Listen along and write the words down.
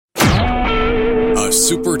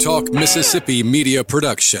SuperTalk Mississippi media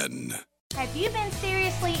production. Have you been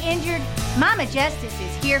seriously injured? Mama Justice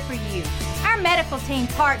is here for you. Our medical team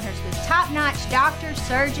partners with top-notch doctors,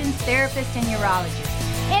 surgeons, therapists, and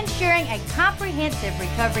urologists, ensuring a comprehensive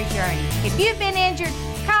recovery journey. If you've been injured,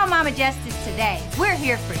 call Mama Justice today. We're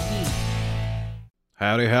here for you.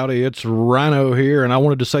 Howdy, howdy, it's Rhino here, and I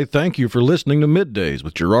wanted to say thank you for listening to MidDays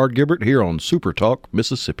with Gerard Gibert here on SuperTalk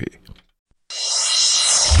Mississippi.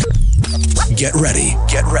 Get ready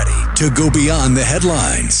to go beyond the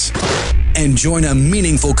headlines and join a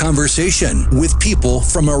meaningful conversation with people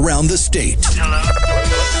from around the state. Hello.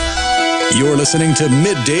 You're listening to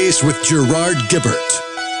MidDays with Gerard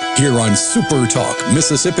Gibert here on SuperTalk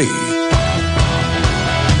Mississippi.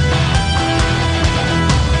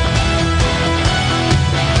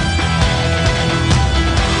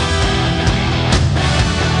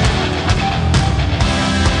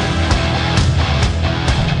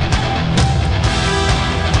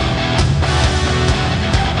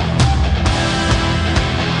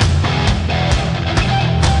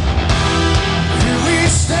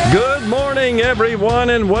 Everyone,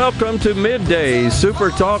 and welcome to MidDays,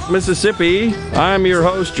 SuperTalk Mississippi. I'm your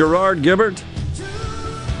host, Gerard Gibert,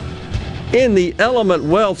 in the Element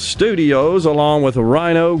Wealth Studios, along with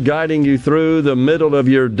Rhino, guiding you through the middle of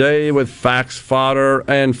your day with facts, fodder,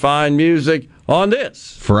 and fine music on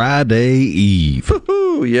this Friday Eve.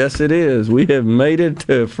 Woo-hoo, yes, it is. We have made it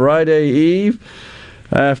to Friday Eve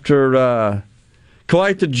after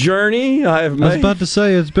quite the journey I have made. I was about to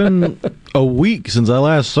say, it's been a week since I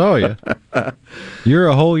last saw you. You're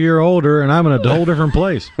a whole year older, and I'm in a whole different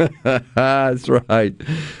place. That's right.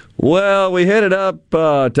 Well, we headed up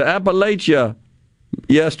to Appalachia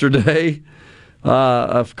yesterday.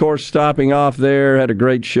 Of course, stopping off there, had a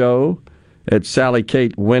great show at Sally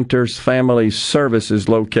Kate Winters Family Services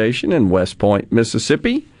location in West Point,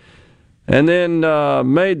 Mississippi. And then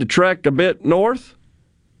made the trek a bit north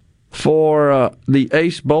for the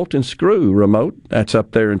Ace Bolt and Screw remote. That's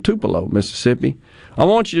up there in Tupelo, Mississippi. I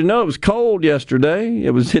want you to know it was cold yesterday.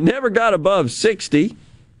 It never got above 60.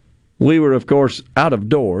 We were, of course, out of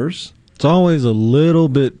doors. It's always a little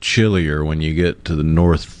bit chillier when you get to the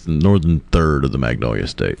northern third of the Magnolia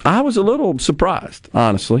State. I was a little surprised,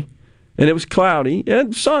 honestly. And it was cloudy,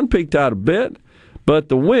 and the sun peeked out a bit, but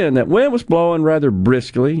that wind was blowing rather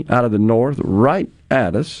briskly out of the north right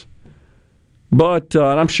at us. But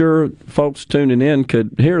I'm sure folks tuning in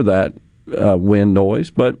could hear that wind noise.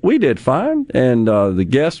 But we did fine, and the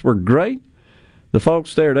guests were great. The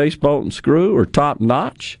folks there at Ace Bolt and Screw are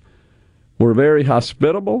top-notch, were very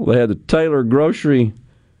hospitable. They had the Taylor grocery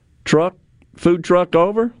food truck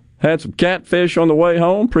over, had some catfish on the way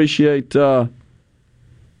home. Appreciate the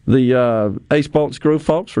Ace Bolt and Screw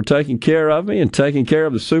folks for taking care of me and taking care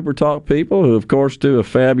of the SuperTalk people, who, of course, do a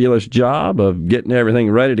fabulous job of getting everything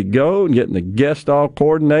ready to go and getting the guests all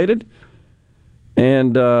coordinated.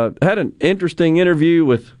 And had an interesting interview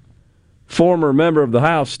with former member of the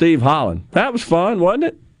House, Steve Holland. That was fun, wasn't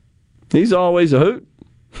it? He's always a hoot.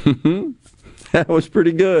 That was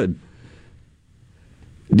pretty good.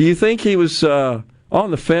 Do you think he was on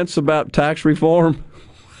the fence about tax reform?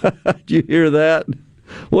 Did you hear that?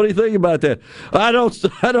 What do you think about that? I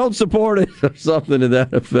don't support it, or something to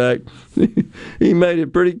that effect. He made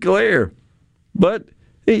it pretty clear. But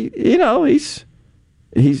he's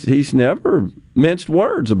never minced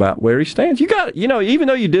words about where he stands. You got, even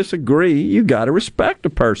though you disagree, you got to respect a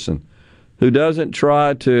person who doesn't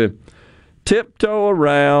try to tiptoe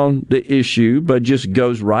around the issue, but just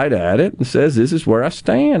goes right at it and says, "This is where I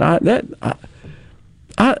stand."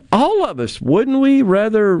 All of us, wouldn't we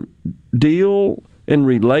rather deal and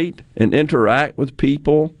relate and interact with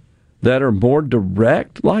people that are more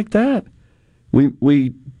direct like that?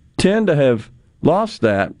 We tend to have lost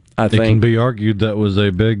that, I think. It can be argued that was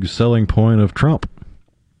a big selling point of Trump.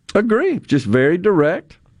 Agree. Just very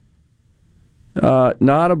direct.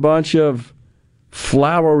 Not a bunch of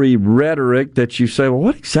flowery rhetoric that you say, well,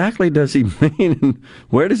 what exactly does he mean and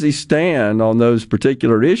where does he stand on those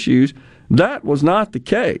particular issues? That was not the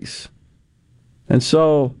case. And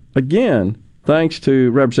so, again, thanks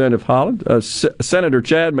to Representative Holland. Senator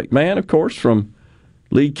Chad McMahon, of course, from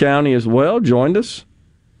Lee County as well, joined us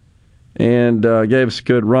and gave us a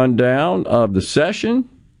good rundown of the session.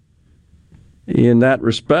 In that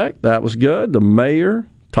respect, that was good. The mayor,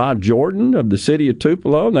 Todd Jordan of the city of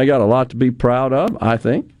Tupelo, and they got a lot to be proud of, I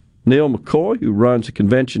think. Neil McCoy, who runs the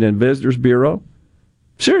Convention and Visitors Bureau.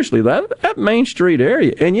 Seriously, that Main Street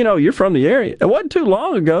area, and you're from the area, it wasn't too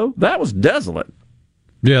long ago, that was desolate.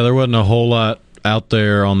 Yeah, there wasn't a whole lot out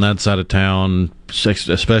there on that side of town,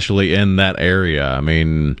 especially in that area. I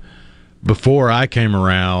mean, before I came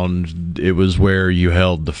around, it was where you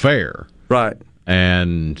held the fair. Right.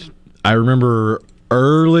 And I remember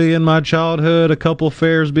early in my childhood a couple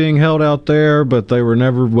fairs being held out there, but they were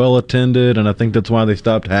never well attended, and I think that's why they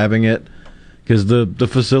stopped having it, because the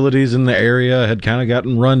facilities in the area had kind of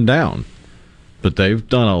gotten run down. But they've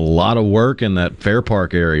done a lot of work in that Fair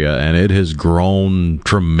Park area, and it has grown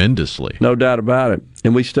tremendously. No doubt about it.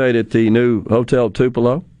 And we stayed at the new Hotel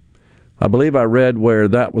Tupelo. I believe I read where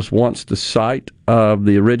that was once the site of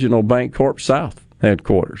the original Bancorp South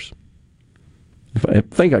headquarters. I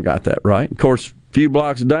think I got that right. Of course, a few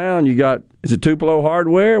blocks down, you got, is it Tupelo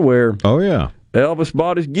Hardware, where Elvis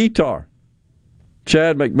bought his guitar.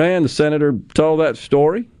 Chad McMahon, the senator, told that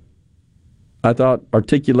story. I thought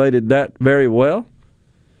articulated that very well.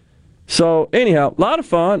 So, anyhow, a lot of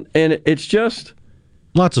fun, and it's just...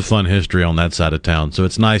 Lots of fun history on that side of town, so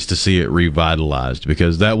it's nice to see it revitalized,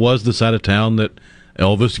 because that was the side of town that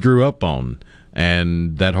Elvis grew up on.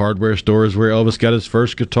 And that hardware store is where Elvis got his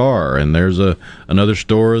first guitar. And there's another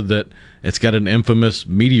store that it's got an infamous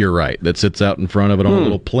meteorite that sits out in front of it on a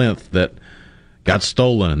little plinth that got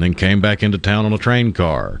stolen and then came back into town on a train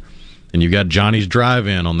car. And you got Johnny's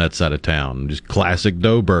Drive-In on that side of town, just classic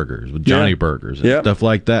dough burgers with Johnny Burgers and stuff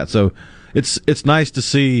like that. So it's nice to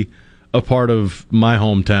see a part of my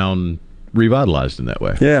hometown revitalized in that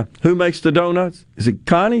way. Yeah. Who makes the donuts? Is it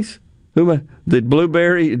Connie's? The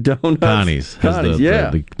blueberry donuts? Connie's.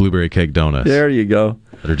 The blueberry cake donuts. There you go.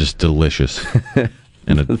 They're just delicious.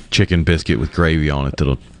 And a chicken biscuit with gravy on it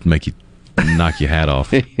that'll make you knock your hat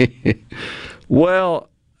off. Well,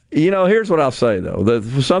 here's what I'll say, though.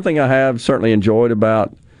 Something I have certainly enjoyed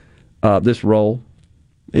about this role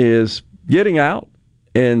is getting out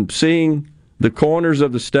and seeing the corners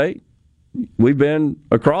of the state. We've been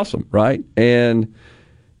across them, right? And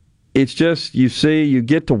it's just, you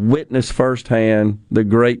get to witness firsthand the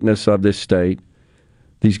greatness of this state,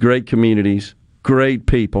 these great communities, great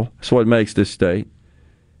people. That's what makes this state.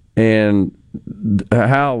 And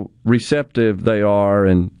how receptive they are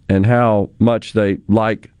and how much they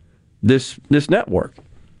like this network.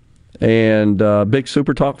 And big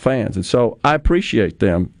SuperTalk fans. And so I appreciate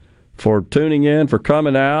them for tuning in, for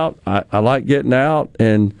coming out. I like getting out.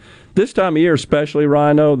 And this time of year especially,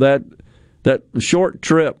 Rhino, that short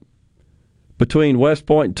trip between West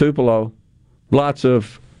Point and Tupelo, lots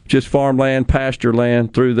of just farmland, pasture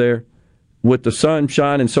land through there, with the sun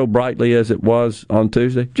shining so brightly as it was on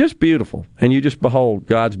Tuesday. Just beautiful. And you just behold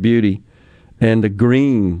God's beauty and the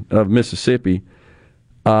green of Mississippi.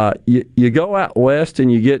 You go out west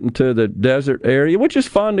and you get into the desert area, which is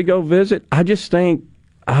fun to go visit. I just think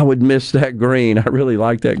I would miss that green. I really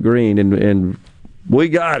like that green, and we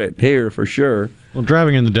got it here for sure. Well,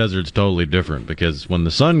 driving in the desert's totally different, because when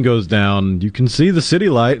the sun goes down, you can see the city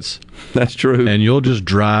lights. That's true. And you'll just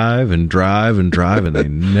drive and drive and drive, and they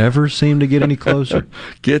never seem to get any closer.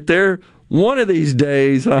 Get there one of these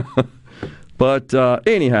days. Huh? But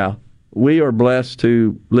anyhow, we are blessed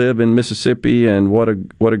to live in Mississippi, and what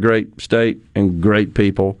a great state and great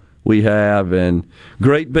people we have, and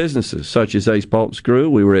great businesses such as Ace Bolt Screw.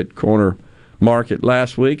 We were at Corner Market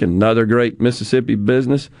last week, another great Mississippi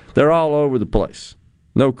business. They're all over the place,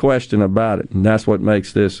 no question about it, and that's what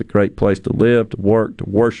makes this a great place to live, to work, to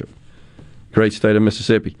worship. Great state of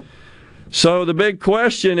Mississippi. So the big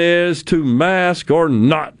question is, to mask or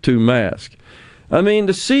not to mask? I mean,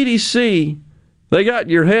 the CDC, they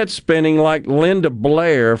got your head spinning like Linda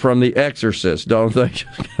Blair from The Exorcist, don't they?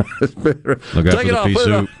 Look out Take it off. Pea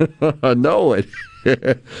soup. I know it.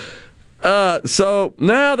 So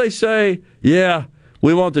now they say, yeah,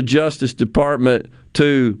 we want the Justice Department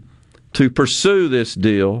to pursue this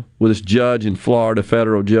deal with this judge in Florida,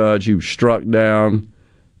 federal judge, who struck down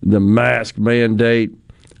the mask mandate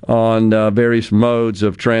on various modes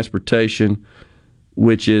of transportation,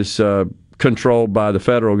 which is controlled by the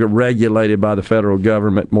regulated by the federal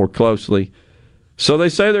government more closely. So they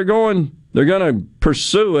say they're going to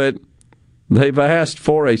pursue it. They've asked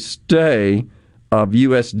for a stay of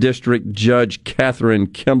U.S. District Judge Catherine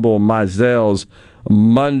Kimball Mizell's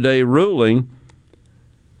Monday ruling.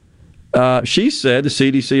 She said the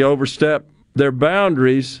CDC overstepped their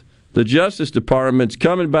boundaries. The Justice Department's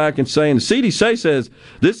coming back and saying the CDC says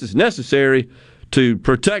this is necessary to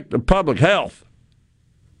protect the public health.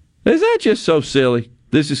 Is that just so silly?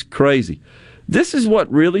 This is crazy. This is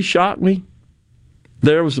what really shocked me.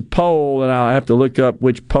 There was a poll, and I'll have to look up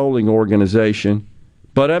which polling organization,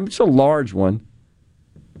 but it's a large one,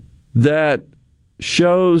 that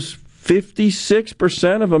shows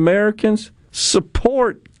 56% of Americans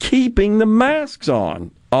support keeping the masks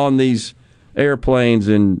on these airplanes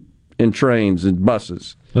and trains and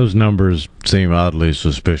buses. Those numbers seem oddly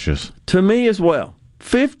suspicious. To me as well.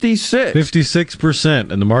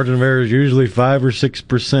 56%, and the margin of error is usually 5 or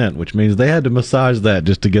 6%, which means they had to massage that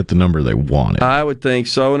just to get the number they wanted. I would think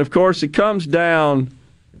so. And, of course, it comes down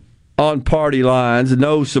on party lines.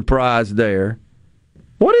 No surprise there.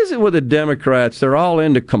 What is it with the Democrats? They're all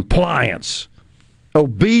into compliance,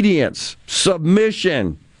 obedience,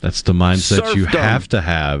 submission. That's the mindset serfdom. You have to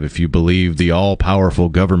have if you believe the all-powerful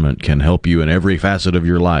government can help you in every facet of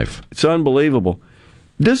your life. It's unbelievable.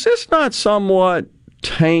 Does this not somewhat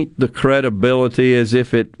taint the credibility as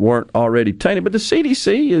if it weren't already tainted? But the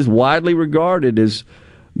CDC is widely regarded as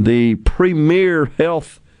the premier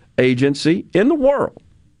health agency in the world.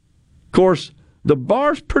 Of course, the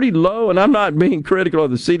bar's pretty low, and I'm not being critical of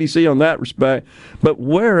the CDC on that respect, but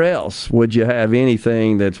where else would you have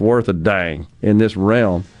anything that's worth a dang in this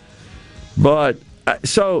realm? But,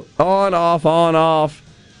 so, on, off.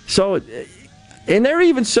 So, and they're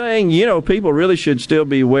even saying, people really should still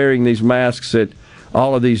be wearing these masks at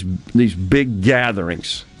all of these big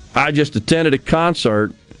gatherings. I just attended a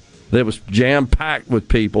concert that was jam-packed with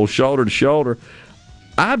people, shoulder to shoulder.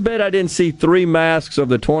 I bet I didn't see 3 masks of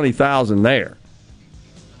the 20,000 there,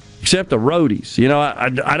 except the roadies.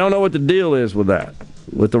 I don't know what the deal is with that,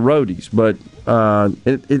 with the roadies, but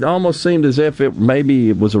it almost seemed as if maybe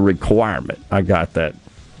it was a requirement. I got that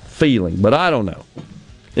feeling, but I don't know.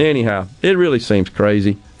 Anyhow, it really seems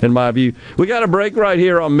crazy in my view. We got a break right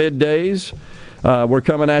here on Middays. We're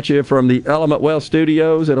coming at you from the Element Well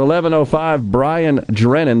Studios at 11:05. Brian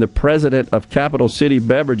Drennan, the president of Capital City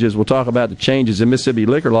Beverages, will talk about the changes in Mississippi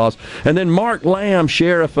liquor laws. And then Mark Lamb,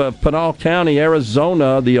 sheriff of Pinal County,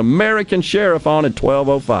 Arizona, the American sheriff, on at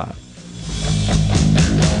 12:05.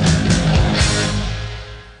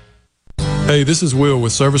 Hey, this is Will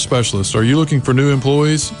with Service Specialists. Are you looking for new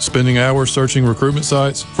employees, spending hours searching recruitment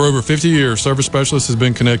sites? For over 50 years, Service Specialists has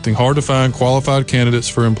been connecting hard-to-find qualified candidates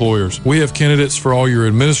for employers. We have candidates for all your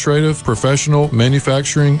administrative, professional,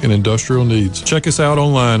 manufacturing, and industrial needs. Check us out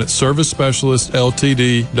online at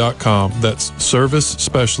ServiceSpecialistLTD.com. That's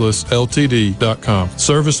ServiceSpecialistLTD.com.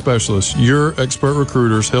 Service Specialists, your expert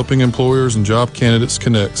recruiters helping employers and job candidates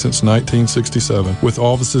connect since 1967, with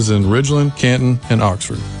offices in Ridgeland, Canton, and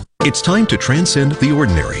Oxford. It's time to transcend the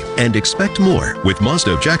ordinary and expect more with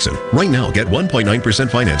Mazda of Jackson. Right now, get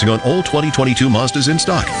 1.9% financing on all 2022 Mazdas in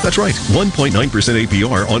stock. That's right, 1.9%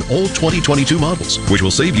 APR on all 2022 models, which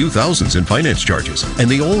will save you thousands in finance charges. And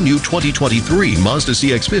the all-new 2023 Mazda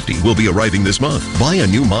CX-50 will be arriving this month. Buy a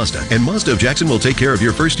new Mazda, and Mazda of Jackson will take care of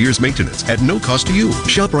your first year's maintenance at no cost to you.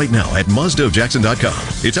 Shop right now at MazdaofJackson.com.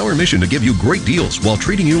 It's our mission to give you great deals while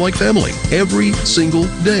treating you like family every single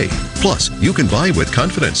day. Plus, you can buy with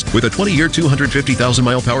confidence with a 20-year,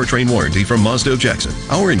 250,000-mile powertrain warranty from Mazda of Jackson.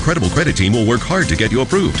 Our incredible credit team will work hard to get you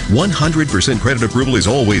approved. 100% credit approval is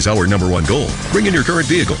always our #1 goal. Bring in your current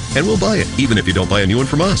vehicle, and we'll buy it, even if you don't buy a new one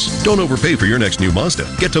from us. Don't overpay for your next new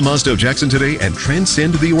Mazda. Get to Mazda of Jackson today and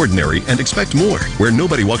transcend the ordinary and expect more, where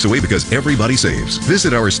nobody walks away because everybody saves.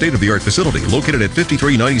 Visit our state-of-the-art facility located at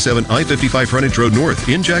 5397 I-55 Frontage Road North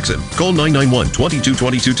in Jackson. Call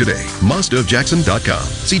 991-2222 today. MazdaofJackson.com.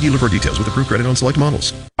 See dealer for details with approved credit on select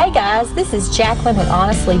models. Hey guys, this is Jacqueline with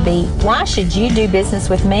Honestly Beef. Why should you do business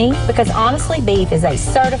with me? Because Honestly Beef is a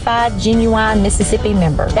certified, genuine Mississippi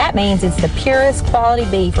member. That means it's the purest quality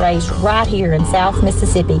beef raised right here in South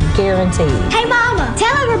Mississippi, guaranteed. Hey Mama,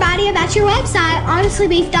 tell everybody about your website,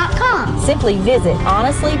 honestlybeef.com. Simply visit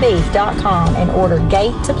honestlybeef.com and order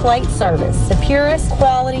gate-to-plate service. The purest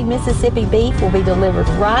quality Mississippi beef will be delivered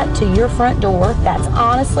right to your front door. That's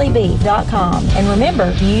honestlybeef.com. And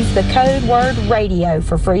remember, use the code word radio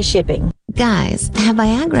for free shipping. Guys, have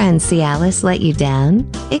Viagra and Cialis let you down?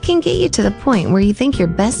 It can get you to the point where you think your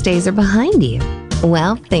best days are behind you.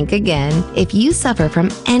 Well, think again. If you suffer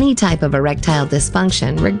from any type of erectile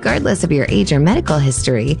dysfunction, regardless of your age or medical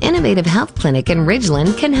history, Innovative Health Clinic in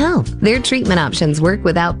Ridgeland can help. Their treatment options work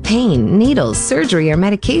without pain, needles, surgery, or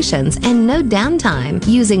medications, and no downtime,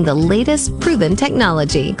 using the latest proven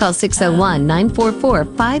technology. Call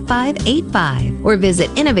 601-944-5585 or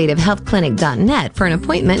visit innovativehealthclinic.net for an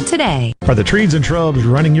appointment today. Are the trees and shrubs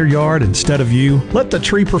running your yard instead of you? Let the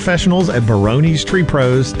tree professionals at Baroni's Tree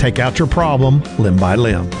Pros take out your problem limb by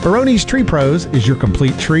limb. Baroni's Tree Pros is your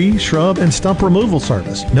complete tree, shrub, and stump removal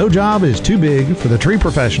service. No job is too big for the tree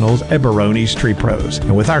professionals at Baroni's Tree Pros.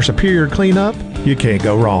 And with our superior cleanup, you can't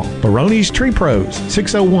go wrong. Baroni's Tree Pros,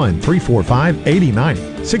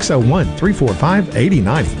 601-345-8090.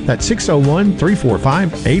 601-345-8090. That's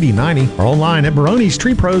 601-345-8090 or online at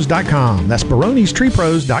baronestreepros.com. That's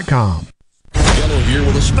baronestreepros.com. here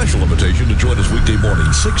with a special invitation to join us weekday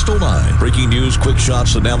morning, 6 to 9. Breaking news, quick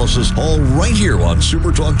shots, analysis, all right here on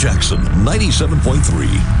SuperTalk Jackson 97.3.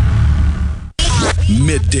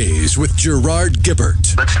 Middays with Gerard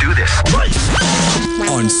Gibert. Let's do this.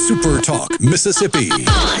 On SuperTalk, Mississippi.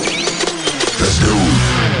 Let's go.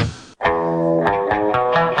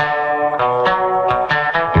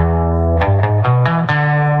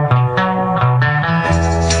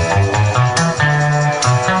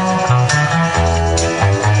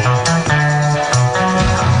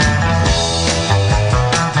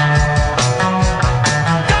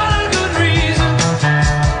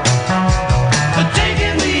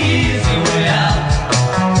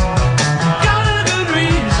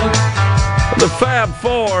 The Fab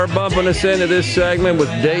Four bumping us into this segment with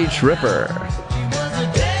Day Tripper.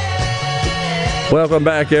 Welcome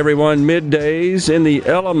back, everyone. Middays in the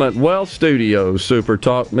Element Wealth Studios,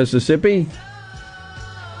 SuperTalk, Mississippi.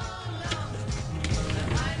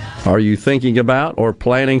 Are you thinking about or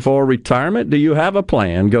planning for retirement? Do you have a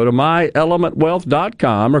plan? Go to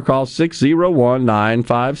myelementwealth.com or call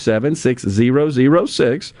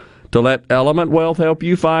 601-957-6006 to let Element Wealth help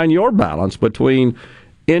you find your balance between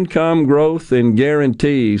income, growth, and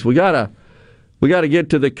guarantees. We gotta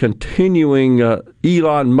get to the continuing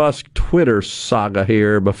Elon Musk Twitter saga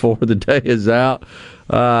here before the day is out.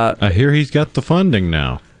 I hear he's got the funding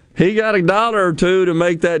now. He got $1 or $2 to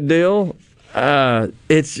make that deal.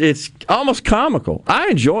 It's almost comical. I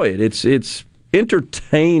enjoy it. It's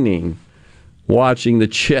entertaining watching the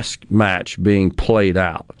chess match being played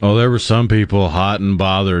out. Oh, there were some people hot and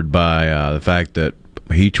bothered by the fact that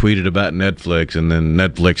he tweeted about Netflix, and then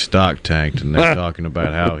Netflix stock tanked, and they're talking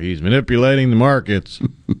about how he's manipulating the markets.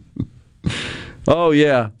 Oh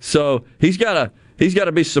yeah, so he's got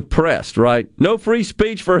to be suppressed, right? No free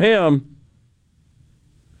speech for him.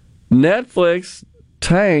 Netflix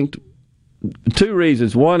tanked. 2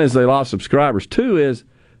 reasons. One is they lost subscribers. 2 is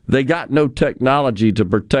they got no technology to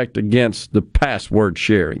protect against the password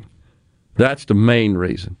sharing. That's the main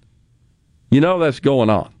reason. You know that's going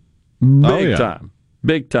on. Big time.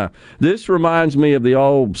 Big time. This reminds me of the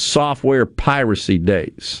old software piracy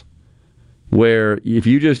days, where if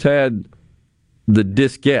you just had the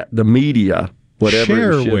diskette, the media, whatever.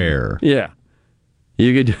 Shareware. Yeah.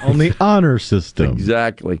 You could on the honor system.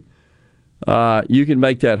 Exactly. You can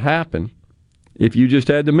make that happen if you just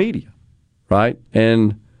had the media, right?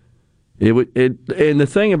 And and the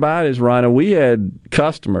thing about it is, Rhino, we had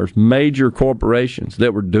customers, major corporations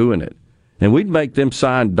that were doing it, and we'd make them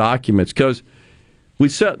sign documents because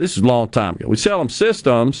this is a long time ago. We'd sell them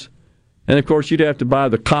systems, and of course you'd have to buy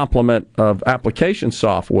the complement of application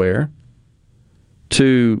software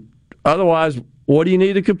otherwise, what do you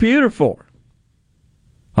need a computer for?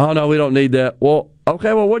 Oh, no, we don't need that. Well,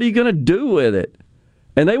 okay, well, what are you going to do with it?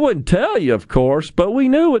 And they wouldn't tell you, of course, but we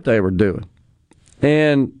knew what they were doing.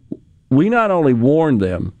 And we not only warned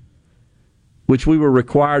them, which we were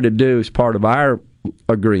required to do as part of our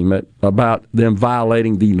agreement about them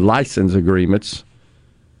violating the license agreements,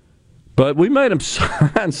 but we made them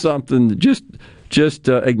sign something just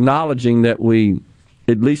acknowledging that we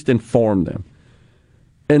at least informed them.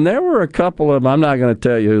 And there were a couple of, I'm not going to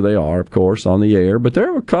tell you who they are, of course, on the air, but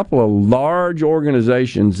there were a couple of large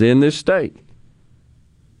organizations in this state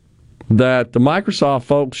that the Microsoft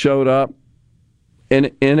folks showed up,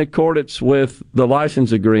 and in accordance with the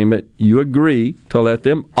license agreement, you agree to let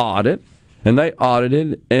them audit, and they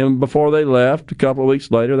audited, and before they left, a couple of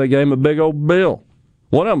weeks later, they gave them a big old bill.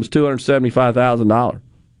 One of them was $275,000.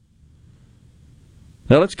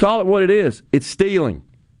 Now, let's call it what it is. It's stealing.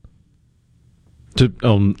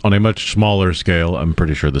 On a much smaller scale, I'm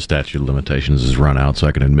pretty sure the statute of limitations has run out, so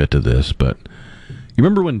I can admit to this, but you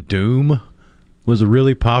remember when Doom was a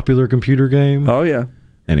really popular computer game? Oh, yeah.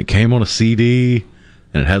 And it came on a CD,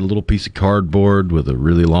 and it had a little piece of cardboard with a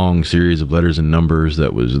really long series of letters and numbers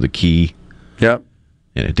that was the key. Yep.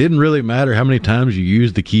 And it didn't really matter how many times you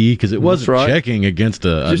used the key because it wasn't checking against a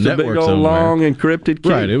network somewhere. Just a big old long encrypted key.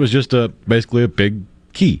 Right. It was just basically a big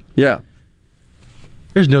key. Yeah.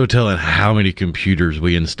 There's no telling how many computers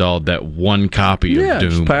we installed that one copy of Doom.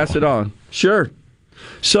 Just pass it on. Sure.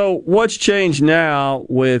 So what's changed now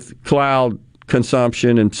with cloud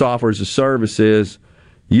consumption and software as a service is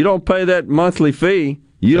you don't pay that monthly fee.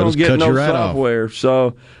 You don't get no software.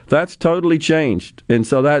 So that's totally changed. And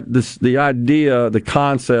so the idea, the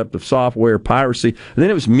concept of software piracy, and then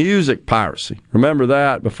it was music piracy. Remember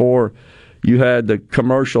that before you had the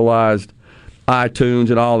commercialized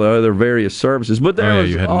iTunes and all the other various services. But there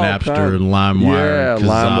you had Napster and LimeWire,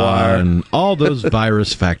 LimeWire, and all those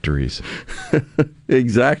virus factories.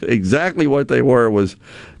 Exactly what they were was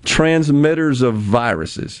transmitters of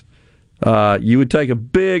viruses. you would take a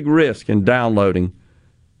big risk in downloading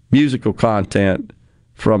musical content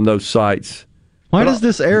from those sites. Why does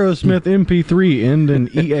this Aerosmith MP3 end in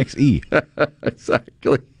EXE?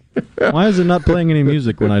 Exactly. Why is it not playing any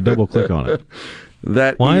music when I double-click on it?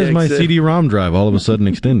 Why is my CD-ROM drive all of a sudden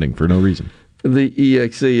extending for no reason? The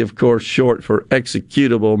EXE, of course, short for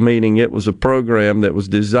executable, meaning it was a program that was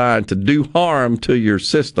designed to do harm to your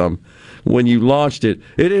system. When you launched it,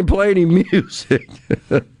 it didn't play any music.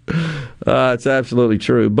 It's absolutely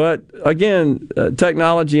true. But again,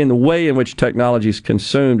 technology and the way in which technology is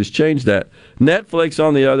consumed has changed that. Netflix,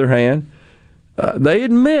 on the other hand, they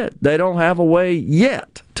admit they don't have a way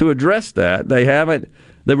yet to address that.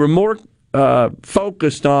 They were more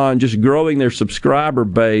focused on just growing their subscriber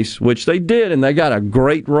base, which they did, and they got a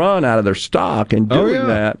great run out of their stock in doing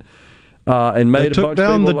that. And made they took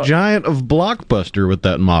down the giant of Blockbuster with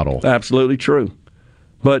that model. Absolutely true.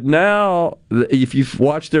 But now, if you've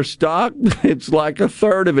watched their stock, it's like a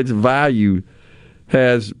third of its value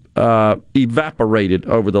has evaporated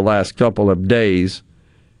over the last couple of days.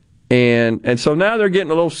 And so now they're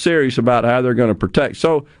getting a little serious about how they're going to protect.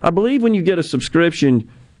 So I believe when you get a subscription,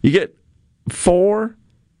 you get 4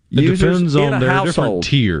 users depends on in a their household. Different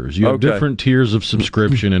tiers. You have different tiers of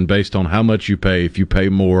subscription, and based on how much you pay, if you pay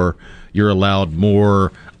more, you're allowed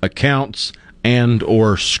more accounts and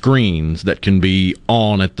or screens that can be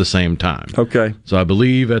on at the same time. Okay. So I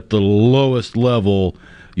believe at the lowest level,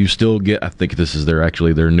 you still get, I think this is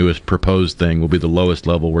their newest proposed thing, will be the lowest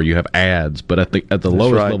level where you have ads. But I think at the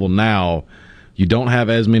lowest level now, you don't have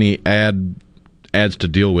as many ads to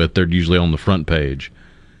deal with. They're usually on the front page.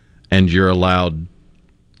 And you're allowed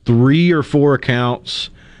 3 or 4 accounts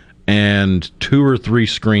and 2 or 3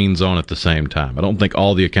 screens on at the same time. I don't think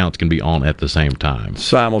all the accounts can be on at the same time.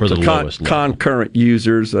 Concurrent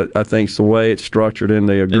users, I think, is the way it's structured in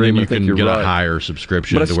the agreement. And then you can get a higher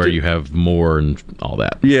subscription to where you have more and all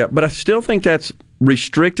that. Yeah, but I still think that's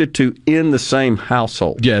restricted to in the same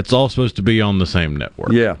household. Yeah, it's all supposed to be on the same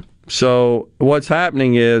network. Yeah. So what's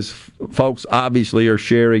happening is folks obviously are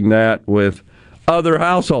sharing that with other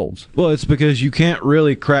households. Well, it's because you can't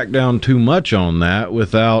really crack down too much on that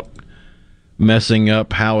without messing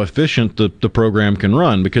up how efficient the program can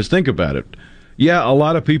run. Because think about it. Yeah, a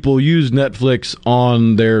lot of people use Netflix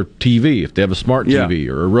on their TV, if they have a smart TV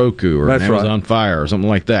or a Roku or an Amazon Fire or something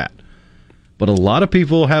like that. But a lot of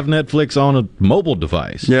people have Netflix on a mobile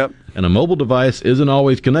device. Yep. And a mobile device isn't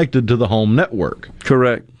always connected to the home network.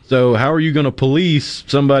 Correct. So how are you going to police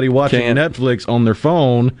somebody watching Netflix on their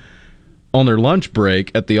phone on their lunch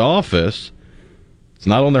break at the office? It's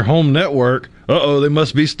not on their home network. They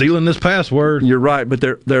must be stealing this password. You're right, but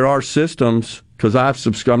there are systems, because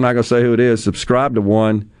I'm not going to say who it is, subscribe to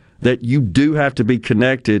one, that you do have to be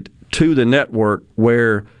connected to the network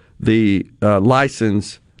where the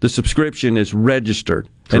the subscription is registered.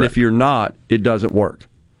 Correct. And if you're not, it doesn't work.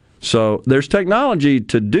 So there's technology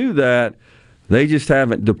to do that. They just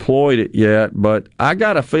haven't deployed it yet, but I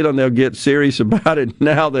got a feeling they'll get serious about it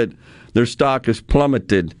now that their stock has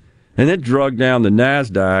plummeted. And it drug down the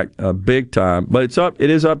NASDAQ big time. But it's up. It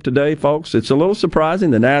is up today, folks. It's a little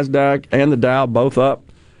surprising. The NASDAQ and the Dow both up.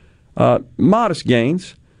 Modest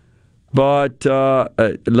gains. But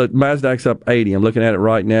look, NASDAQ's up 80. I'm looking at it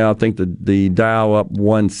right now. I think the Dow up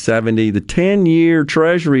 170. The 10-year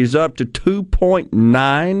Treasury is up to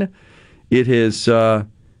 2.9. It has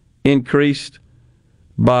increased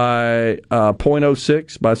by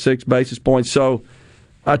 0.06, by 6 basis points. So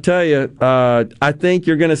I tell you, I think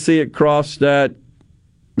you're going to see it cross that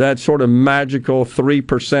sort of magical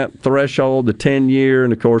 3% threshold, the 10-year,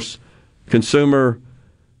 and of course, consumer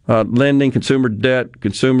lending, consumer debt,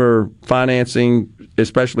 consumer financing,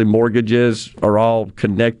 especially mortgages, are all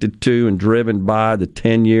connected to and driven by the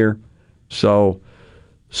 10-year. So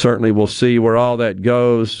certainly we'll see where all that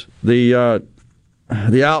goes. The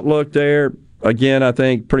outlook there, again, I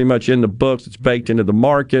think pretty much in the books. It's baked into the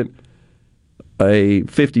market. A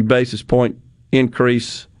 50 basis point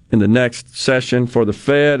increase in the next session for the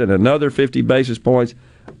Fed and another 50 basis points.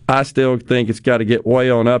 I still think it's got to get way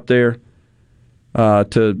on up there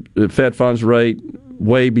to the Fed funds rate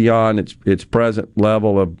way beyond its present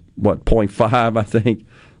level of, 0.5, I think.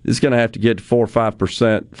 It's going to have to get to 4 or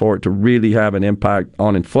 5% for it to really have an impact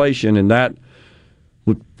on inflation, and that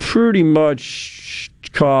would pretty much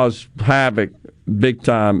cause havoc big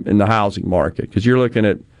time in the housing market, because you're looking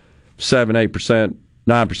at 7, 8%,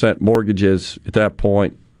 9% mortgages at that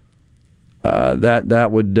point. That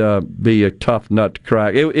would be a tough nut to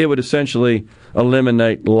crack. It would essentially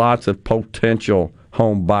eliminate lots of potential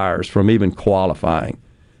home buyers from even qualifying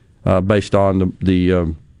based on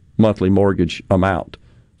the monthly mortgage amount.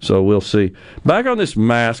 So we'll see. Back on this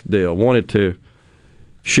mask deal, wanted to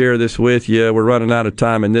share this with you. We're running out of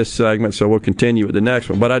time in this segment, so we'll continue with the next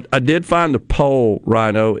one. But I did find the poll,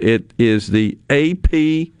 Rhino. It is the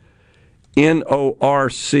APNORC,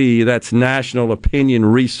 that's National Opinion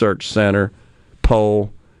Research Center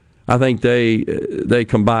poll. I think they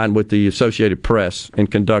combined with the Associated Press in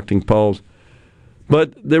conducting polls.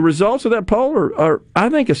 But the results of that poll are I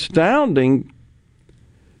think, astounding.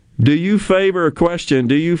 Do you favor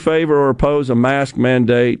or oppose a mask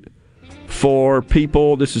mandate for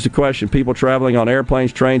people? This is a question. People traveling on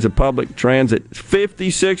airplanes, trains, and public transit.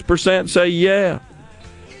 56% say yeah.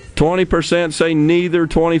 20% say neither.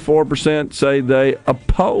 24% say they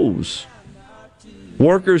oppose.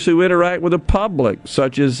 Workers who interact with the public,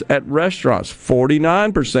 such as at restaurants,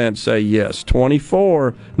 49% say yes.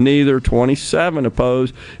 24 neither. 27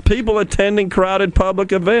 oppose. People attending crowded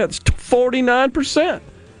public events, 49%.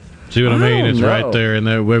 See what I mean? It's right there in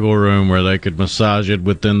that wiggle room where they could massage it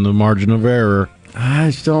within the margin of error.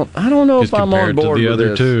 I don't know if I'm on board with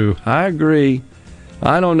this. Two. I agree.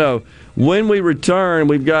 I don't know. When we return,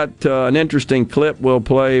 we've got an interesting clip we'll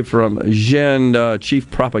play from Jen, chief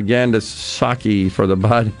propagandist Psaki for the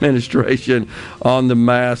Biden administration on the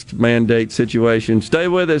mask mandate situation. Stay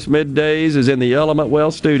with us. Middays is in the Element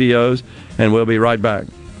Well Studios, and we'll be right back.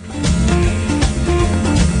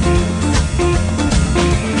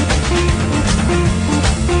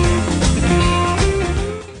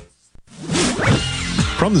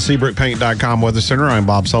 From the SeabrookPaint.com Weather Center, I'm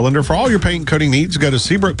Bob Sullender. For all your paint and coating needs, go to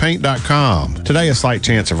SeabrookPaint.com. Today, a slight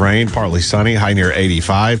chance of rain, partly sunny, high near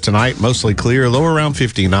 85. Tonight, mostly clear, low around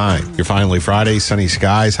 59. Your finally Friday, sunny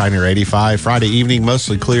skies, high near 85. Friday evening,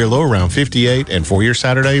 mostly clear, low around 58. And for your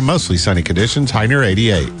Saturday, mostly sunny conditions, high near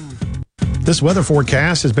 88. This weather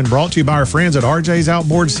forecast has been brought to you by our friends at RJ's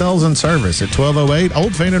Outboard Sales and Service at 1208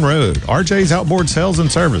 Old Fannin Road. RJ's Outboard Sales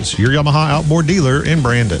and Service, your Yamaha outboard dealer in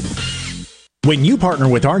Brandon. When you partner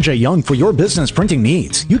with R.J. Young for your business printing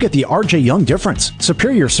needs, you get the R.J. Young difference,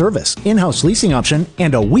 superior service, in-house leasing option,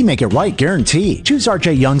 and a We Make It Right guarantee. Choose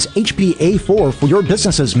R.J. Young's HP A4 for your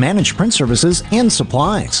business's managed print services and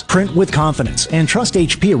supplies. Print with confidence and trust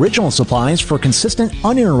HP Original Supplies for consistent,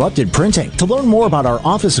 uninterrupted printing. To learn more about our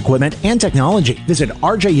office equipment and technology, visit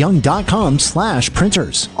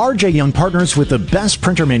rjyoung.com/printers. R.J. Young partners with the best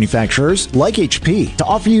printer manufacturers like HP to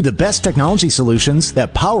offer you the best technology solutions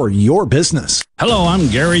that power your business. Hello, I'm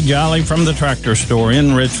Gary Jolly from the Tractor Store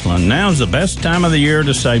in Richland. Now's the best time of the year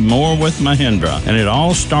to save more with Mahindra, and it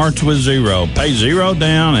all starts with zero. Pay zero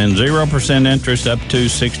down and 0% interest up to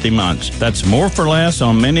 60 months. That's more for less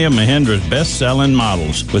on many of Mahindra's best-selling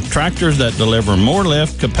models, with tractors that deliver more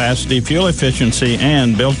lift, capacity, fuel efficiency,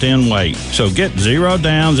 and built-in weight. So get zero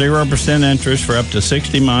down, 0% interest for up to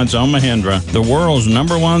 60 months on Mahindra, the world's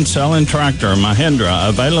 #1 selling tractor, Mahindra,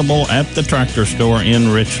 available at the Tractor Store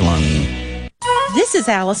in Richland. This is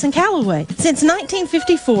Allison Callaway. Since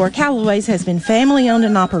 1954, Callaway's has been family-owned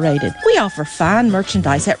and operated. We offer fine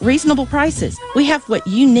merchandise at reasonable prices. We have what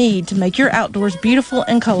you need to make your outdoors beautiful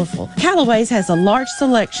and colorful. Callaway's has a large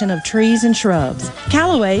selection of trees and shrubs.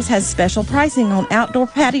 Callaway's has special pricing on outdoor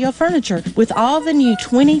patio furniture with all the new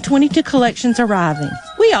 2022 collections arriving.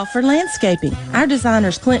 We offer landscaping. Our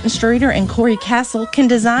designers Clinton Streeter and Corey Castle can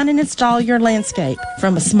design and install your landscape,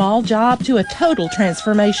 from a small job to a total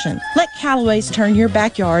transformation. Let Callaway's turn your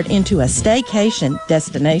backyard into a staycation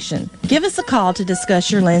destination. Give us a call to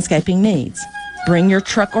discuss your landscaping needs. Bring your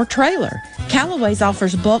truck or trailer. Callaway's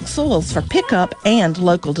offers bulk soils for pickup and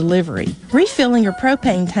local delivery. Refilling your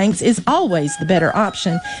propane tanks is always the better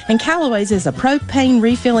option, and Callaway's is a propane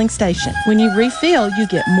refilling station. When you refill, you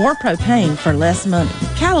get more propane for less money.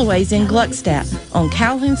 Callaway's in Gluckstadt on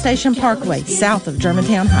Calhoun Station Parkway, south of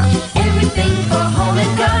Germantown High. Everything for home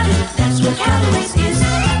and garden, that's what Callaway's is.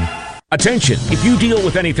 Attention! If you deal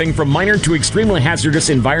with anything from minor to extremely hazardous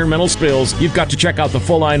environmental spills, you've got to check out the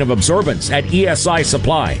full line of absorbents at ESI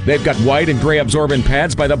Supply. They've got white and gray absorbent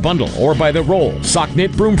pads by the bundle or by the roll, sock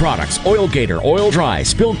knit broom products, oil gator, oil dry,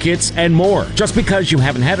 spill kits, and more. Just because you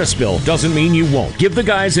haven't had a spill doesn't mean you won't. Give the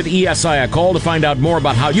guys at ESI a call to find out more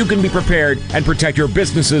about how you can be prepared and protect your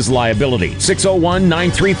business's liability.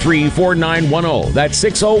 601-933-4910. That's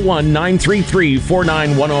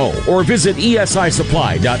 601-933-4910. Or visit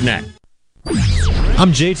esisupply.net.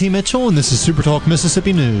 I'm JT Mitchell, and this is SuperTalk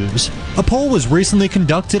Mississippi News. A poll was recently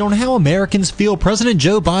conducted on how Americans feel President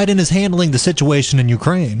Joe Biden is handling the situation in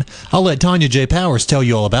Ukraine. I'll let Tanya J. Powers tell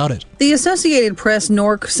you all about it. The Associated Press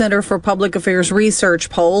Nork Center for Public Affairs Research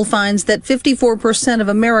poll finds that 54% of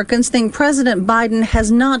Americans think President Biden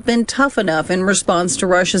has not been tough enough in response to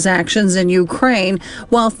Russia's actions in Ukraine,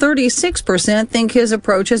 while 36% think his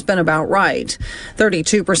approach has been about right.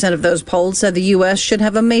 32% of those polled said the U.S. should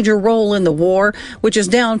have a major role in the war, which is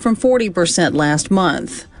down from 40% last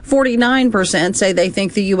month. 49% say they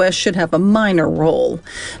think the U.S. should have a minor role.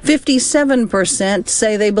 57%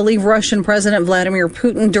 say they believe Russian President Vladimir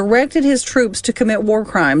Putin directed his troops to commit war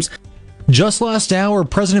crimes. Just last hour,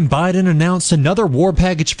 President Biden announced another war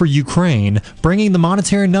package for Ukraine, bringing the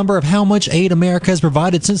monetary number of how much aid America has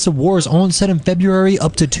provided since the war's onset in February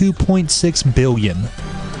up to $2.6 billion.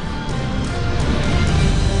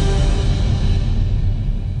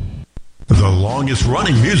 The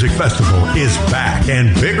longest-running music festival is back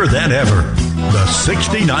and bigger than ever. The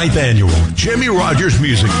 69th Annual Jimmie Rogers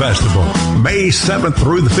Music Festival, May 7th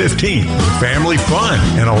through the 15th. Family fun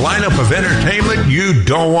and a lineup of entertainment you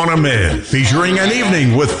don't want to miss. Featuring an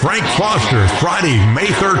evening with Frank Foster, Friday, May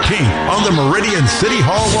 13th on the Meridian City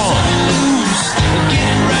Hall lawn.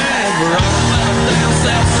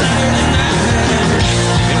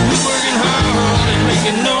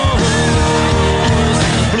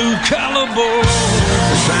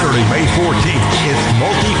 Saturday, May 14th, it's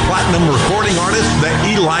multi-platinum recording artist, the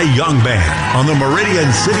Eli Young Band, on the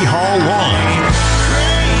Meridian City Hall lawn.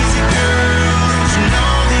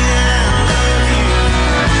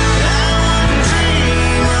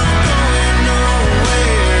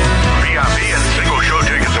 VIP and single show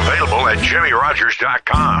tickets available at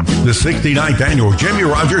JimmyRogers.com. The 69th Annual Jimmie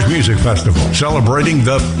Rogers Music Festival, celebrating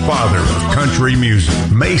the father of country music,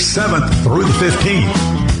 May 7th through the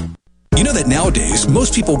 15th. You know that nowadays,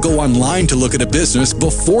 most people go online to look at a business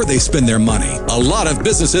before they spend their money. A lot of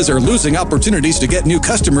businesses are losing opportunities to get new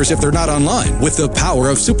customers if they're not online. With the power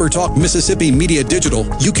of SuperTalk Mississippi Media Digital,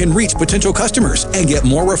 you can reach potential customers and get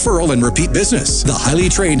more referral and repeat business. The highly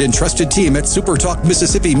trained and trusted team at SuperTalk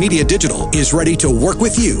Mississippi Media Digital is ready to work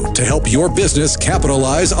with you to help your business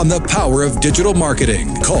capitalize on the power of digital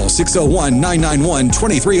marketing. Call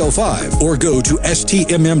 601-991-2305 or go to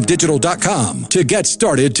stmmdigital.com to get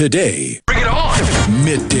started today. Bring it on!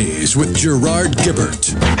 Middays with Gerard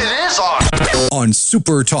Gibert. It is on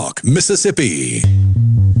SuperTalk Mississippi.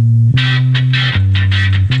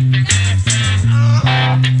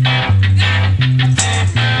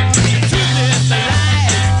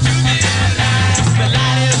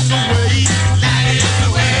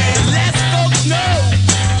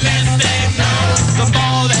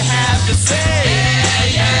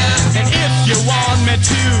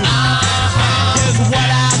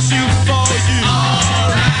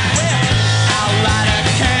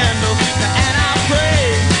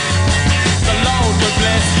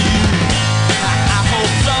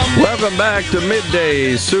 Welcome back to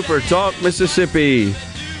Middays, Super Talk Mississippi.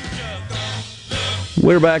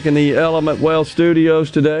 We're back in the Element Well studios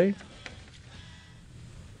today.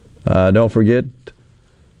 Don't forget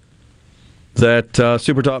that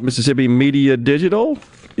Super Talk Mississippi Media Digital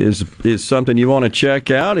is something you want to check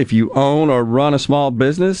out. If you own or run a small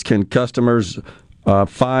business, can customers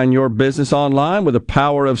find your business online? With the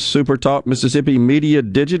power of Super Talk Mississippi Media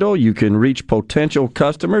Digital, you can reach potential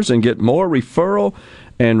customers and get more referral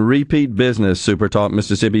and repeat business. Super Talk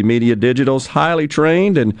Mississippi Media Digital's highly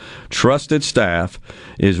trained and trusted staff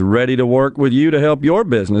is ready to work with you to help your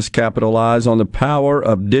business capitalize on the power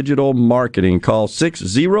of digital marketing. Call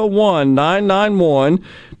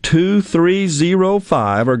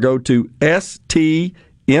 601-991-2305 or go to STMM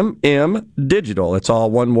Digital. It's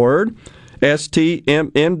all one word.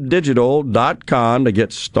 STMMdigital.com to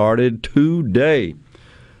get started today.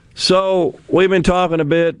 So we've been talking a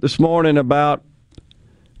bit this morning about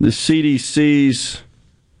the CDC's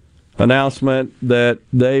announcement that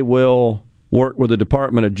they will work with the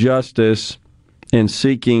Department of Justice in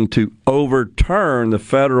seeking to overturn the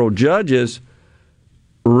federal judge's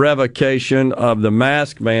revocation of the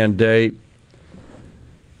mask mandate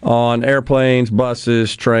on airplanes,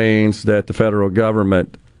 buses, trains that the federal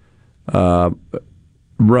government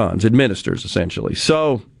administers, essentially.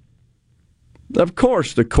 So, of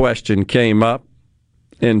course, the question came up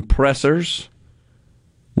in pressers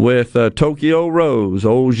with Tokyo Rose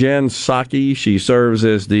Ojen Saki. She serves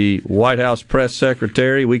as the White House press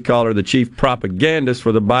secretary. We call her the chief propagandist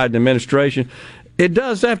for the Biden administration. It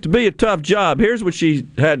does have to be a tough job. Here's what she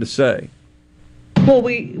had to say. Well,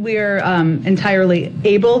 we are entirely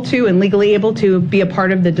able to and legally able to be a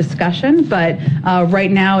part of the discussion, but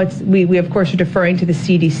right now we of course are deferring to the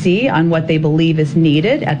CDC on what they believe is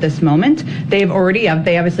needed at this moment. They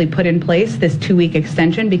obviously put in place this 2-week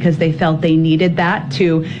extension because they felt they needed that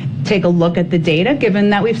to take a look at the data,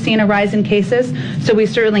 given that we've seen a rise in cases. So we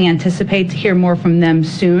certainly anticipate to hear more from them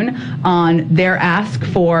soon on their ask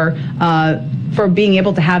for being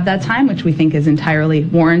able to have that time, which we think is entirely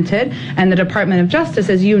warranted. And the Department of Justice,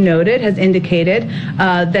 as you noted, has indicated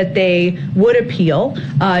that they would appeal,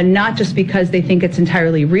 not just because they think it's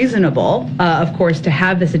entirely reasonable, of course, to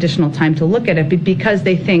have this additional time to look at it, but because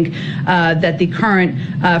they think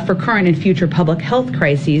that for current and future public health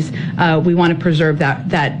crises, we want to preserve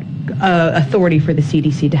that authority for the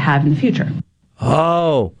CDC to have in the future.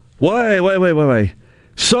 Oh, wait.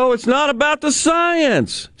 So it's not about the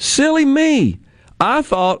science. Silly me. I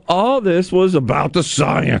thought all this was about the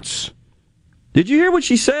science. Did you hear what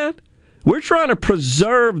she said? We're trying to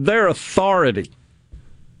preserve their authority.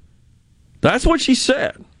 That's what she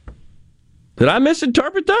said. Did I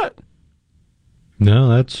misinterpret that? No,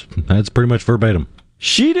 that's pretty much verbatim.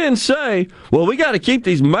 She didn't say, well, we got to keep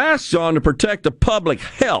these masks on to protect the public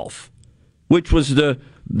health, which was I'm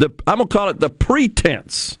going to call it the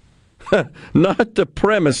pretense. Not the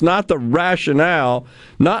premise, not the rationale,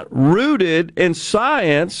 not rooted in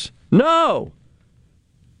science. No.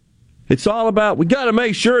 It's all about, we got to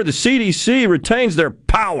make sure the CDC retains their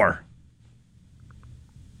power.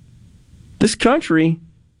 This country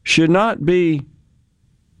should not be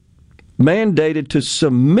mandated to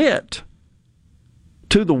submit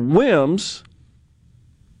to the whims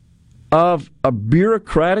of a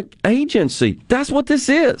bureaucratic agency. That's what this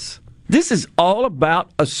is. This is all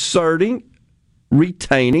about asserting,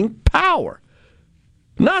 retaining power.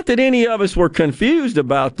 Not that any of us were confused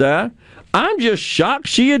about that. I'm just shocked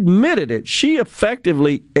she admitted it. She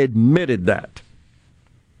effectively admitted that.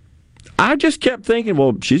 I just kept thinking,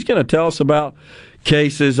 well, she's going to tell us about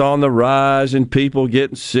cases on the rise and people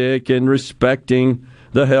getting sick and respecting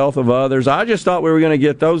the health of others. I just thought we were going to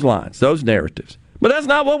get those lines, those narratives. But that's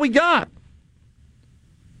not what we got.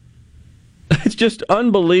 It's just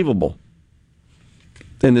unbelievable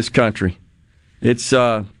in this country. It's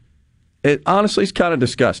honestly, it's kind of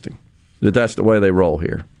disgusting that that's the way they roll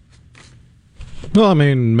here. Well, I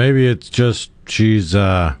mean, maybe it's just she's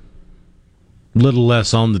a little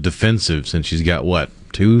less on the defensive since she's got,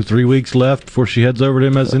 2-3 weeks left before she heads over to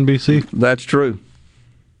MSNBC? That's true.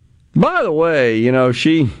 By the way,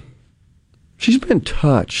 she's been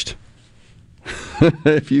touched.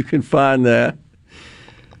 If you can find that.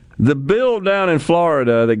 The bill down in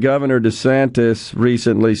Florida that Governor DeSantis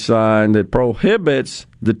recently signed that prohibits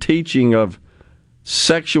the teaching of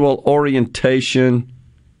sexual orientation,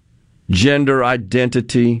 gender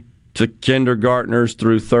identity to kindergartners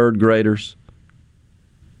through third graders.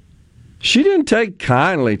 She didn't take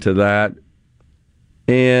kindly to that,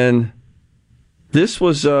 and this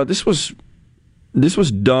was done.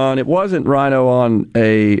 It wasn't, Rhino, on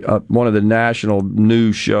one of the national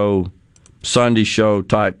news show, Sunday show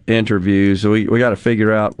type interviews. So we got to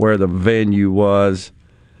figure out where the venue was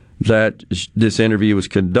that this interview was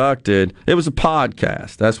conducted. It was a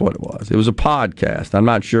podcast. That's what it was. It was a podcast. I'm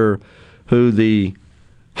not sure who the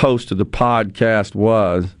host of the podcast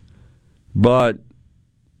was, but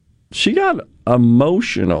she got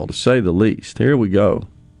emotional, to say the least. Here we go.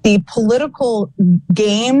 The political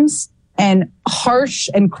games and harsh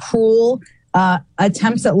and cruel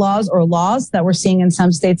attempts at laws that we're seeing in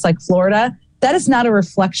some states like Florida, that is not a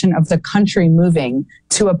reflection of the country moving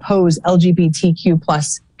to oppose LGBTQ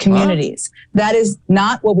plus communities. That is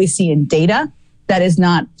not what we see in data. That is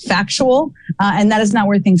not factual, and that is not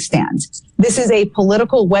where things stand. This is a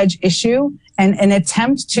political wedge issue and an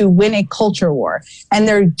attempt to win a culture war. And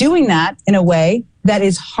they're doing that in a way that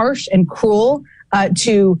is harsh and cruel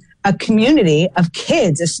to a community of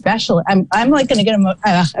kids, especially. I'm going to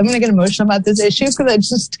get emotional about this issue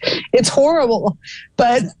because it's horrible.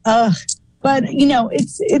 But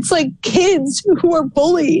it's like kids who are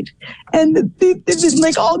bullied, and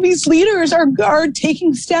like all these leaders are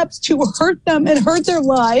taking steps to hurt them and hurt their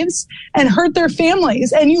lives and hurt their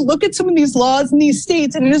families. And you look at some of these laws in these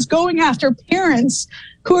states, and it is going after parents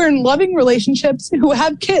who are in loving relationships who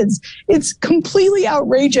have kids. It's completely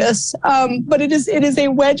outrageous. But it is a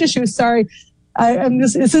wedge issue. Sorry.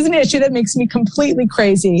 This is an issue that makes me completely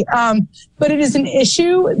crazy. But it is an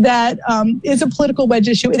issue that is a political wedge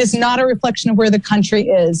issue. It is not a reflection of where the country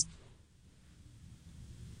is.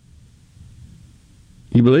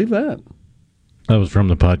 You believe that? That was from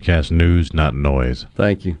the podcast News, Not Noise.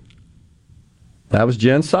 Thank you. That was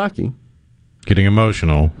Jen Psaki. Getting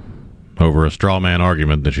emotional over a straw man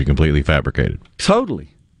argument that you completely fabricated.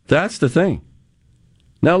 Totally. That's the thing.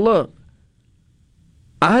 Now, look,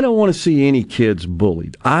 I don't want to see any kids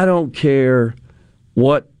bullied. I don't care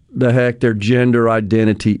what the heck their gender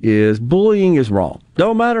identity is. Bullying is wrong.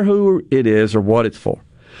 No matter who it is or what it's for.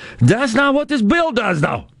 That's not what this bill does,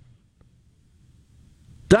 though.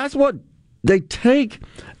 That's what they take.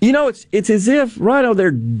 You know, it's as if, right,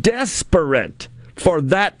 they're desperate for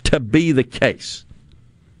that to be the case.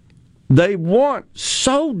 They want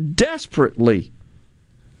so desperately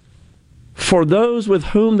for those with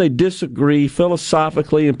whom they disagree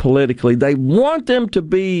philosophically and politically, they want them to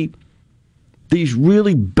be these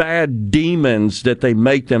really bad demons that they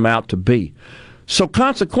make them out to be. So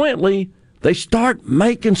consequently, they start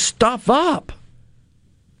making stuff up.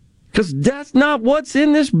 Because that's not what's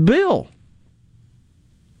in this bill.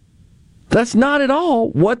 That's not at all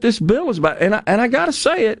what this bill is about. And I got to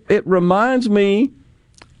say it reminds me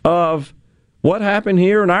of what happened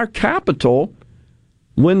here in our capital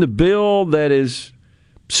when the bill that is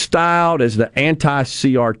styled as the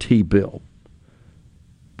anti-CRT bill,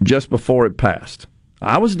 just before it passed.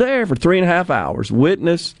 I was there for 3.5 hours,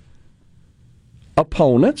 witnessed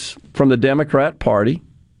opponents from the Democrat Party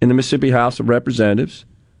in the Mississippi House of Representatives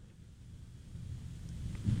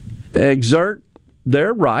exert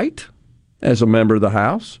their right as a member of the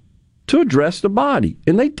House to address the body.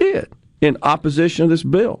 And they did, in opposition to this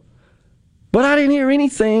bill. But I didn't hear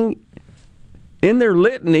anything in their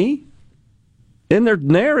litany, in their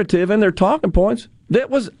narrative, in their talking points, that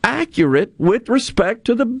was accurate with respect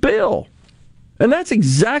to the bill. And that's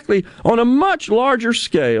exactly, on a much larger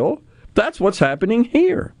scale, that's what's happening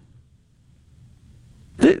here.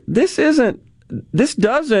 This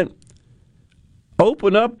doesn't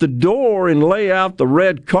open up the door and lay out the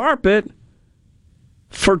red carpet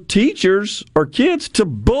for teachers or kids to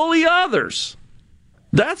bully others.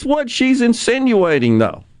 That's what she's insinuating,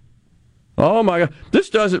 though. Oh, my God. This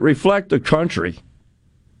doesn't reflect the country.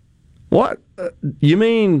 What? You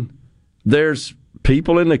mean there's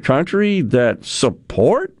people in the country that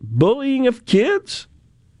support bullying of kids?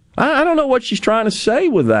 I don't know what she's trying to say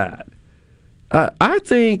with that. I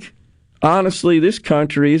think, honestly, this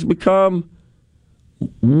country has become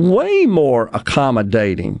way more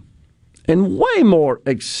accommodating and way more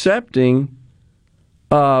accepting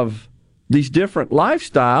of these different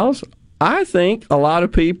lifestyles. I think a lot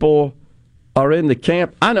of people are in the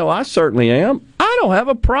camp. I know I certainly am. I don't have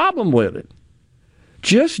a problem with it.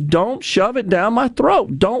 Just don't shove it down my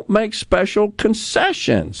throat. Don't make special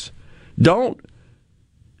concessions. Don't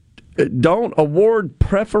award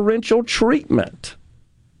preferential treatment.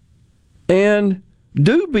 And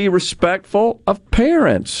do be respectful of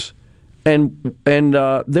parents and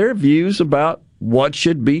their views about what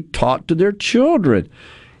should be taught to their children.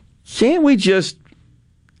 Can't we just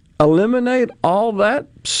eliminate all that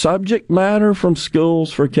subject matter from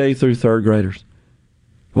schools for K through third graders?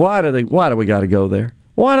 Why do we got to go there?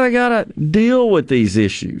 Why do they got to deal with these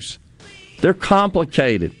issues? They're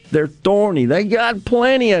complicated. They're thorny. They got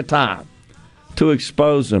plenty of time to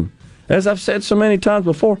expose them. As I've said so many times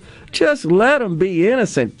before, just let them be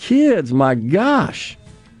innocent kids. My gosh.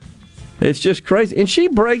 It's just crazy. And she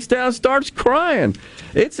breaks down and starts crying.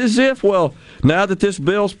 It's as if, well, now that this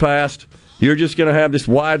bill's passed, you're just going to have this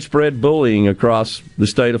widespread bullying across the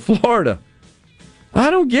state of Florida. I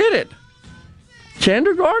don't get it.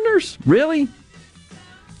 Kindergartners? Really?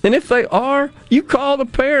 And if they are, you call the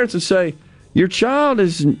parents and say, your child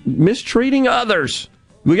is mistreating others.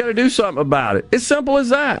 We got to do something about it. It's simple as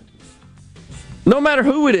that. No matter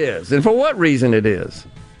who it is and for what reason it is.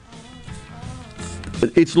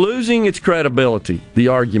 It's losing its credibility, the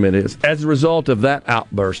argument is, as a result of that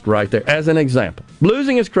outburst right there, as an example.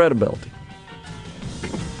 Losing its credibility.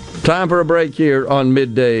 Time for a break here on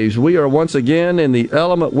Middays. We are once again in the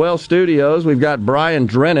Element Well Studios. We've got Brian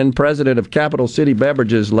Drennan, president of Capital City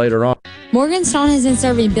Beverages, later on. Morganstone has been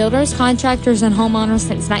serving builders, contractors, and homeowners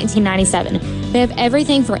since 1997. They have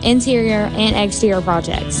everything for interior and exterior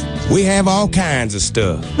projects. We have all kinds of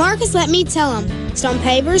stuff. Marcus, let me tell them. Stone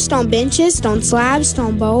pavers, stone benches, stone slabs,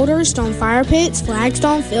 stone boulders, stone fire pits,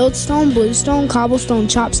 flagstone, fieldstone, bluestone, cobblestone,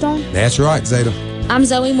 chopstone. That's right, Zeta. I'm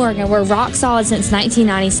Zoe Morgan. We're rock solid since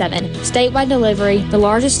 1997. Statewide delivery, the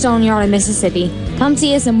largest stone yard in Mississippi. Come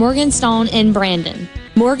see us in Morganstone in Brandon.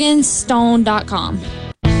 Morganstone.com.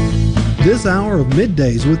 This hour of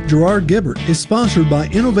Middays with Gerard Gibert is sponsored by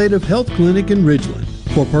Innovative Health Clinic in Ridgeland.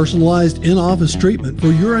 For personalized in-office treatment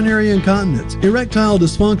for urinary incontinence, erectile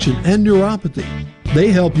dysfunction, and neuropathy,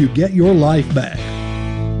 they help you get your life back.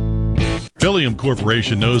 Phylium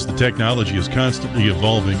Corporation knows the technology is constantly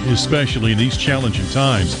evolving, especially in these challenging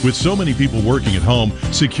times. With so many people working at home,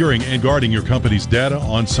 securing and guarding your company's data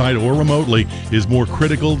on-site or remotely is more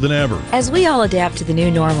critical than ever. As we all adapt to the new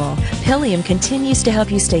normal, Phylium continues to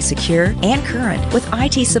help you stay secure and current with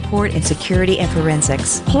IT support in security and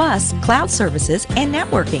forensics, plus cloud services and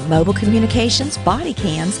networking, mobile communications, body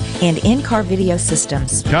cams, and in-car video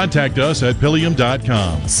systems. Contact us at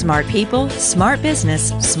Phylium.com. Smart people, smart business,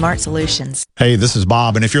 smart solutions. Hey, this is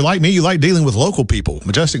Bob, and if you're like me, you like dealing with local people.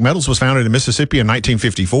 Majestic Metals was founded in Mississippi in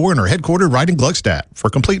 1954 and are headquartered right in Gluckstadt. For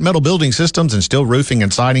complete metal building systems and steel roofing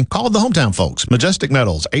and siding, call the hometown folks. Majestic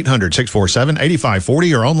Metals,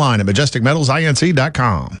 800-647-8540 or online at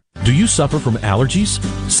majesticmetalsinc.com. Do you suffer from allergies,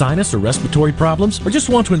 sinus, or respiratory problems, or just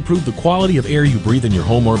want to improve the quality of air you breathe in your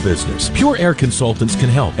home or business? Pure Air Consultants can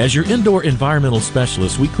help. As your indoor environmental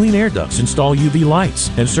specialists, we clean air ducts, install UV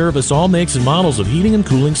lights, and service all makes and models of heating and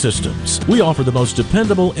cooling systems. We offer the most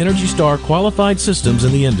dependable Energy Star qualified systems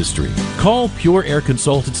in the industry. Call Pure Air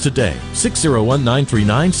Consultants today,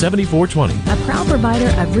 601-939-7420. A proud provider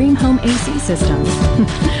of Ream Home AC systems.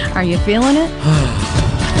 Are you feeling it?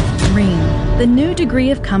 Ream, the new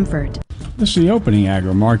degree of comfort. This is the opening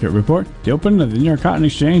agri market report. The opening of the New York Cotton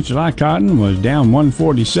Exchange, July cotton was down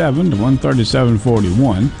 147 to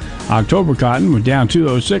 137.41. October cotton was down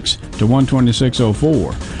 206 to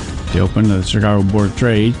 126.04. The opening of the Chicago Board of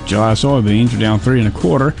Trade, July soybeans were down 3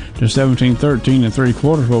 1/4 to 17.13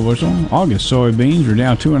 3/4 per bushel. August soybeans were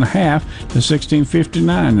down 2 1/2 to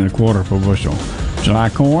 16.59 1/4 per bushel. July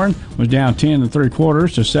corn was down 10 3/4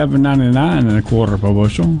 to 7.99 1/4 per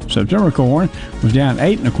bushel. September corn was down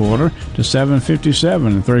 8 1/4 to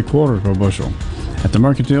 7.57 3/4 per bushel. At the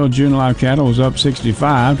Mercantile, June live cattle was up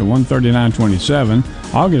 65 to 139.27.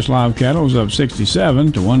 August live cattle was up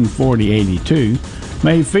 67 to 140.82.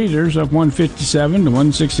 May feeders up 157 to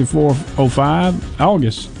 164.05.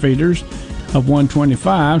 August feeders up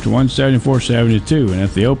 125 to 174.72. And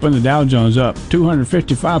at the open, the Dow Jones up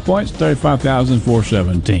 255 points,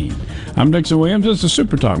 35,417. I'm Dixon Williams. This is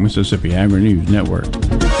SuperTalk Mississippi Agri News Network.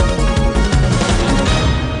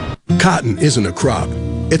 Cotton isn't a crop,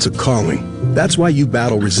 it's a calling. That's why you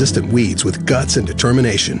battle resistant weeds with guts and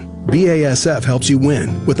determination. BASF helps you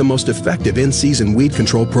win with the most effective in-season weed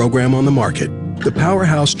control program on the market. The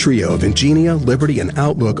powerhouse trio of Ingenia, Liberty, and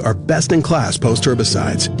Outlook are best-in-class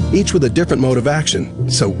post-herbicides, each with a different mode of action,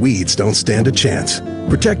 so weeds don't stand a chance.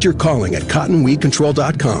 Protect your calling at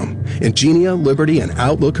cottonweedcontrol.com. Ingenia, Liberty, and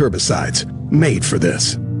Outlook herbicides, made for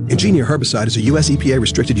this. Ingenia herbicide is a U.S. EPA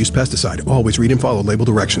restricted-use pesticide. Always read and follow label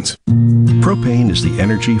directions. Propane is the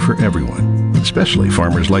energy for everyone, especially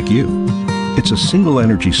farmers like you. It's a single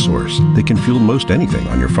energy source that can fuel most anything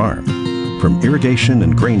on your farm. From irrigation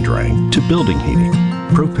and grain drying to building heating,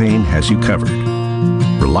 propane has you covered.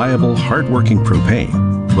 Reliable, hard-working propane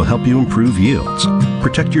will help you improve yields,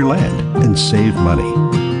 protect your land, and save money.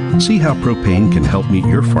 See how propane can help meet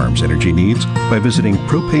your farm's energy needs by visiting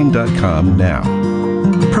propane.com now.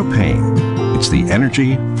 Propane. It's the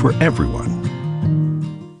energy for everyone.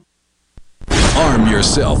 Arm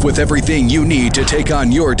yourself with everything you need to take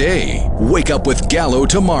on your day. Wake up with Gallo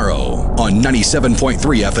tomorrow on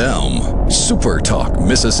 97.3 FM. Super Talk,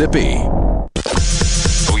 Mississippi. Are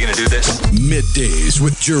we going to do this? Middays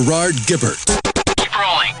with Gerard Gibert. Keep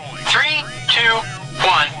rolling. 3, 2,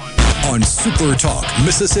 1. On Super Talk,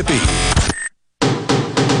 Mississippi.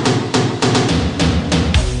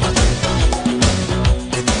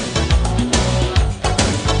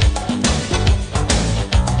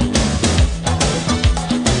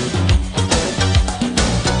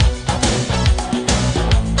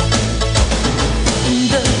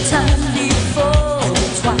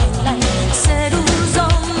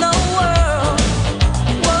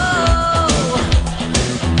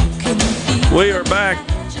 We are back.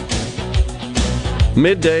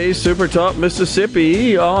 Middays, Super Talk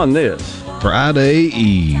Mississippi on this Friday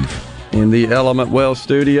Eve. In the Element Well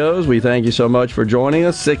Studios, we thank you so much for joining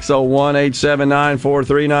us.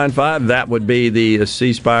 601-879-4395. That would be the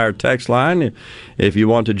C-Spire text line. If you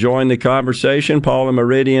want to join the conversation, Paul in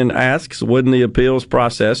Meridian asks, wouldn't the appeals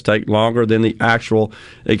process take longer than the actual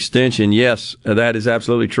extension? Yes, that is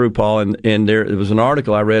absolutely true, Paul. And there was an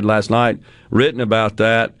article I read last night written about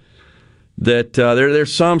that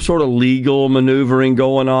there's some sort of legal maneuvering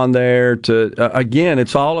going on there. Again,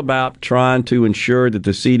 it's all about trying to ensure that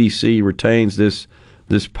the CDC retains this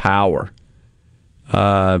power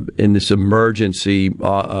in this emergency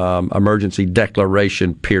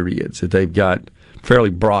declaration periods, that they've got fairly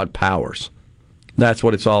broad powers. That's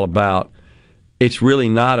what it's all about. It's really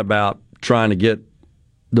not about trying to get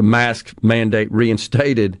the mask mandate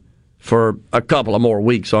reinstated for a couple of more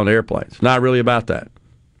weeks on airplanes. Not really about that.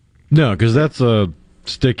 No, because that's a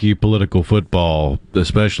sticky political football,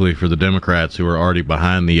 especially for the Democrats who are already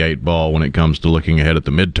behind the 8 ball when it comes to looking ahead at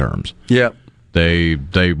the midterms. Yep.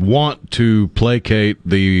 They want to placate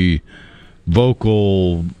the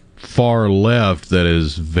vocal far left that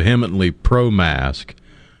is vehemently pro-mask,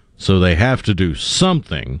 so they have to do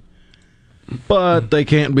something, but they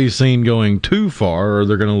can't be seen going too far or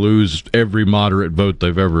they're going to lose every moderate vote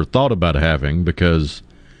they've ever thought about having, because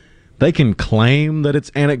they can claim that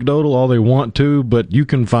it's anecdotal all they want to, but you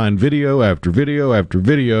can find video after video after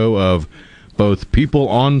video of both people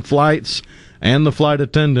on flights and the flight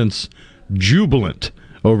attendants jubilant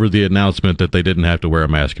over the announcement that they didn't have to wear a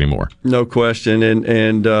mask anymore. No question.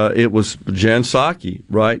 And it was Jen Psaki,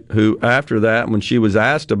 right, who after that, when she was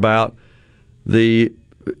asked about the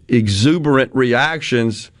exuberant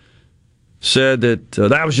reactions, said that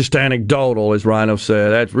that was just anecdotal, as Rhino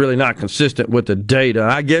said. That's really not consistent with the data.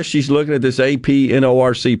 I guess she's looking at this AP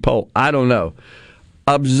NORC poll. I don't know.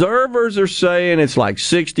 Observers are saying it's like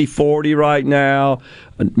 60-40 right now,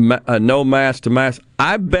 no mask to mask.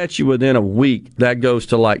 I bet you within a week that goes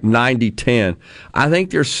to like 90-10. I think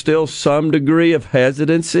there's still some degree of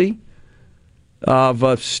hesitancy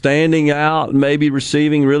of standing out, maybe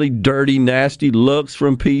receiving really dirty, nasty looks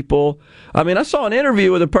from people. I mean, I saw an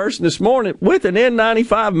interview with a person this morning with an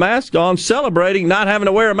N95 mask on, celebrating not having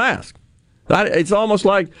to wear a mask. It's almost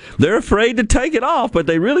like they're afraid to take it off, but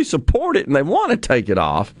they really support it and they want to take it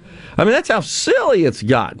off. I mean, that's how silly it's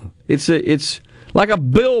gotten. It's like a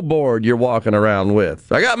billboard you're walking around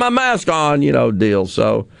with. I got my mask on, deal.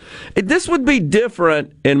 So this would be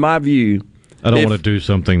different, in my view. I don't want to do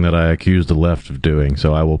something that I accuse the left of doing,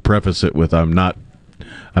 so I will preface it with I'm not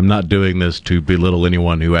doing this to belittle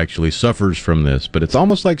anyone who actually suffers from this, but it's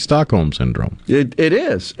almost like Stockholm Syndrome. It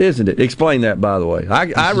is, isn't it? Explain that, by the way.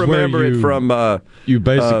 I remember it from... you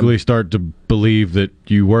basically start to believe that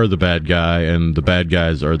you were the bad guy, and the bad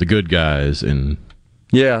guys are the good guys, and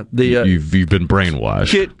yeah, you've been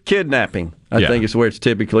brainwashed. Kidnapping, I think, is where it's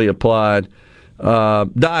typically applied.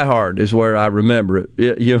 Die Hard is where I remember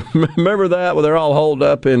it. You remember that, where they're all holed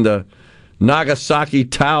up in the Nagasaki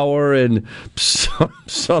Tower and some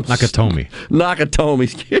Nakatomi,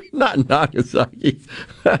 not Nagasaki,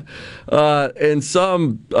 and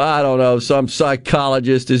some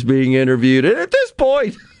psychologist is being interviewed. And at this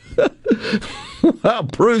point,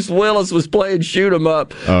 Bruce Willis was playing shoot 'em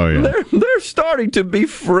up. Oh yeah, they're starting to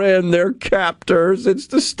befriend their captors. It's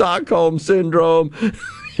the Stockholm Syndrome.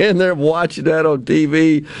 And they're watching that on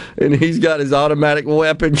TV, and he's got his automatic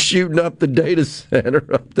weapon shooting up the data center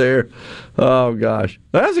up there. Oh, gosh.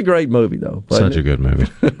 That's a great movie, though. Such a good movie.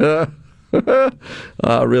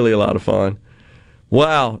 Really a lot of fun.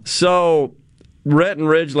 Wow. So, Rhett and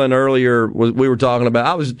Ridgeland earlier, we were talking about,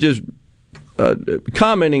 I was just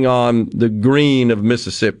commenting on the green of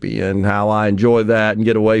Mississippi and how I enjoy that and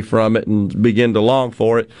get away from it and begin to long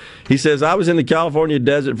for it. He says, I was in the California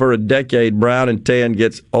desert for a decade. Brown and tan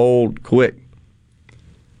gets old quick.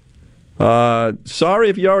 Sorry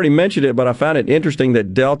if you already mentioned it, but I found it interesting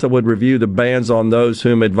that Delta would review the bans on those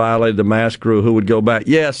whom had violated the mask rule who would go back.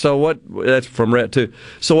 Yeah, so that's from Rhett too.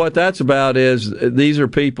 So what that's about is these are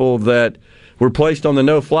people that were placed on the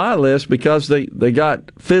no-fly list because they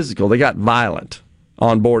got physical, they got violent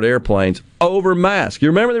on board airplanes over masks. You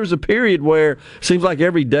remember there was a period where it seems like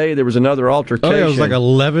every day there was another altercation. Oh, yeah, it was like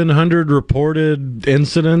 1,100 reported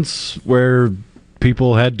incidents where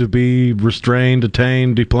people had to be restrained,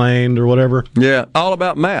 detained, deplaned, or whatever. Yeah, all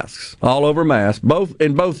about masks, all over masks,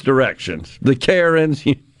 in both directions. The Karens,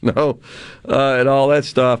 and all that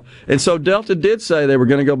stuff. And so Delta did say they were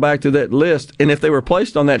going to go back to that list, and if they were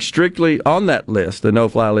placed on that strictly on that list, the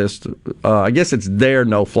no-fly list, I guess it's their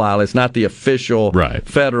no-fly list, not the official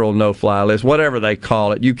federal no-fly list, whatever they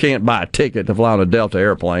call it. You can't buy a ticket to fly on a Delta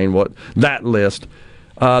airplane. That list,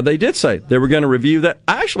 they did say they were going to review that.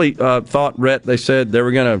 I actually thought, Rhett, they said they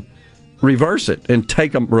were going to reverse it and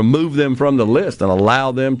remove them from the list and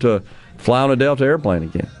allow them to fly on a Delta airplane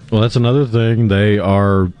again. Well, that's another thing. They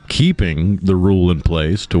are keeping the rule in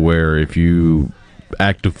place to where if you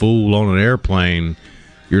act a fool on an airplane,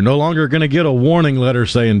 you're no longer going to get a warning letter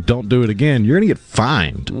saying don't do it again. You're going to get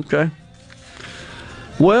fined. Okay.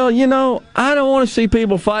 Well, I don't want to see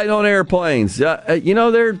people fighting on airplanes.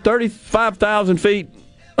 They're 35,000 feet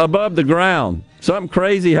above the ground. Something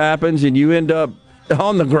crazy happens and you end up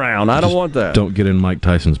on the ground. I don't want that. Don't get in Mike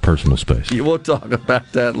Tyson's personal space. We'll talk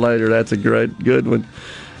about that later. That's a good one.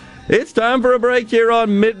 It's time for a break here on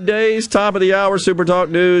Middays, top of the hour, SuperTalk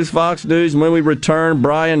News, Fox News. And when we return,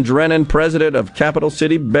 Brian Drennan, president of Capital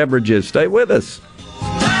City Beverages. Stay with us.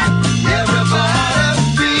 Everybody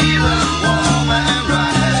fever.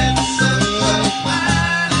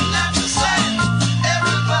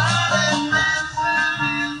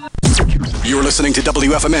 listening to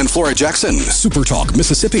WFMN Flora Jackson, SuperTalk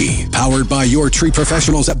Mississippi, powered by your tree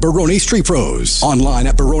professionals at Barone's Tree Pros. Online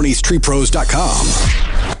at baronestreepros.com.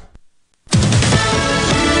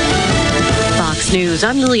 Fox News,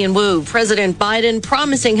 I'm Lillian Wu. President Biden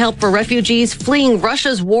promising help for refugees fleeing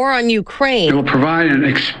Russia's war on Ukraine. It will provide an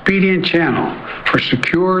expedient channel for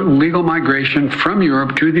secure legal migration from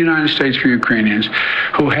Europe to the United States for Ukrainians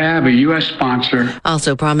who have a U.S. sponsor.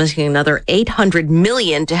 Also promising another $800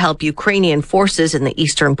 million to help Ukrainian forces in the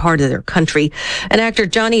eastern part of their country. And actor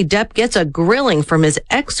Johnny Depp gets a grilling from his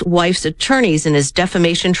ex-wife's attorneys in his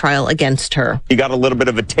defamation trial against her. He got a little bit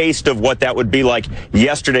of a taste of what that would be like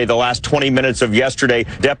yesterday, the last 20 minutes of yesterday.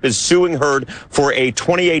 Depp is suing her for a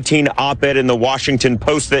 2018 op-ed in the Washington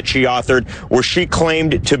Post that she authored, where she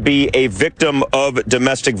claimed to be a victim of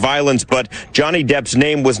domestic violence, but Johnny Depp's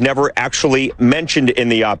name was never actually mentioned in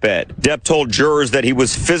the op-ed. Depp told jurors that he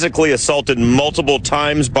was physically assaulted multiple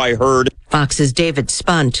times by her. Fox's David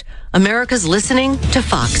Spunt. America's listening to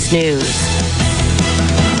Fox News.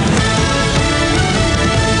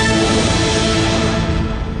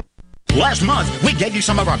 Last month, we gave you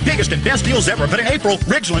some of our biggest and best deals ever, but in April,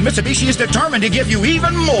 Ridgeland Mitsubishi is determined to give you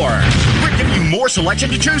even more. We're giving you more selection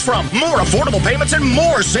to choose from, more affordable payments, and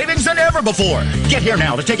more savings than ever before. Get here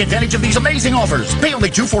now to take advantage of these amazing offers. Pay only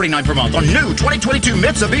 $249 per month on new 2022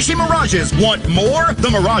 Mitsubishi Mirages. Want more? The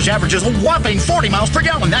Mirage averages a whopping 40 miles per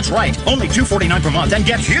gallon. That's right, only $249 per month and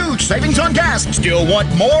get huge savings on gas. Still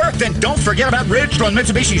want more? Then don't forget about Ridgeland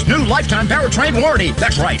Mitsubishi's new lifetime powertrain warranty.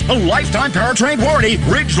 That's right, a lifetime powertrain warranty.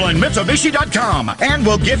 Ridgeland Mitsubishi.com, and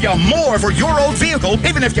we'll give you more for your old vehicle,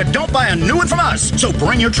 even if you don't buy a new one from us. So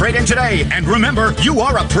bring your trade-in today, and remember, you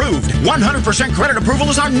are approved. 100% credit approval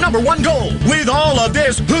is our #1 goal. With all of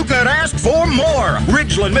this, who could ask for more?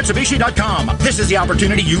 RidgelandMitsubishi.com. This is the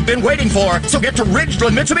opportunity you've been waiting for. So get to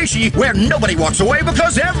Ridgeland Mitsubishi, where nobody walks away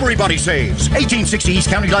because everybody saves. 1860 East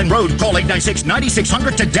County Line Road. Call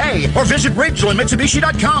 896-9600 today, or visit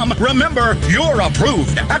RidgelandMitsubishi.com. Remember, you're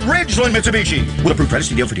approved at Ridgeland Mitsubishi. With approved credit,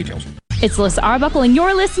 see deal for details. It's Alyssa Arbuckle, and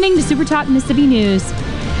you're listening to SuperTalk Mississippi News.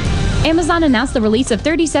 Amazon announced the release of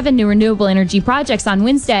 37 new renewable energy projects on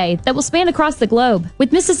Wednesday that will span across the globe,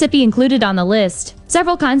 with Mississippi included on the list.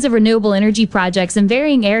 Several kinds of renewable energy projects in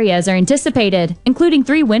varying areas are anticipated, including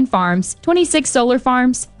 3 wind farms, 26 solar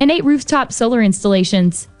farms, and 8 rooftop solar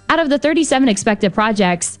installations. Out of the 37 expected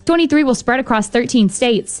projects, 23 will spread across 13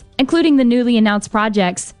 states, including the newly announced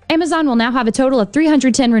projects. Amazon will now have a total of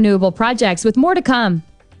 310 renewable projects, with more to come.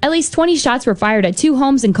 At least 20 shots were fired at 2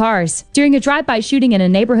 homes and cars during a drive-by shooting in a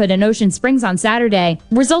neighborhood in Ocean Springs on Saturday,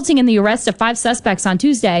 resulting in the arrest of 5 suspects on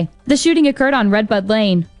Tuesday. The shooting occurred on Redbud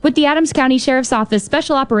Lane, with the Adams County Sheriff's Office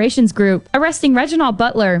Special Operations Group arresting Reginald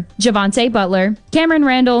Butler, Javante Butler, Cameron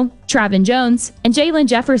Randall, Travin Jones, and Jalen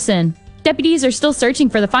Jefferson. Deputies are still searching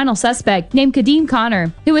for the final suspect, named Kadeem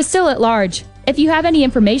Connor, who is still at large. If you have any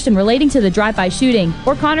information relating to the drive-by shooting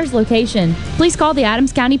or Connor's location, please call the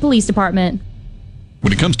Adams County Police Department.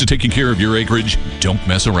 When it comes to taking care of your acreage, don't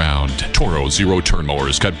mess around. Toro zero-turn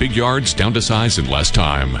mowers cut big yards down to size in less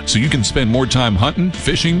time, so you can spend more time hunting,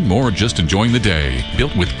 fishing, or just enjoying the day.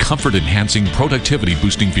 Built with comfort-enhancing,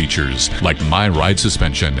 productivity-boosting features like My Ride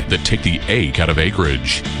suspension that take the ache out of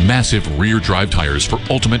acreage. Massive rear drive tires for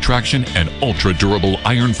ultimate traction and ultra-durable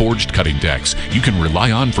iron-forged cutting decks you can rely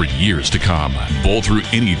on for years to come. Bowl through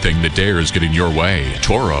anything that dares get in your way.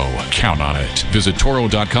 Toro, count on it. Visit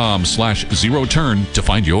Toro.com/zero-turn to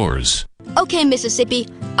find yours. Okay, Mississippi,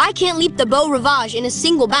 I can't leap the Beau Rivage in a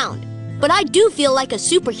single bound. But I do feel like a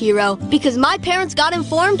superhero because my parents got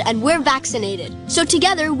informed and we're vaccinated. So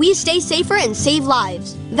together, we stay safer and save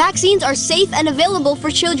lives. Vaccines are safe and available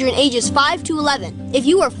for children ages 5 to 11. If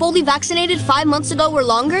you were fully vaccinated 5 months ago or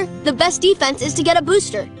longer, the best defense is to get a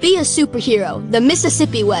booster. Be a superhero, the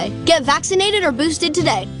Mississippi way. Get vaccinated or boosted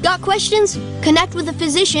today. Got questions? Connect with a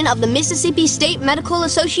physician of the Mississippi State Medical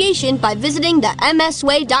Association by visiting the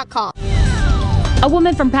msway.com. A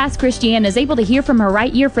woman from Pass Christian is able to hear from her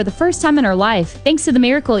right ear for the first time in her life, thanks to the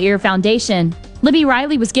Miracle Ear Foundation. Libby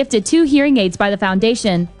Riley was gifted 2 hearing aids by the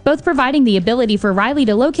foundation, both providing the ability for Riley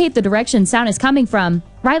to locate the direction sound is coming from.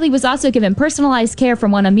 Riley was also given personalized care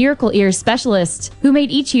from one of Miracle Ear's specialists, who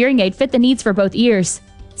made each hearing aid fit the needs for both ears.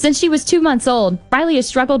 Since she was 2 months old, Riley has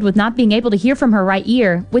struggled with not being able to hear from her right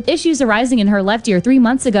ear, with issues arising in her left ear 3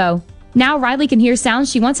 months ago. Now Riley can hear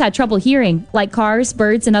sounds she once had trouble hearing, like cars,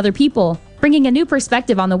 birds, and other people, bringing a new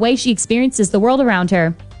perspective on the way she experiences the world around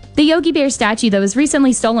her. The Yogi Bear statue that was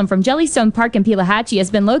recently stolen from Jellystone Park in Pelahatchie has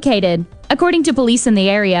been located. According to police in the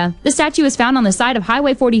area, the statue was found on the side of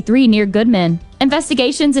Highway 43 near Goodman.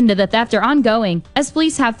 Investigations into the theft are ongoing, as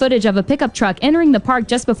police have footage of a pickup truck entering the park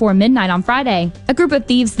just before midnight on Friday. A group of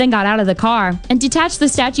thieves then got out of the car and detached the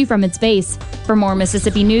statue from its base. For more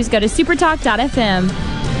Mississippi news, go to supertalk.fm.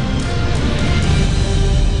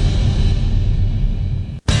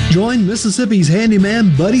 Join Mississippi's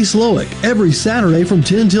handyman Buddy Slowick every Saturday from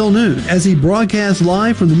 10 till noon as he broadcasts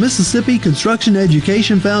live from the Mississippi Construction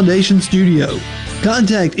Education Foundation studio.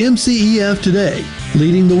 Contact MCEF today,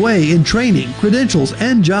 leading the way in training, credentials,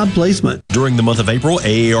 and job placement. During the month of April,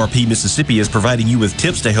 AARP Mississippi is providing you with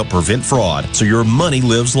tips to help prevent fraud so your money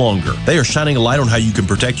lives longer. They are shining a light on how you can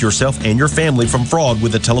protect yourself and your family from fraud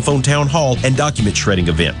with a telephone town hall and document shredding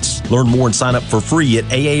events. Learn more and sign up for free at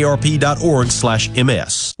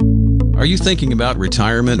aarp.org/ms. Are you thinking about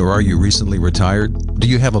retirement, or are you recently retired? Do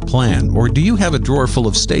you have a plan, or do you have a drawer full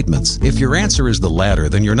of statements? If your answer is the latter,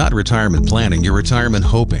 then you're not retirement planning, you're retirement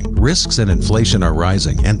hoping. Risks and inflation are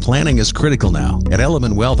rising, and planning is critical now. At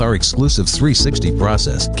Element Wealth, our exclusive 360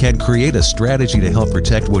 process can create a strategy to help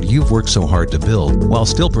protect what you've worked so hard to build while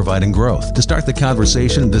still providing growth. To start the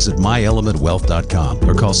conversation, visit myelementwealth.com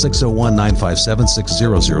or call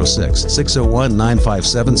 601-957-6006,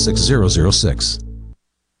 601-957-6006.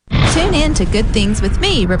 Tune in to Good Things with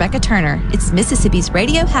me, Rebecca Turner. It's Mississippi's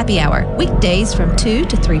Radio Happy Hour, weekdays from 2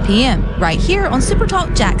 to 3 p.m., right here on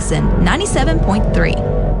SuperTalk Jackson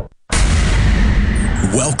 97.3.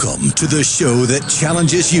 Welcome to the show that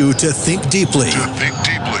challenges you to think deeply,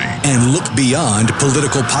 and look beyond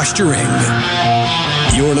political posturing.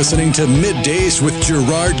 You're listening to Middays with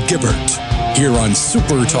Gerard Gibert here on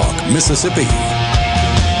SuperTalk Mississippi.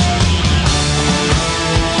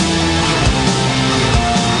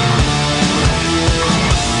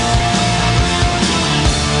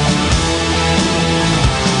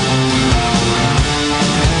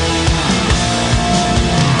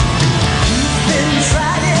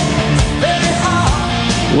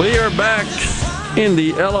 We are back in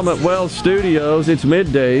the Element Wealth studios. It's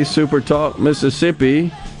Middays, SuperTalk Mississippi.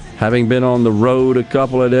 Having been on the road a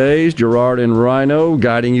couple of days, Gerard and Rhino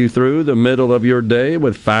guiding you through the middle of your day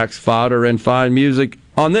with facts, fodder, and fine music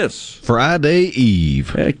on this Friday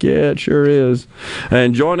Eve. Heck yeah, it sure is.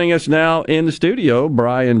 And joining us now in the studio,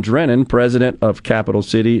 Brian Drennan, president of Capital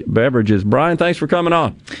City Beverages. Brian, thanks for coming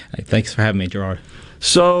on. Hey, thanks for having me, Gerard.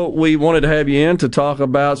 So we wanted to have you in to talk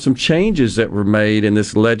about some changes that were made in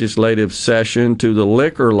this legislative session to the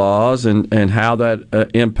liquor laws and how that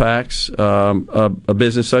impacts a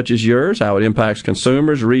business such as yours, how it impacts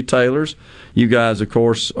consumers, retailers. You guys, of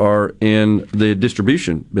course, are in the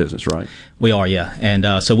distribution business, right? We are, yeah.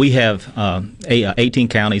 And so we have 18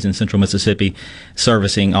 counties in central Mississippi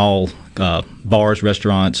servicing all bars,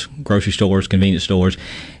 restaurants, grocery stores, convenience stores.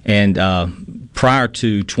 And prior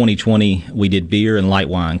to 2020, we did beer and light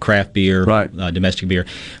wine, craft beer, domestic beer.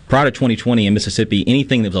 Prior to 2020 in Mississippi,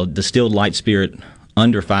 anything that was a distilled light spirit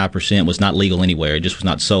under 5% was not legal anywhere. It just was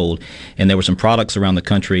not sold. And there were some products around the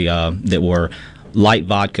country that were light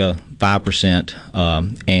vodka, 5%,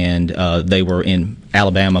 and they were in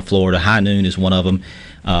Alabama, Florida. High Noon is one of them.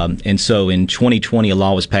 And so in 2020, a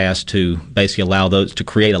law was passed to basically allow those to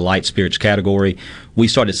create a light spirits category. We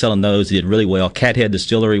started selling those. They did really well. Cathead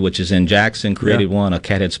Distillery, which is in Jackson, created one, a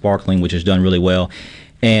Cathead Sparkling, which has done really well.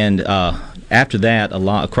 And after that, a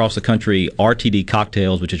lot across the country, RTD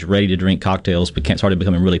cocktails, which is ready-to-drink cocktails, started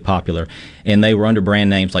becoming really popular. And they were under brand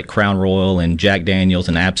names like Crown Royal and Jack Daniels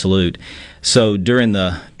and Absolute. So during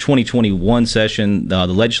the 2021 session, the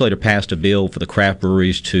legislature passed a bill for the craft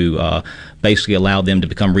breweries to basically allow them to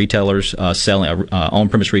become retailers, selling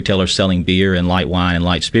on-premise retailers selling beer and light wine and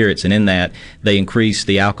light spirits. And in that, they increased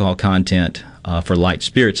the alcohol content for light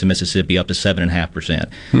spirits in Mississippi up to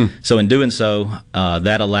 7.5%. So in doing so,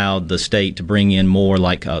 that allowed the state to bring in more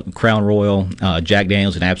like Crown Royal, Jack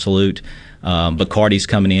Daniels, and Absolute. Bacardi's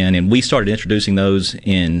coming in, and we started introducing those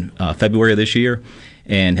in February of this year,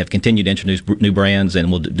 and have continued to introduce new brands, and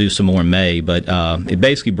we'll do some more in May. But it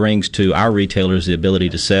basically brings to our retailers the ability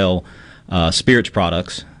to sell spirits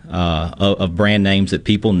products of brand names that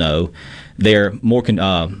people know. They're more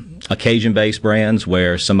occasion-based brands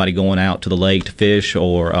where somebody going out to the lake to fish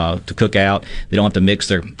or to cook out, they don't have to mix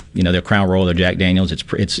their Crown Royal, their Jack Daniels.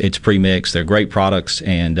 It's pre-mixed. They're great products,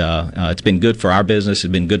 and it's been good for our business.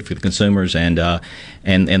 It's been good for the consumers and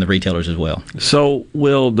the retailers as well. So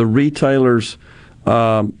will the retailers,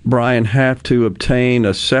 Brian, have to obtain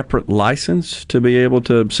a separate license to be able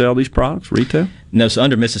to sell these products, retail? No, so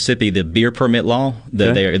under Mississippi, the beer permit law,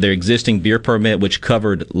 their existing beer permit, which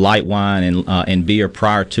covered light wine and beer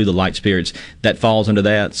prior to the light spirits, that falls under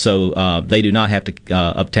that. So they do not have to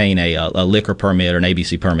obtain a liquor permit or an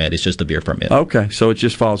ABC permit. It's just a beer permit. Okay, so it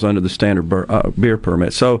just falls under the standard beer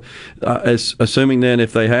permit. So assuming then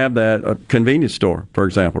if they have that, a convenience store, for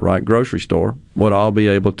example, right, grocery store, would all be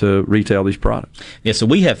able to retail these products? Yeah, so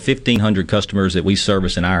we have 1,500 customers that we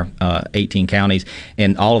service in our 18 counties,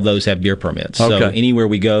 and all of those have beer permits. So anywhere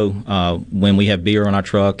we go, when we have beer on our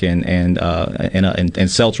truck and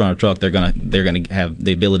seltzer on our truck, they're gonna have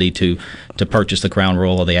the ability to purchase the Crown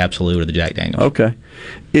Royal or the Absolute or the Jack Daniel's. Okay,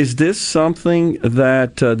 is this something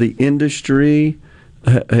that the industry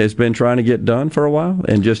has been trying to get done for a while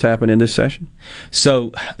and just happened in this session?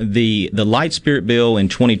 So the light spirit bill in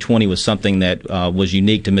 2020 was something that was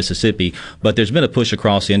unique to Mississippi, but there's been a push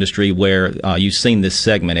across the industry where you've seen this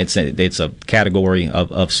segment. It's a category of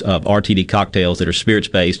RTD cocktails that are spirits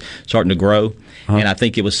based starting to grow. And I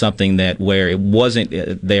think it was something that where it wasn't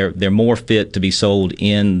they're more fit to be sold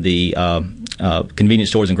in the convenience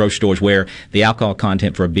stores and grocery stores where the alcohol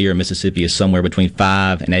content for a beer in Mississippi is somewhere between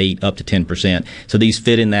 5 and 8 up to 10%. So these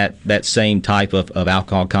fit in that same type of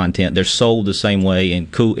alcohol content. They're sold the same way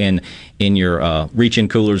in your reach-in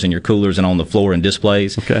coolers and your coolers and on the floor and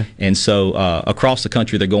displays. Okay. And so across the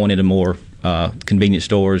country they're going into more convenience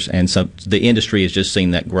stores, and so the industry has just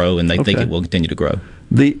seen that grow, and they think it will continue to grow.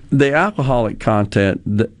 The alcoholic content,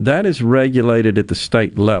 that is regulated at the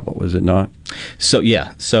state level, is it not? So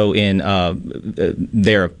yeah, so in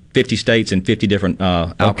there are 50 states and 50 different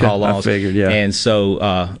alcohol laws. I figured, yeah. And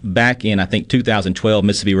so back in, I think, 2012,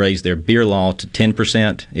 Mississippi raised their beer law to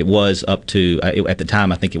 10%. It was up to, at the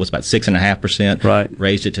time, I think it was about 6.5%. Right.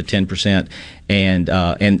 Raised it to 10%.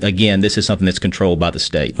 And again, this is something that's controlled by the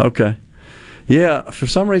state. Okay. Yeah, for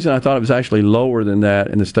some reason I thought it was actually lower than that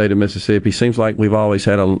in the state of Mississippi. Seems like we've always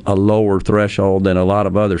had a lower threshold than a lot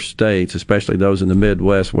of other states, especially those in the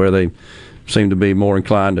Midwest where they seem to be more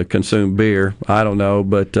inclined to consume beer. I don't know,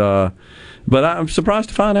 but I'm surprised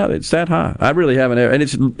to find out it's that high. I really haven't ever,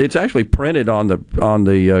 and it's actually printed on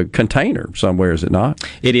the container somewhere, is it not?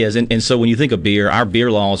 It is, and so when you think of beer, our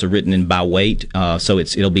beer laws are written in by weight, so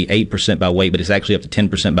it'll be 8% by weight, but it's actually up to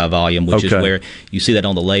 10% by volume, which is where you see that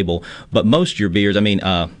on the label. But most of your beers, I mean,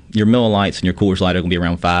 your Miller Lights and your Coors Light are going to be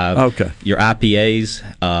around 5. Okay. Your IPAs,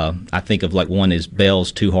 I think of like one is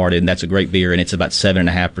Bell's Two Hearted, and that's a great beer, and it's about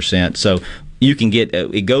 7.5%. So you can get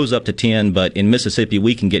it goes up to 10, but in Mississippi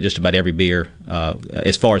we can get just about every beer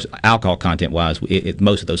as far as alcohol content wise.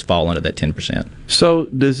 Most of those fall under that 10%. So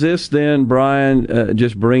does this then, Brian,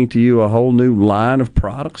 just bring to you a whole new line of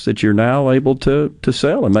products that you're now able to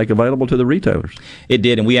sell and make available to the retailers? It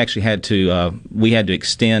did, and we actually had to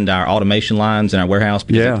extend our automation lines in our warehouse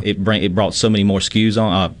because it brought so many more SKUs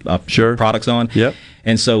on products on. Yep.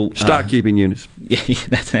 And so stock keeping units. Yeah,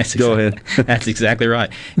 that's go ahead. That's exactly right.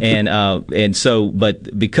 And so,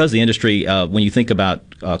 but because the industry, when you think about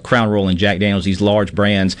Crown Royal and Jack Daniel's, these large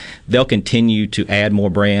brands, they'll continue to add more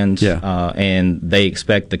brands, and they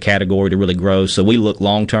expect the category to really grow. So we look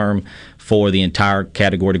long term for the entire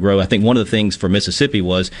category to grow. I think one of the things for Mississippi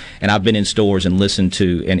was, and I've been in stores and listened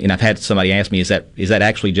to, and I've had somebody ask me, is that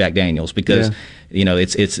actually Jack Daniel's? Because you know,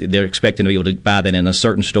 it's they're expecting to be able to buy that in a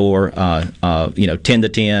certain store, 10 to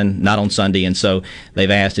 10, not on Sunday, and so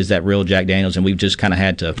they've asked, is that real Jack Daniel's? And we've just kind of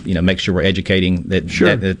had to, make sure we're educating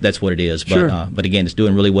that that's what it is. But again, it's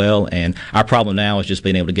doing really well, and our problem now is just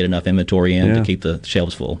being able to get enough inventory in to keep the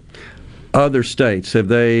shelves full. Other states, have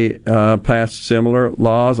they passed similar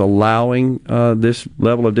laws allowing this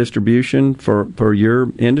level of distribution for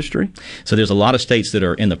your industry? So there's a lot of states that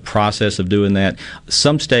are in the process of doing that.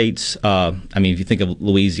 Some states, if you think of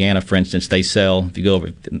Louisiana, for instance, they sell, if you go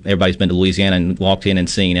over, everybody's been to Louisiana and walked in and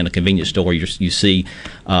seen in a convenience store, you see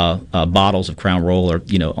bottles of Crown Royal or,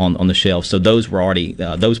 on the shelf. So those were already,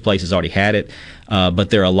 those places already had it. But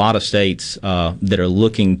there are a lot of states that are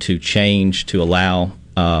looking to change to allow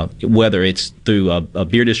whether it's through a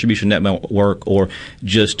beer distribution network or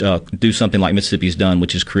just do something like Mississippi's done,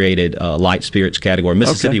 which has created a light spirits category.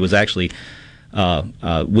 Mississippi was actually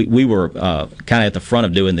we were kind of at the front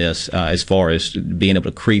of doing this as far as being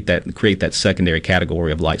able to create that secondary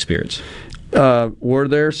category of light spirits. Were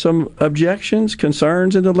there some objections,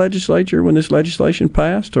 concerns in the legislature when this legislation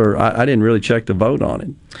passed, or I didn't really check the vote on it?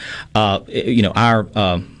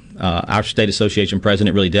 Our state association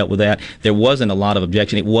president really dealt with that. There wasn't a lot of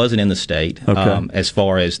objection. It wasn't in the state as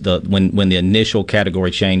far as when the initial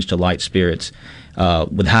category changed to light spirits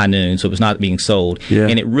with High Noon, so it was not being sold.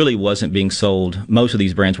 And it really wasn't being sold. Most of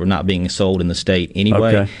these brands were not being sold in the state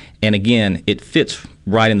anyway. And again, it fits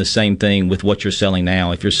right in the same thing with what you're selling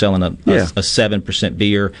now. If you're selling a 7%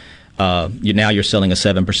 beer, you're selling a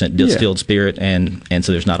 7% distilled spirit, and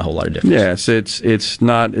so there's not a whole lot of difference. Yes, it's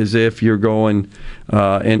not as if you're going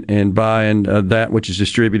and buying that which is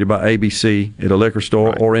distributed by ABC at a liquor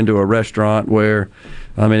store or into a restaurant where,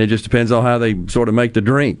 I mean, it just depends on how they sort of make the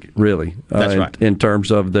drink, really. That's right. In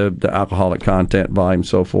terms of the alcoholic content, volume, and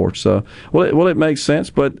so forth. So, it makes sense,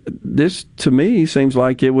 but this, to me, seems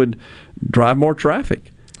like it would drive more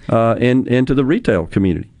traffic into the retail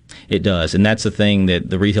community. It does, and that's the thing that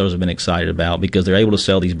the retailers have been excited about, because they're able to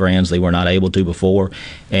sell these brands they were not able to before,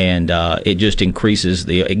 and it just increases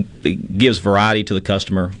it gives variety to the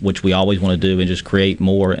customer, which we always want to do, and just create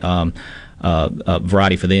more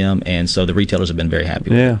variety for them, and so the retailers have been very happy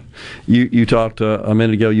with it. You talked a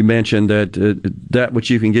minute ago, you mentioned that which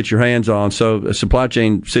you can get your hands on, so a supply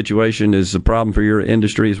chain situation is a problem for your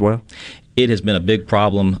industry as well? It has been a big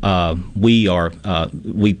problem.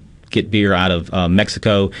 We get beer out of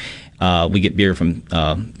Mexico. We get beer from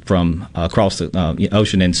across the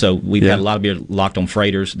ocean, and so we've had a lot of beer locked on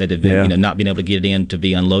freighters that have been, not being able to get it in to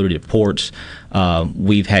be unloaded at ports.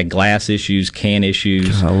 We've had glass issues, can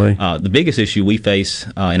issues. The biggest issue we face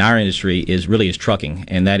in our industry is trucking,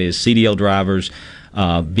 and that is CDL drivers.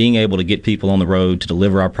 Being able to get people on the road to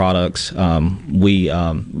deliver our products. We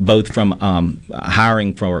both from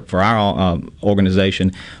hiring for our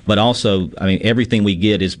organization, but also, I mean, everything we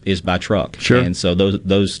get is by truck. Sure. And so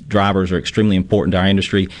those drivers are extremely important to our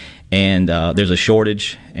industry. And there's a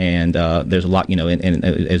shortage, and there's a lot, and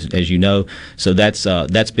as you know, so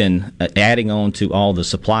that's been adding on to all the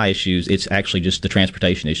supply issues. It's actually just the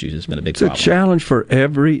transportation issues has been a big problem. It's a challenge for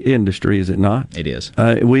every industry, is it not? It is.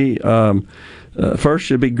 We first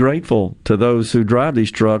should be grateful to those who drive these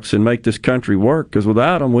trucks and make this country work, because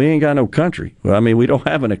without them, we ain't got no country. I mean, we don't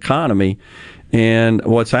have an economy. And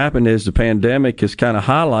what's happened is the pandemic has kind of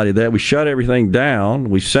highlighted that. We shut everything down.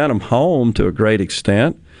 We sent them home to a great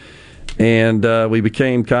extent. And we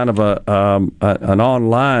became kind of an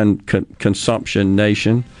online consumption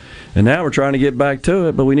nation. And now we're trying to get back to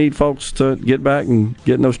it, but we need folks to get back and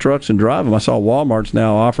get in those trucks and drive them. I saw Walmart's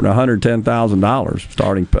now offering $110,000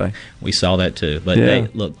 starting pay. We saw that too, but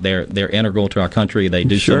they're integral to our country. They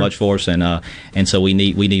do so much for us, and so we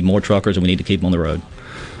need more truckers, and we need to keep them on the road.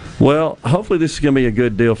 Well, hopefully this is going to be a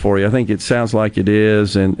good deal for you. I think it sounds like it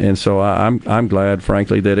is, and so I'm glad,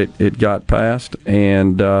 frankly, that it got passed,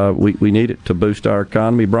 and we need it to boost our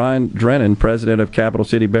economy. Brian Drennan, president of Capital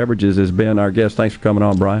City Beverages, has been our guest. Thanks for coming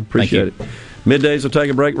on, Brian. Appreciate it. Middays will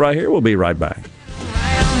take a break right here. We'll be right back.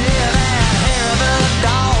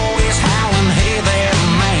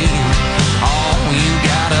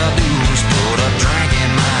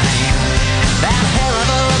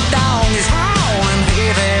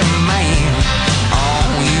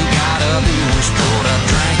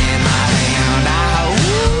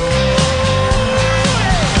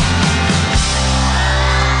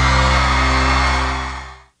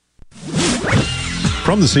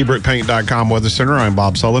 From the SeabrookPaint.com Weather Center, I'm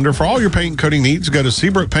Bob Sullender. For all your paint and coating needs, go to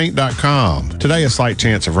SeabrookPaint.com. Today, a slight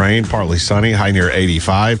chance of rain, partly sunny, high near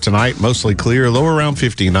 85. Tonight, mostly clear, low around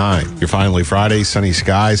 59. Your finally Friday, sunny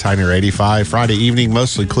skies, high near 85. Friday evening,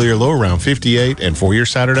 mostly clear, low around 58. And for your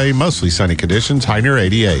Saturday, mostly sunny conditions, high near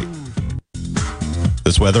 88.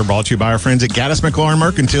 This weather brought to you by our friends at Gaddis McLaurin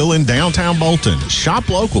Mercantile in downtown Bolton. Shop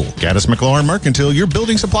local. Gaddis McLaurin Mercantile, your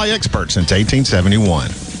building supply expert since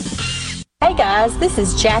 1871. Hey guys, this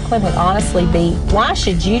is Jacqueline with Honestly Beef. Why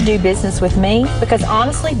should you do business with me? Because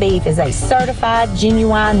Honestly Beef is a certified,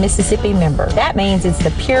 genuine Mississippi member. That means it's the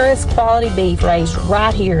purest quality beef raised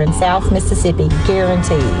right here in South Mississippi,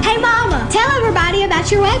 guaranteed. Hey Mama, tell everybody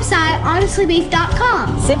about your website,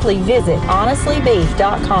 honestlybeef.com. Simply visit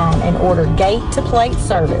honestlybeef.com and order gate-to-plate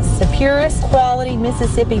service. The purest quality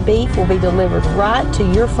Mississippi beef will be delivered right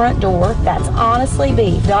to your front door. That's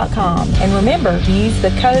honestlybeef.com. And remember, use the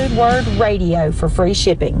code word radio for free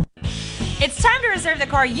shipping. It's time to reserve the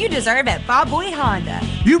car you deserve at Bob Boyd Honda.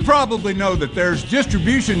 You probably know that there's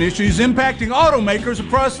distribution issues impacting automakers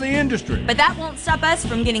across the industry. But that won't stop us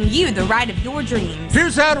from getting you the ride of your dreams.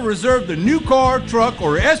 Here's how to reserve the new car, truck,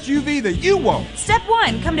 or SUV that you want. Step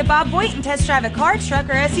 1, come to Bob Boyd and test drive a car, truck,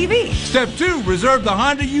 or SUV. Step 2, reserve the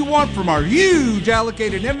Honda you want from our huge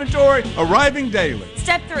allocated inventory arriving daily.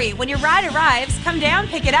 Step 3, when your ride arrives, come down,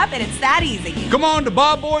 pick it up, and it's that easy. Come on to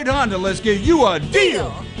Bob Boyd Honda. Let's give you a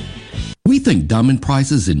deal. We think diamond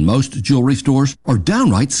prices in most jewelry stores are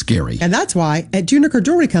downright scary. And that's why at Juniker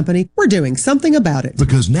Jewelry Company, we're doing something about it.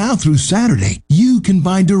 Because now through Saturday, you you can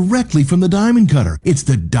buy directly from the diamond cutter. It's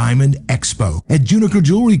the Diamond Expo at Juniker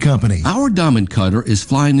Jewelry Company. Our diamond cutter is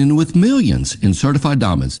flying in with millions in certified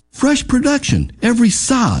diamonds. Fresh production, every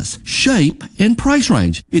size, shape, and price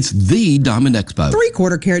range. It's the Diamond Expo.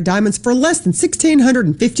 3/4 carat diamonds for less than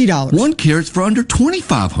 $1,650. 1 carat's for under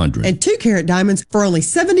 $2,500. And 2 carat diamonds for only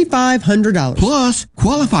 $7,500. Plus,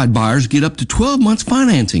 qualified buyers get up to 12 months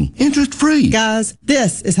financing, interest-free. Guys,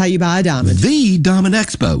 this is how you buy a diamond. The Diamond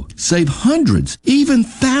Expo. Save hundreds, even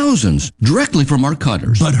thousands, directly from our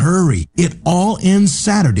cutters. But hurry, it all ends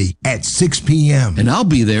Saturday at 6 p.m. And I'll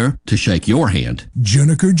be there to shake your hand.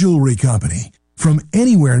 Juniker Jewelry Company. From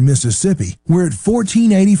anywhere in Mississippi, we're at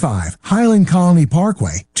 1485 Highland Colony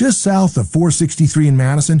Parkway, just south of 463 in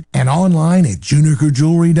Madison, and online at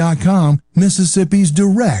junikerjewelry.com, Mississippi's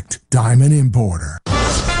direct diamond importer.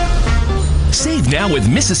 Save now with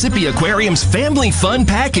Mississippi Aquarium's Family Fun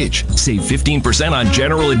Package. Save 15% on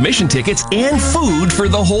general admission tickets and food for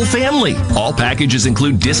the whole family. All packages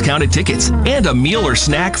include discounted tickets and a meal or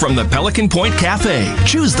snack from the Pelican Point Cafe.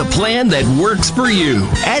 Choose the plan that works for you.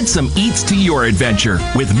 Add some eats to your adventure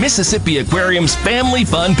with Mississippi Aquarium's Family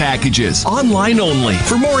Fun Packages. Online only.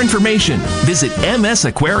 For more information, visit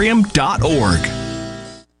msaquarium.org.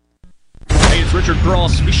 Hey, it's Richard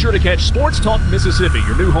Cross. Be sure to catch Sports Talk Mississippi,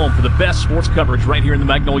 your new home for the best sports coverage right here in the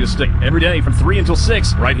Magnolia State. Every day from 3 until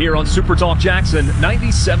 6, right here on SuperTalk Jackson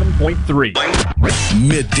 97.3.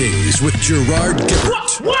 Middays with Gerard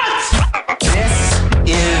Gibert. What? This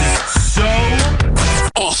is so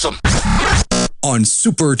awesome. On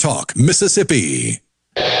SuperTalk Mississippi.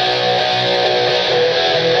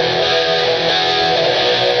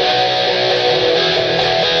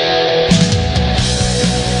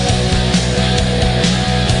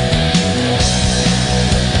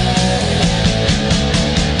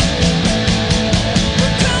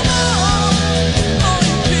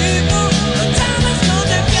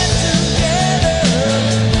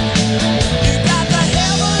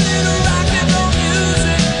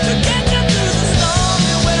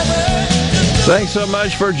 Thanks so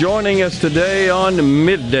much for joining us today on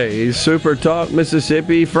Middays, Super Talk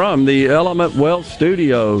Mississippi from the Element Wealth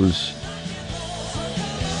Studios.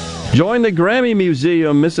 Join the Grammy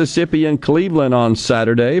Museum Mississippi in Cleveland on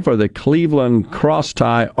Saturday for the Cleveland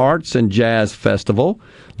Crosstie Arts and Jazz Festival.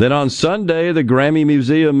 Then on Sunday, the Grammy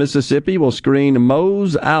Museum Mississippi will screen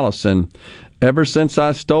Mose Allison, Ever Since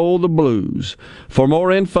I Stole the Blues. For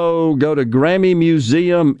more info, go to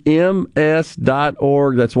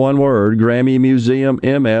GrammyMuseumMS.org. That's one word,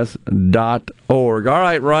 GrammyMuseumMS.org. All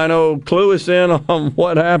right, Rhino, clue us in on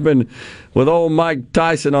what happened with old Mike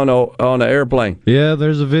Tyson on the airplane. Yeah,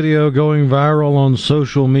 there's a video going viral on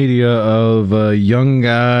social media of a young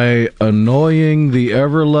guy annoying the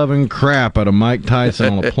ever-loving crap out of Mike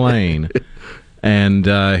Tyson on a plane. And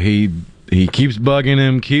he keeps bugging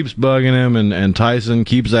him, and Tyson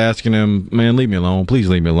keeps asking him, man, leave me alone, please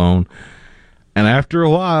leave me alone. And after a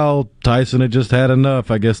while, Tyson had just had enough.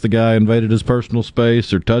 I guess the guy invaded his personal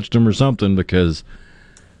space or touched him or something, because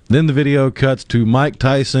then the video cuts to Mike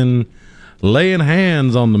Tyson laying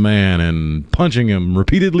hands on the man and punching him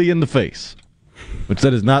repeatedly in the face, which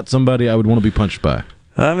that is not somebody I would want to be punched by.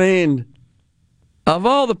 I mean, of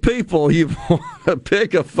all the people you want to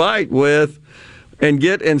pick a fight with and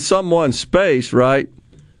get in someone's space, right?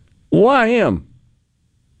 Why him?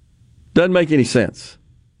 Doesn't make any sense.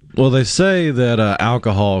 Well, they say that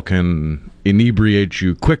alcohol can inebriate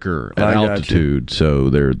you quicker at altitude, so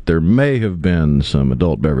there may have been some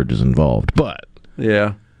adult beverages involved, but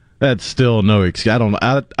yeah, that's still no excuse. I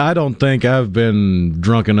don't think I've been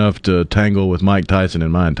drunk enough to tangle with Mike Tyson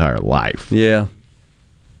in my entire life. Yeah.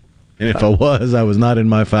 And if I was not in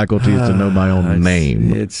my faculties to know my own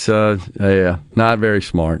name. It's, not very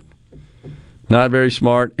smart. Not very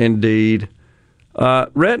smart indeed. Rhett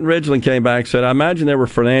and Ridgeland came back and said, I imagine there were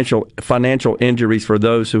financial injuries for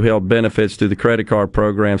those who held benefits through the credit card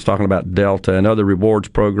programs, talking about Delta and other rewards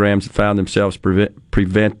programs that found themselves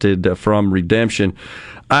prevented from redemption.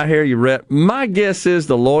 I hear you, Rhett. My guess is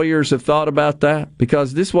the lawyers have thought about that,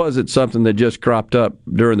 because this wasn't something that just cropped up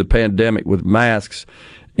during the pandemic with masks.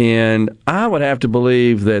 And I would have to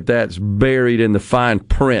believe that that's buried in the fine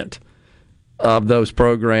print of those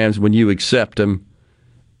programs when you accept them,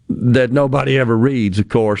 that nobody ever reads, of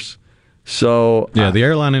course. So yeah, the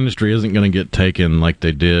airline industry isn't going to get taken like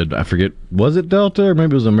they did. I forget, was it Delta or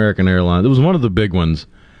maybe it was American Airlines? It was one of the big ones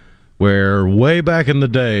where way back in the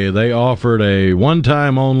day they offered a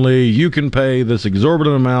one-time only, you can pay this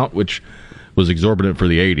exorbitant amount, which was exorbitant for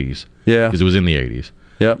the 80s. Yeah. Because it was in the 80s.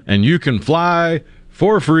 Yep. And you can fly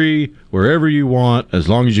for free wherever you want as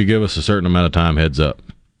long as you give us a certain amount of time heads up.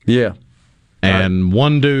 Yeah. And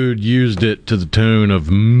one dude used it to the tune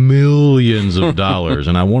of millions of dollars.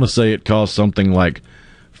 And I want to say it cost something like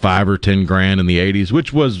 $5 or $10 grand in the 80s,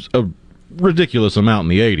 which was a ridiculous amount in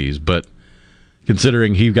the 80s. But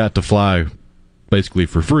considering he got to fly basically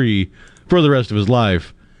for free for the rest of his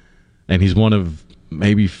life, and he's one of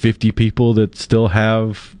maybe 50 people that still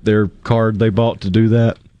have their card they bought to do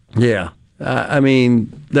that. Yeah. I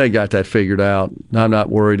mean, they got that figured out. I'm not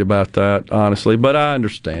worried about that, honestly, but I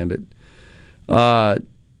understand it.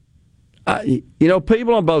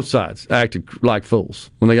 People on both sides acted like fools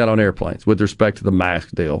when they got on airplanes with respect to the mask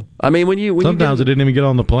deal. I mean, sometimes they didn't even get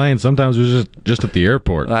on the plane. Sometimes it was just at the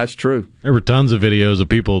airport. That's true. There were tons of videos of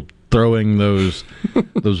people throwing those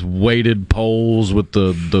weighted poles with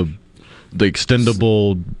the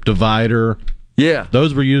extendable divider. Yeah,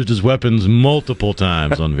 those were used as weapons multiple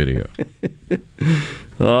times on video.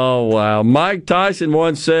 Oh, wow. Mike Tyson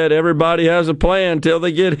once said, everybody has a plan until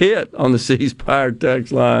they get hit, on the ceasefire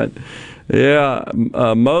text line. Yeah,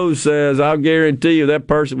 Mo says, I'll guarantee you that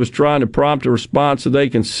person was trying to prompt a response so they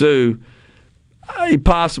can sue.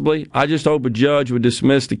 Possibly. I just hope a judge would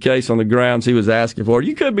dismiss the case on the grounds he was asking for.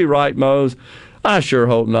 You could be right, Mose. I sure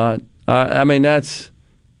hope not. I mean, that's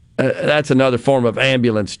another form of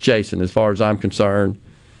ambulance chasing as far as I'm concerned.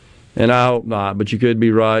 And I hope not, but you could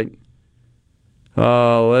be right.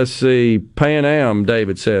 Let's see. Pan Am,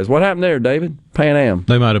 David says. What happened there, David? Pan Am.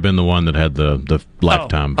 They might have been the one that had the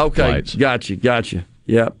lifetime flights. Gotcha.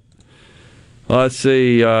 Yep. Let's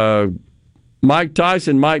see. Mike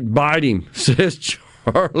Tyson might bite him, says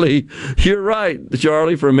Charlie. You're right,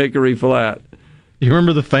 Charlie from Hickory Flat. You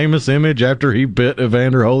remember the famous image after he bit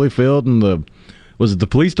Evander Holyfield and was it the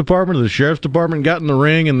police department or the sheriff's department got in the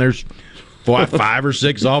ring and there's 5 or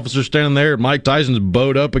 6 officers standing there. Mike Tyson's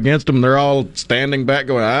bowed up against them. They're all standing back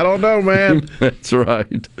going, I don't know, man. That's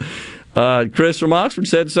right. Chris from Oxford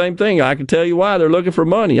said the same thing. I can tell you why. They're looking for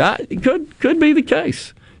money. It could be the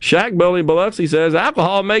case. Shaq Billy Biloxi says,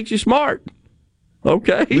 alcohol makes you smart.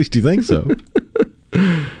 Okay. At least you think so.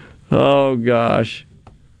 Oh, gosh.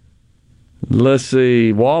 Let's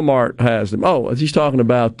see. Walmart has them. Oh, he's talking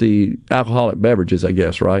about the alcoholic beverages, I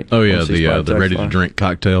guess, right? Oh, yeah, the ready-to-drink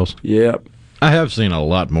cocktails. Yep. I have seen a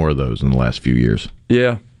lot more of those in the last few years.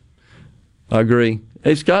 Yeah, I agree.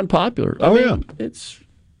 It's gotten popular. I think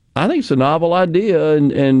it's a novel idea.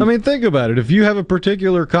 And I mean, think about it. If you have a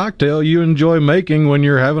particular cocktail you enjoy making when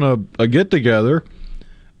you're having a get-together,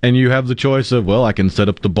 and you have the choice of, well, I can set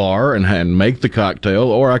up the bar and make the cocktail,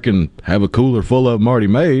 or I can have a cooler full of them already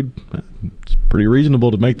made, it's pretty reasonable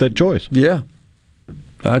to make that choice. Yeah,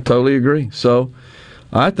 I totally agree. So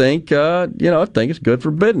I think, I think it's good for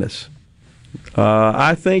business.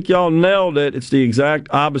 I think y'all nailed it. It's the exact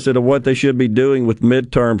opposite of what they should be doing with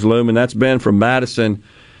midterms looming. That's Ben from Madison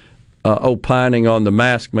opining on the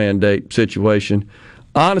mask mandate situation.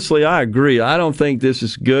 Honestly, I agree. I don't think this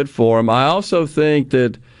is good for them. I also think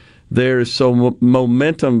that there's some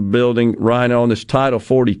momentum building right on this Title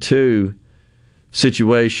 42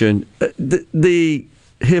 situation. The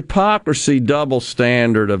hypocrisy double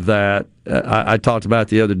standard of that, I talked about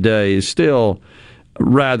the other day, is still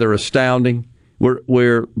rather astounding.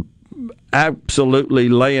 We're absolutely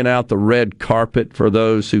laying out the red carpet for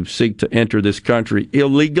those who seek to enter this country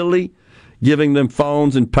illegally, giving them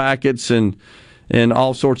phones and packets and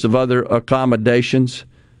all sorts of other accommodations,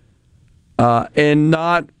 and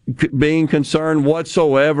not being concerned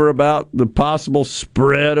whatsoever about the possible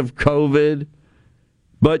spread of COVID.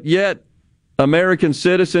 But yet, American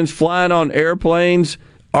citizens flying on airplanes,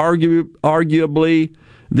 arguably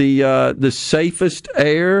the safest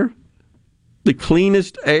air, the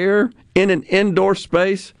cleanest air in an indoor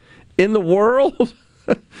space in the world,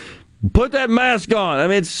 put that mask on. I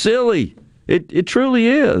mean, it's silly. It truly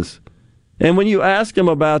is. And when you ask them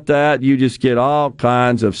about that, you just get all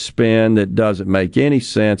kinds of spin that doesn't make any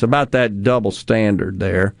sense about that double standard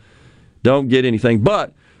there. Don't get anything.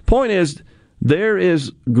 But point is, there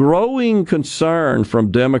is growing concern from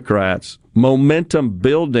Democrats, momentum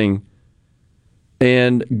building,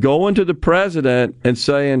 and going to the president and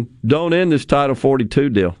saying, don't end this Title 42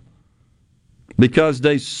 deal. Because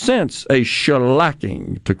they sense a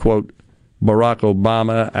shellacking, to quote Barack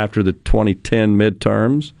Obama after the 2010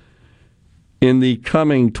 midterms. In the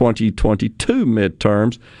coming 2022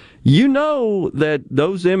 midterms, you know that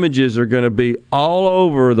those images are going to be all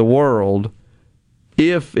over the world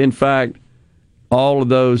if, in fact, all of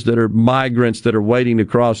those that are migrants that are waiting to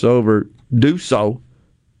cross over do so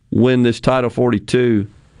when this Title 42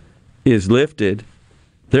 is lifted.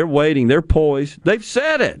 They're waiting. They're poised. They've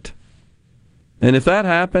said it. And if that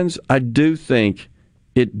happens, I do think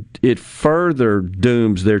it further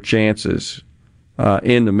dooms their chances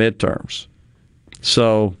in the midterms.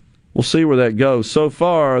 So we'll see where that goes. So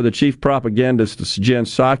far, the chief propagandist, Jen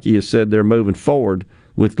Psaki, has said they're moving forward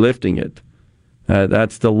with lifting it.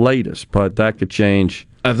 That's the latest, but that could change.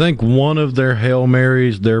 I think one of their Hail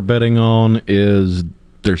Marys they're betting on is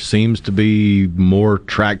there seems to be more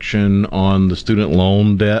traction on the student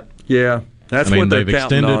loan debt. Yeah, that's what they're they've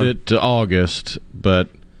counting extended on. it to August, but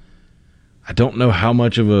I don't know how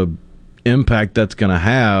much of a impact that's going to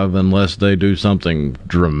have unless they do something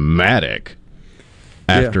dramatic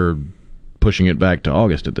after pushing it back to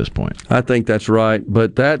August at this point. I think that's right,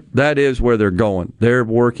 but that is where they're going. They're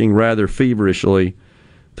working rather feverishly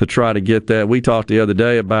to try to get that. We talked the other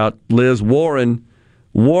day about Liz Warren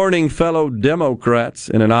warning fellow Democrats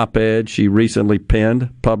in an op-ed she recently penned,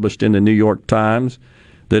 published in the New York Times,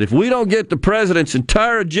 that if we don't get the president's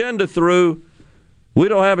entire agenda through, we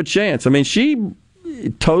don't have a chance. I mean, she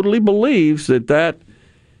totally believes that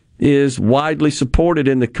is widely supported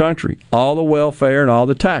in the country, all the welfare and all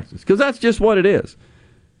the taxes, because that's just what it is.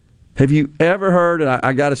 Have you ever heard, and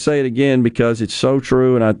I got to say it again because it's so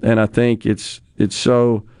true, and I think it's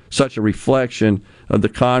such a reflection of the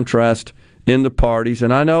contrast in the parties,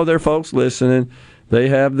 and I know there are folks listening, they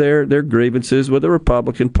have their grievances with the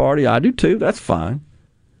Republican Party. I do too, that's fine.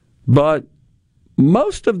 But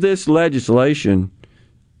most of this legislation,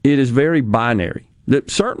 it is very binary.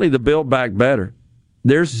 Certainly the Build Back Better,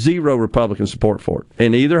 there's zero Republican support for it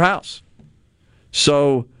in either house.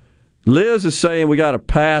 So Liz is saying we got to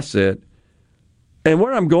pass it. And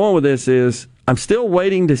where I'm going with this is I'm still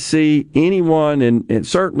waiting to see anyone, and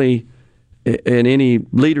certainly in any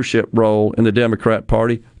leadership role in the Democrat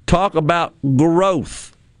Party, talk about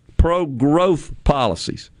growth, pro-growth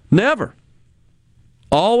policies. Never.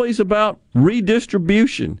 Always about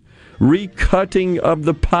redistribution, recutting of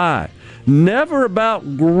the pie. Never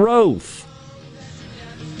about growth.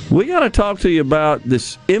 We got to talk to you about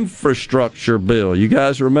this infrastructure bill. You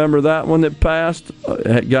guys remember that one that passed?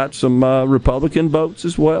 Got some Republican votes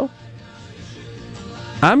as well.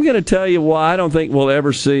 I'm going to tell you why I don't think we'll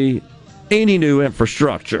ever see any new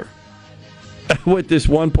infrastructure with this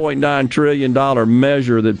 $1.9 trillion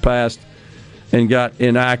measure that passed and got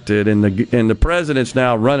enacted, and the president's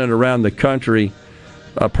now running around the country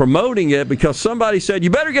promoting it because somebody said, you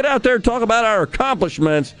better get out there and talk about our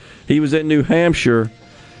accomplishments. He was in New Hampshire,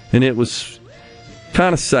 and it was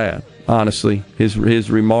kind of sad, honestly,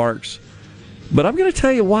 his remarks. But I'm going to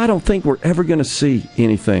tell you why I don't think we're ever going to see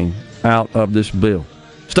anything out of this bill.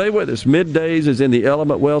 Stay with us. MidDays is in the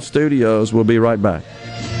Element Wealth Studios. We'll be right back.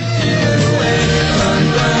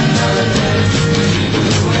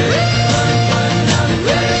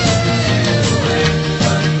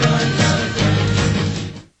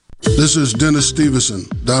 This is Dennis Stevenson,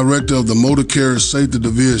 Director of the Motor Carrier Safety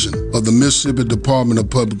Division of the Mississippi Department of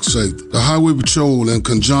Public Safety. The Highway Patrol, in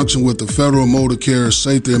conjunction with the Federal Motor Carrier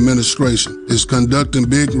Safety Administration, is conducting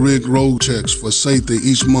big rig road checks for safety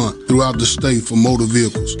each month throughout the state for motor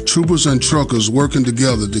vehicles. Troopers and truckers working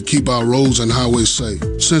together to keep our roads and highways safe.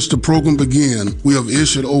 Since the program began, we have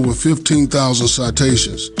issued over 15,000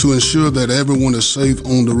 citations to ensure that everyone is safe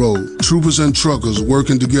on the road. Troopers and truckers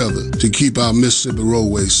working together to keep our Mississippi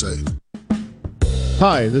roadways safe.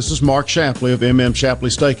 Hi, this is Mark Shapley of M.M. Shapley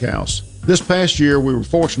Steakhouse. This past year, we were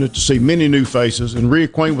fortunate to see many new faces and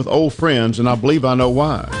reacquaint with old friends, and I believe I know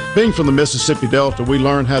why. Being from the Mississippi Delta, we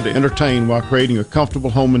learned how to entertain while creating a comfortable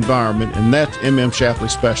home environment, and that's M.M.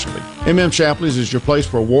 Shapley's specialty. M.M. Shapley's is your place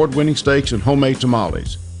for award-winning steaks and homemade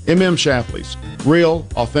tamales. M.M. Shapley's, real,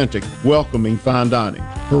 authentic, welcoming fine dining.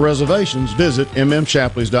 For reservations, visit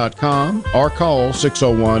mmshapleys.com or call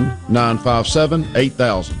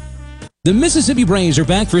 601-957-8000. The Mississippi Braves are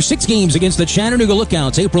back for 6 games against the Chattanooga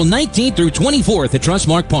Lookouts, April 19th through 24th at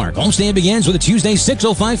Trustmark Park. Homestand begins with a Tuesday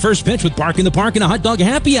 6:05 first pitch with Park in the Park and a hot dog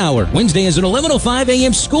happy hour. Wednesday is an 11:05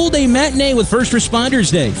 a.m. school day matinee with First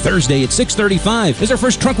Responders Day. Thursday at 6:35 is our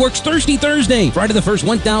first Truck Works Thirsty Thursday. Friday, the first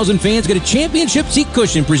 1,000 fans get a championship seat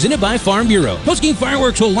cushion presented by Farm Bureau. Postgame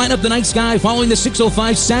fireworks will light up the night sky following the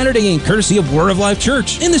 6:05 Saturday game, courtesy of Word of Life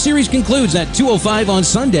Church. And the series concludes at 2:05 on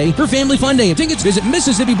Sunday for Family Fun Day. Tickets visit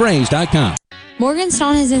MississippiBraves.com.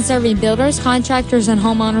 Morganstone has been serving builders, contractors, and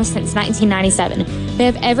homeowners since 1997. They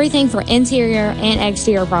have everything for interior and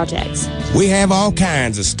exterior projects. We have all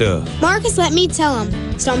kinds of stuff. Marcus, let me tell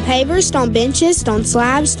them. Stone pavers, stone benches, stone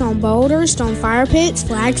slabs, stone boulders, stone fire pits,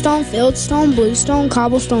 flagstone, fieldstone, bluestone,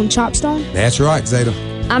 cobblestone, chopstone. That's right, Zeta.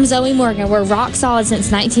 I'm Zoe Morgan. We're rock solid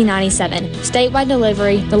since 1997. Statewide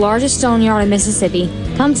delivery, the largest stone yard in Mississippi.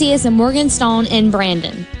 Come see us at Morganstone in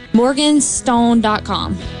Brandon.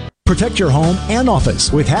 Morganstone.com. Protect your home and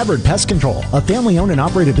office with Havard Pest Control, a family-owned and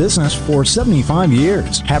operated business for 75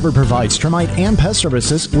 years. Havard provides termite and pest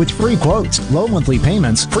services with free quotes, low monthly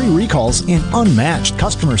payments, free recalls, and unmatched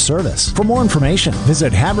customer service. For more information,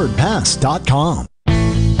 visit HavardPest.com.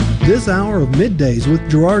 This hour of Middays with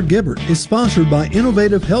Gerard Gibert is sponsored by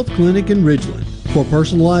Innovative Health Clinic in Ridgeland. For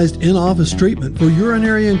personalized in-office treatment for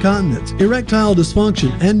urinary incontinence, erectile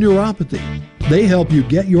dysfunction, and neuropathy, they help you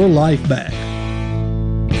get your life back.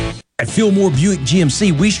 At Fillmore Buick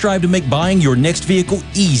GMC, we strive to make buying your next vehicle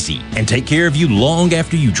easy and take care of you long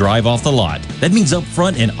after you drive off the lot. That means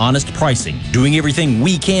upfront and honest pricing, doing everything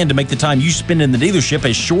we can to make the time you spend in the dealership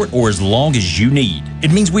as short or as long as you need.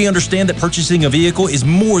 It means we understand that purchasing a vehicle is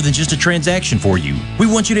more than just a transaction for you.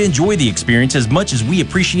 We want you to enjoy the experience as much as we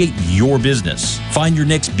appreciate your business. Find your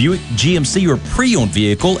next Buick, GMC, or pre-owned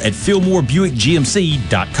vehicle at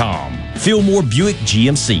FillmoreBuickGMC.com. Fillmore Buick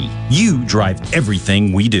GMC. You drive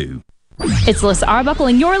everything we do. It's Alyssa Arbuckle,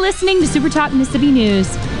 and you're listening to SuperTalk Mississippi News.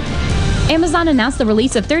 Amazon announced the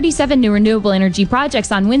release of 37 new renewable energy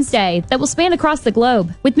projects on Wednesday that will span across the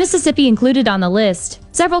globe, with Mississippi included on the list.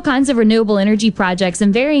 Several kinds of renewable energy projects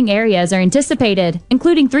in varying areas are anticipated,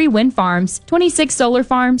 including 3 wind farms, 26 solar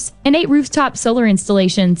farms, and 8 rooftop solar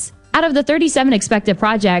installations. Out of the 37 expected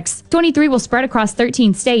projects, 23 will spread across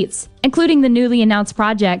 13 states, including the newly announced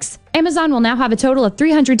projects. Amazon will now have a total of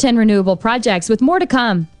 310 renewable projects, with more to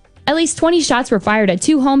come. At least 20 shots were fired at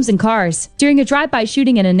 2 homes and cars during a drive-by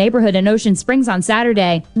shooting in a neighborhood in Ocean Springs on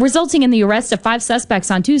Saturday, resulting in the arrest of 5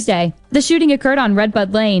 suspects on Tuesday. The shooting occurred on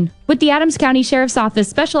Redbud Lane, with the Adams County Sheriff's Office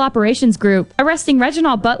Special Operations Group arresting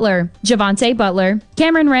Reginald Butler, Javante Butler,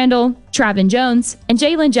 Cameron Randall, Travin Jones, and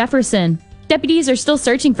Jalen Jefferson. Deputies are still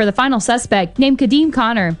searching for the final suspect, named Kadeem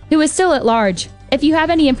Connor, who is still at large. If you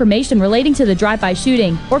have any information relating to the drive-by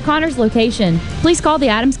shooting or Connor's location, please call the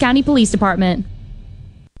Adams County Police Department.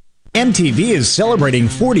 MTV is celebrating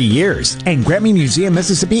 40 years, and Grammy Museum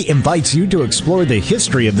Mississippi invites you to explore the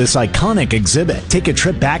history of this iconic exhibit. Take a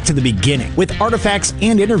trip back to the beginning with artifacts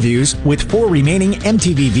and interviews with 4 remaining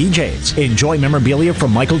MTV VJs. Enjoy memorabilia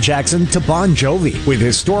from Michael Jackson to Bon Jovi, with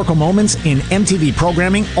historical moments in MTV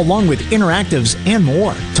programming along with interactives and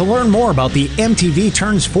more. To learn more about the MTV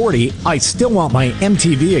Turns 40, I Still Want My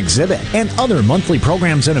MTV exhibit, and other monthly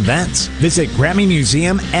programs and events, visit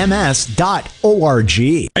GrammyMuseumMS.org.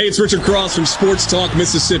 Hey, it's Richard Cross from Sports Talk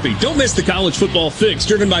Mississippi. Don't miss the college football fix,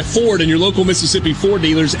 driven by Ford and your local Mississippi Ford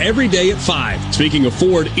dealers every day at 5. Speaking of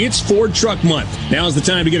Ford, it's Ford Truck Month. Now is the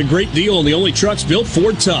time to get a great deal on the only trucks built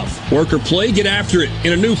Ford tough. Work or play, get after it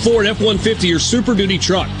in a new Ford F-150 or Super Duty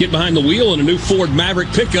truck. Get behind the wheel in a new Ford Maverick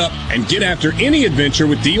pickup and get after any adventure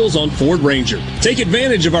with deals on Ford Ranger. Take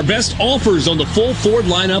advantage of our best offers on the full Ford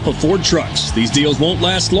lineup of Ford trucks. These deals won't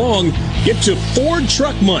last long. Get to Ford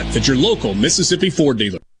Truck Month at your local Mississippi Ford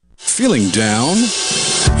dealer. Feeling down?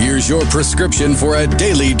 Here's your prescription for a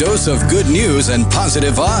daily dose of good news and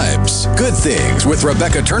positive vibes. Good Things with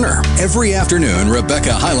Rebecca Turner. Every afternoon,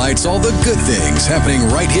 Rebecca highlights all the good things happening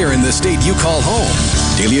right here in the state you call home.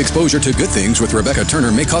 Daily exposure to Good Things with Rebecca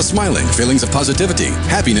Turner may cause smiling, feelings of positivity,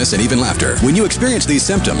 happiness, and even laughter. When you experience these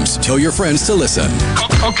symptoms, tell your friends to listen.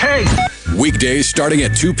 Okay. Weekdays starting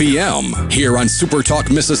at 2 p.m. here on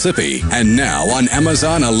SuperTalk Mississippi, and now on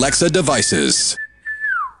Amazon Alexa devices.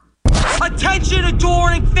 Attention,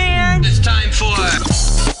 adoring fans! It's time for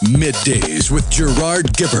Middays with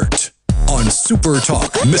Gerard Gibert on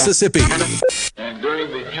SuperTalk Mississippi. And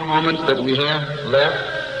during the few moments that we have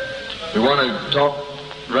left, we want to talk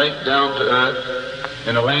right down to earth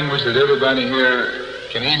in a language that everybody here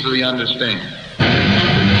can easily understand.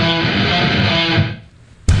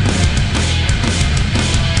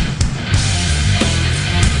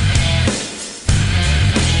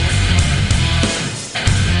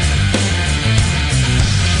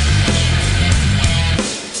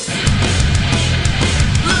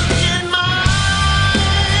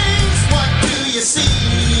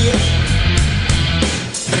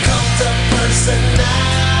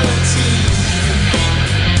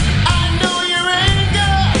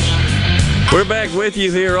 We're back with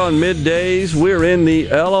you here on Middays. We're in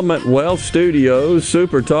the Element Wealth Studios,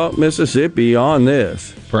 SuperTalk Mississippi, on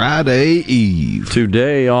this Friday Eve.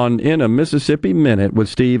 Today on In a Mississippi Minute with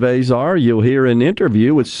Steve Azar, you'll hear an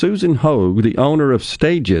interview with Susan Hogue, the owner of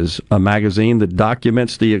Stages, a magazine that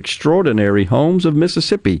documents the extraordinary homes of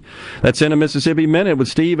Mississippi. That's In a Mississippi Minute with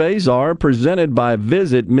Steve Azar, presented by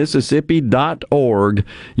visitmississippi.org.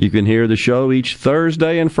 You can hear the show each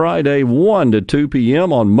Thursday and Friday, 1 to 2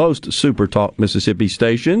 p.m. on most SuperTalk Mississippi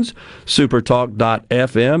stations,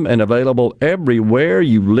 supertalk.fm, and available everywhere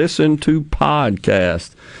you listen to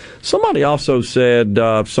podcasts. Somebody also said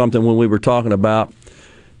something when we were talking about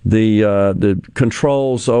the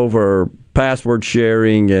controls over password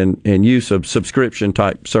sharing and use of subscription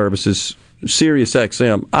type services.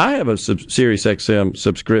 SiriusXM. I have a SiriusXM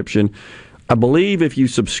subscription. I believe if you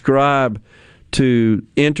subscribe to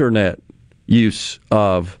internet use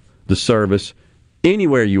of the service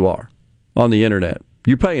anywhere you are on the internet,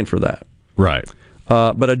 you're paying for that. Right.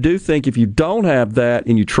 But I do think if you don't have that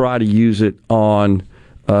and you try to use it on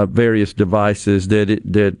various devices, that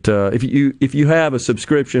if you have a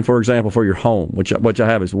subscription, for example, for your home, which I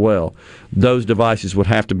have as well, those devices would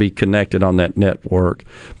have to be connected on that network,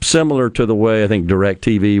 similar to the way I think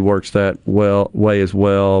DirecTV works that way as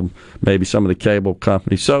well. Maybe some of the cable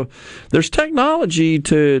companies. So there's technology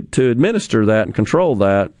to administer that and control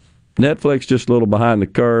that. Netflix just a little behind the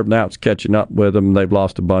curve. Now it's catching up with them. They've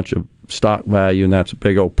lost a bunch of stock value, and that's a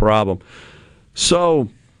big old problem. So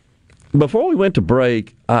before we went to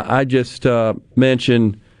break, I just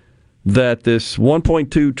mentioned that this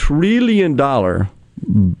 $1.2 trillion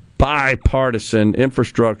bipartisan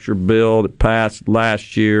infrastructure bill that passed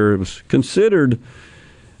last year was considered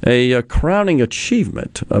a crowning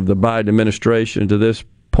achievement of the Biden administration to this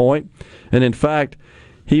point. And in fact,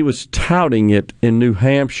 he was touting it in New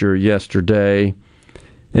Hampshire yesterday,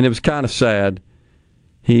 and it was kind of sad.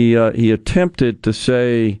 He attempted to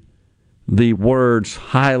say the words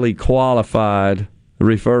highly qualified,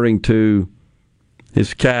 referring to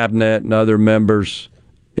his cabinet and other members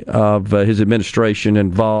of his administration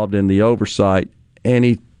involved in the oversight,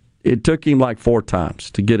 and it took him like 4 times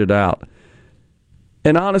to get it out.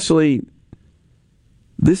 And honestly,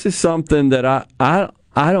 this is something that I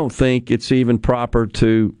don't think it's even proper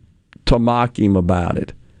to mock him about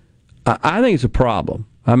it. I think it's a problem.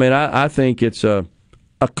 I mean, I think it's a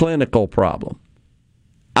clinical problem.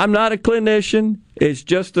 I'm not a clinician. It's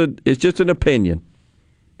just an opinion.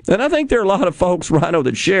 And I think there are a lot of folks, Rhino,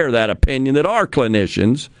 that share that opinion that are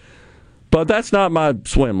clinicians, but that's not my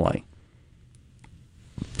swim lane.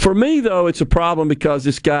 For me, though, it's a problem because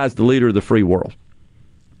this guy's the leader of the free world,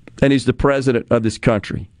 and he's the president of this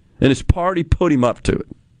country, and his party put him up to it.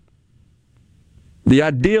 The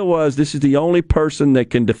idea was this is the only person that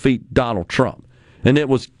can defeat Donald Trump, and it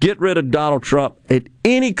was get rid of Donald Trump at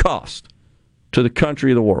any cost to the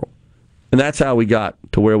country of the world. And that's how we got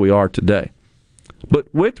to where we are today.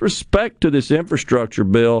 But with respect to this infrastructure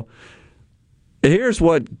bill, here's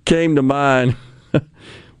what came to mind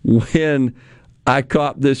when I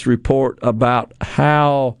caught this report about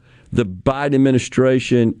how the Biden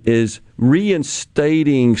administration is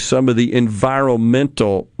reinstating some of the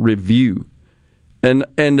environmental review. And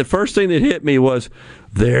the first thing that hit me was,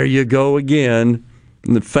 there you go again.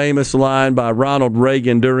 The famous line by Ronald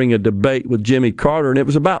Reagan during a debate with Jimmy Carter, and it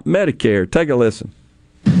was about Medicare. Take a listen.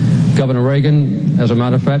 Governor Reagan, as a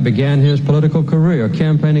matter of fact, began his political career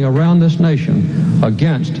campaigning around this nation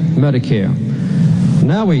against Medicare.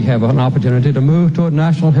 Now we have an opportunity to move toward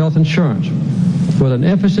national health insurance with an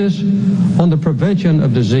emphasis on the prevention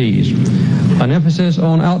of disease, an emphasis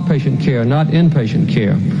on outpatient care, not inpatient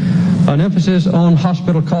care, an emphasis on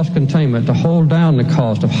hospital cost containment to hold down the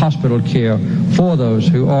cost of hospital care for those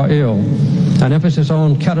who are ill, an emphasis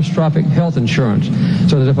on catastrophic health insurance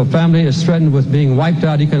so that if a family is threatened with being wiped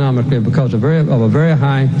out economically because of a very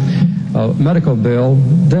high medical bill,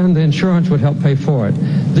 then the insurance would help pay for it.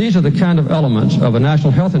 These are the kind of elements of a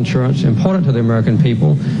national health insurance important to the American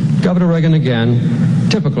people. Governor Reagan, again,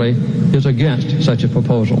 typically is against such a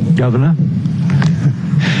proposal. Governor,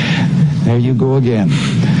 there you go again.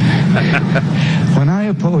 When I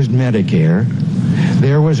opposed Medicare,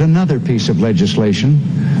 there was another piece of legislation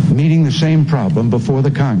meeting the same problem before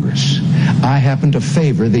the Congress. I happened to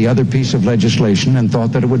favor the other piece of legislation and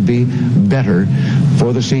thought that it would be better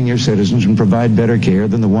for the senior citizens and provide better care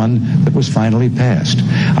than the one that was finally passed.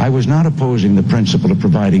 I was not opposing the principle of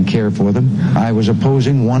providing care for them. I was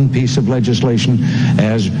opposing one piece of legislation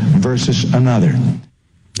as versus another.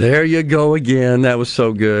 There you go again. That was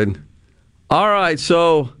so good. All right,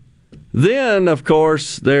 so then, of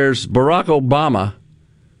course, there's Barack Obama,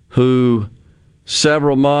 who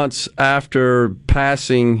several months after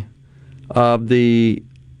passing of the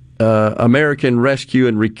American Rescue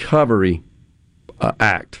and Recovery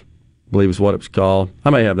Act, I believe is what it was called. I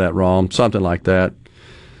may have that wrong, something like that.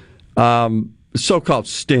 So-called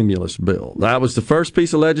stimulus bill. That was the first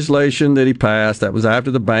piece of legislation that he passed. That was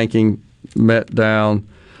after the banking meltdown.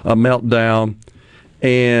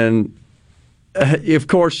 And, of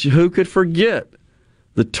course, who could forget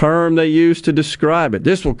the term they used to describe it?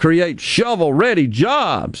 This will create shovel-ready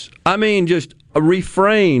jobs. I mean, just a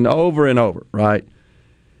refrain over and over, right?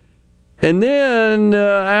 And then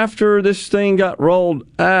after this thing got rolled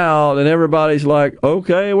out and everybody's like,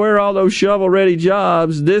 okay, where are all those shovel-ready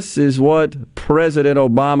jobs? This is what President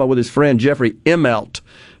Obama with his friend Jeffrey Immelt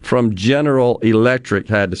from General Electric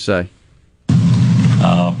had to say.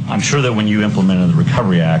 I'm sure that when you implemented the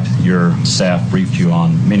Recovery Act, your staff briefed you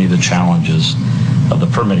on many of the challenges of the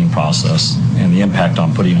permitting process and the impact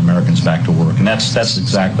on putting Americans back to work. And that's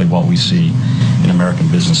exactly what we see in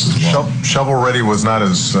American business as well. Shovel-ready was not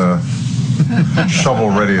as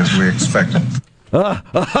shovel-ready as we expected.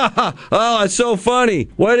 Oh, it's so funny.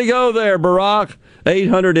 Way to go there, Barack.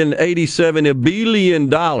 $887 billion.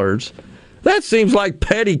 That seems like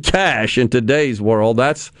petty cash in today's world.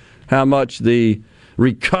 That's how much the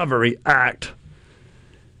Recovery Act.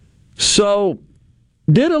 So,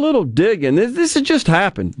 did a little digging. This had just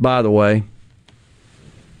happened, by the way.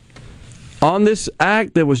 On this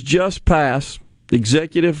act that was just passed, an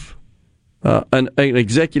executive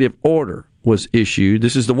order was issued.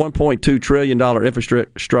 This is the $1.2 trillion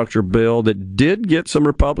infrastructure bill that did get some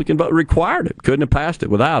Republican votes, required it. Couldn't have passed it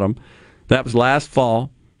without them. That was last fall.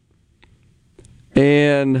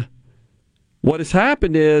 And what has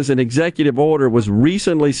happened is an executive order was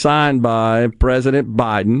recently signed by President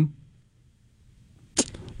Biden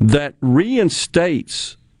that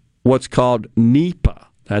reinstates what's called NEPA.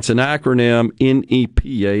 That's an acronym,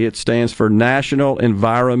 NEPA. It stands for National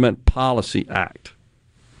Environment Policy Act.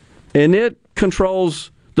 And it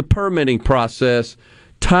controls the permitting process,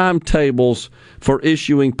 timetables for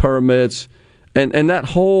issuing permits, and that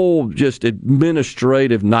whole just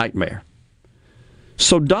administrative nightmare.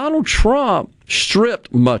 So Donald Trump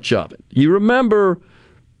stripped much of it. You remember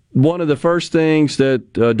one of the first things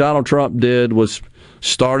that Donald Trump did was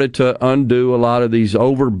started to undo a lot of these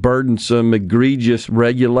overburdensome, egregious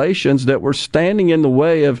regulations that were standing in the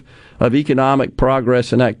way of economic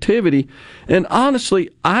progress and activity. And honestly,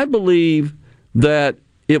 I believe that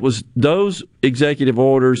it was those executive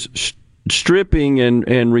orders stripping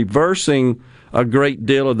and reversing a great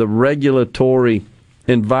deal of the regulatory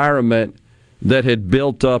environment that had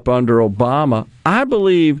built up under Obama. I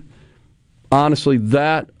believe, honestly,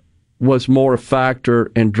 that was more a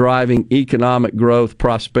factor in driving economic growth,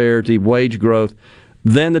 prosperity, wage growth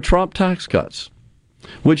than the Trump tax cuts,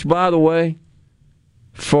 which, by the way,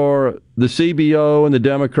 for the CBO and the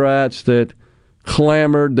Democrats that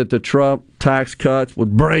clamored that the Trump tax cuts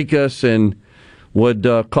would break us and would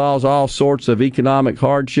cause all sorts of economic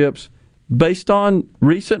hardships, based on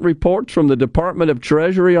recent reports from the Department of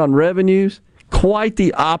Treasury on revenues, quite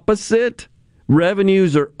the opposite.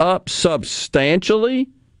 Revenues are up substantially.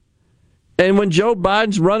 And when Joe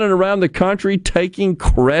Biden's running around the country taking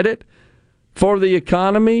credit for the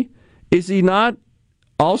economy, is he not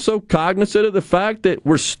also cognizant of the fact that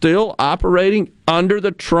we're still operating under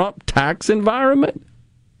the Trump tax environment,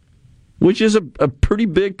 which is a pretty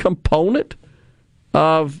big component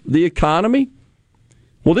of the economy?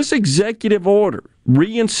 Well, this executive order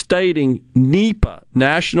reinstating NEPA,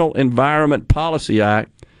 National Environment Policy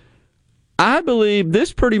Act, I believe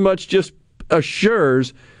this pretty much just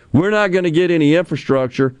assures we're not going to get any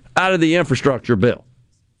infrastructure out of the infrastructure bill.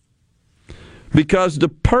 Because the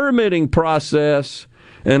permitting process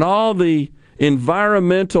and all the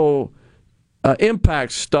environmental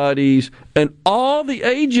impact studies and all the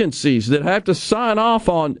agencies that have to sign off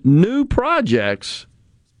on new projects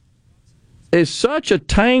is such a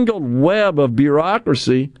tangled web of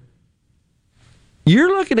bureaucracy. You're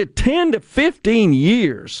looking at 10 to 15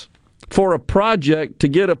 years for a project to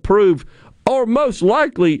get approved, or most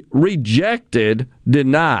likely rejected,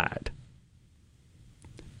 denied.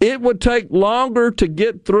 It would take longer to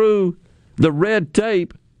get through the red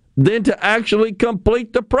tape than to actually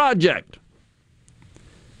complete the project.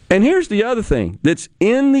 And here's the other thing that's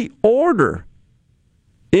in the order.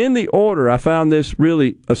 In the order, I found this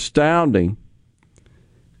really astounding.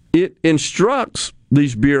 It instructs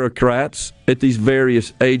these bureaucrats at these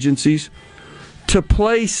various agencies to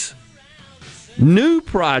place new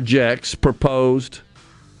projects proposed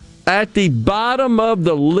at the bottom of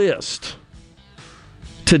the list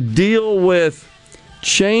to deal with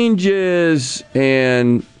changes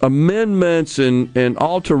and amendments and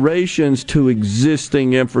alterations to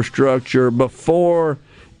existing infrastructure before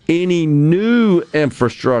any new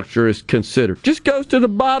infrastructure is considered. Just goes to the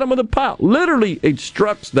bottom of the pile. Literally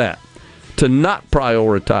instructs that to not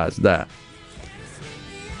prioritize that.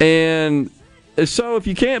 And so if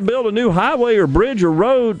you can't build a new highway or bridge or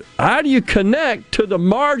road, how do you connect to the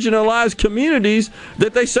marginalized communities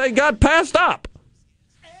that they say got passed up?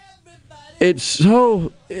 It's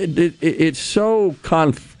so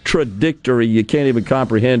contradictory you can't even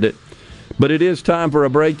comprehend it. But it is time for a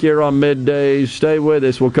break here on Middays. Stay with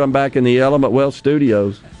us. We'll come back in the Element Wealth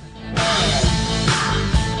Studios.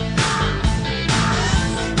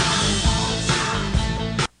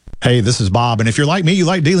 Hey, this is Bob, and if you're like me, you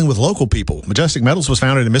like dealing with local people. Majestic Metals was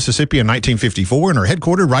founded in Mississippi in 1954 and are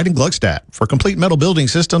headquartered right in Gluckstadt. For complete metal building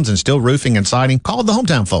systems and steel roofing and siding, call the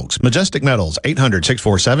hometown folks. Majestic Metals,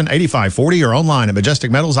 800-647-8540 or online at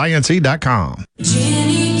majesticmetalsinc.com.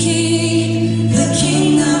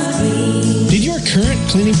 Did your current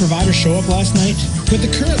cleaning provider show up last night? With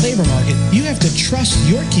the current labor market, you have to trust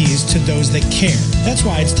your keys to those that care. That's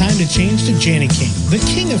why it's time to change to Janny King, the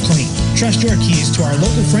king of clean. Trust your keys to our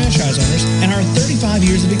local franchise owners and our 35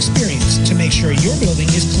 years of experience to make sure your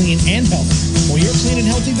building is clean and healthy. For your clean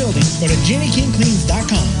and healthy building, go to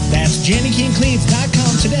JannyKingCleans.com. That's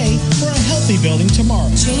JannyKingCleans.com today for a healthy building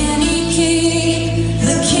tomorrow. Janny King,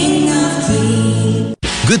 the king of clean.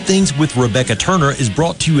 Good Things with Rebecca Turner is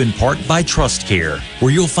brought to you in part by Trust Care,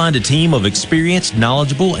 where you'll find a team of experienced,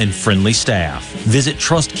 knowledgeable, and friendly staff. Visit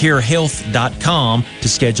TrustCareHealth.com to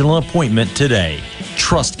schedule an appointment today.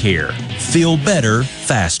 Trust Care. Feel better,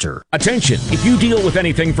 faster. Attention! If you deal with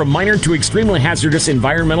anything from minor to extremely hazardous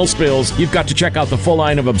environmental spills, you've got to check out the full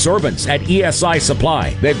line of absorbents at ESI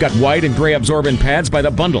Supply. They've got white and gray absorbent pads by the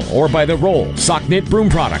bundle or by the roll, sock knit broom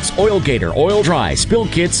products, Oil Gator, Oil Dry, spill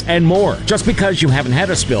kits, and more. Just because you haven't had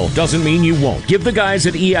a spill doesn't mean you won't. Give the guys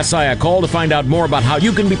at ESI a call to find out more about how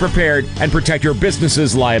you can be prepared and protect your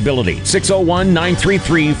business's liability.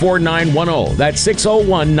 601-933-4910. That's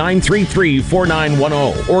 601-933-4910.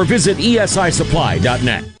 Or visit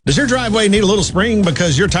esisupply.net. Does your driveway need a little spring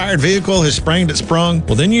because your tired vehicle has sprained its sprung?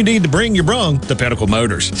 Well, then you need to bring your brung to Pinnacle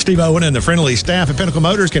Motors. Steve Owen and the friendly staff at Pinnacle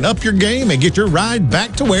Motors can up your game and get your ride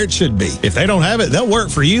back to where it should be. If they don't have it, they'll work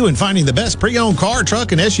for you in finding the best pre-owned car,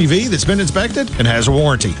 truck, and SUV that's been inspected and has a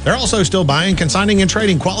warranty. They're also still buying, consigning, and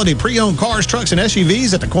trading quality pre-owned cars, trucks, and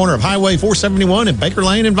SUVs at the corner of Highway 471 and Baker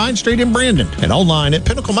Lane and Vine Street in Brandon. And online at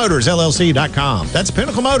PinnacleMotorsLLC.com. That's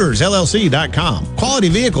PinnacleMotorsLLC.com. Quality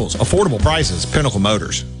vehicles, affordable prices, Pinnacle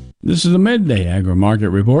Motors. This is the Midday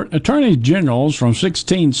Agri-Market Report. Attorney generals from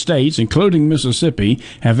 16 states, including Mississippi,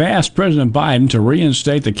 have asked President Biden to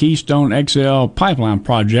reinstate the Keystone XL pipeline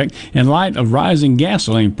project in light of rising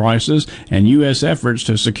gasoline prices and U.S. efforts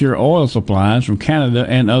to secure oil supplies from Canada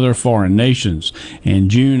and other foreign nations. In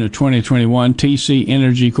June of 2021, TC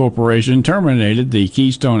Energy Corporation terminated the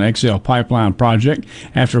Keystone XL pipeline project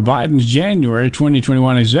after Biden's January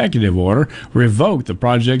 2021 executive order revoked the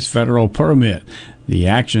project's federal permit. The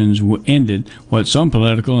actions ended what some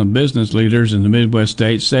political and business leaders in the Midwest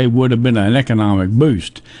states say would have been an economic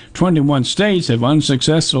boost. 21 states have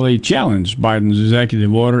unsuccessfully challenged Biden's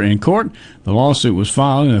executive order in court. The lawsuit was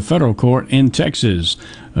filed in a federal court in Texas.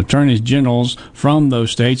 Attorneys generals from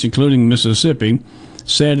those states, including Mississippi,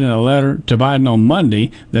 said in a letter to Biden on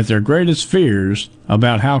Monday that their greatest fears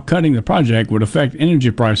about how cutting the project would affect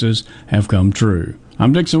energy prices have come true.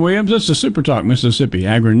 I'm Dixon Williams. This is SuperTalk Mississippi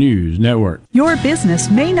Agri-News Network. Your business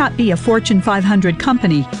may not be a Fortune 500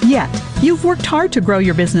 company yet. You've worked hard to grow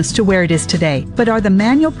your business to where it is today, but are the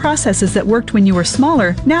manual processes that worked when you were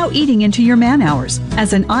smaller now eating into your man hours?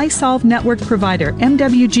 As an iSolve network provider,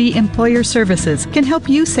 MWG Employer Services can help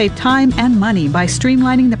you save time and money by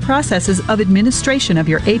streamlining the processes of administration of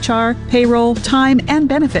your HR, payroll, time, and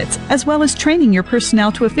benefits, as well as training your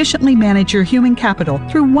personnel to efficiently manage your human capital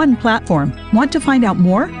through one platform. Want to find out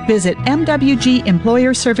more? Visit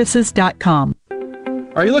MWGEmployerServices.com.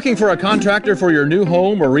 Are you looking for a contractor for your new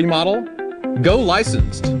home or remodel? Go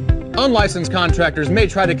licensed. Unlicensed contractors may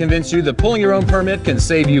try to convince you that pulling your own permit can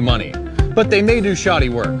save you money, but they may do shoddy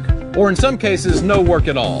work, or in some cases, no work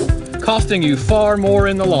at all, costing you far more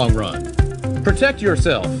in the long run. Protect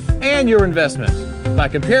yourself and your investment by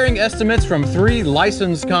comparing estimates from 3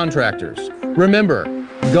 licensed contractors. Remember,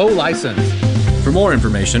 go licensed. For more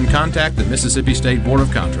information, contact the Mississippi State Board of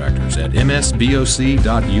Contractors at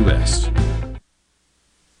msboc.us.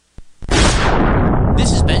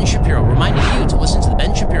 This is Ben Shapiro reminding you to listen to The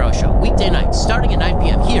Ben Shapiro Show weekday nights starting at 9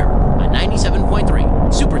 p.m. here on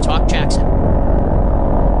 97.3 Super Talk Jackson.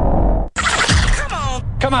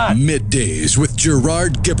 Come on. Middays with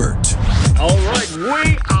Gerard Gibert. All right,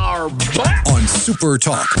 we are back on Super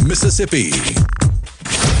Talk Mississippi.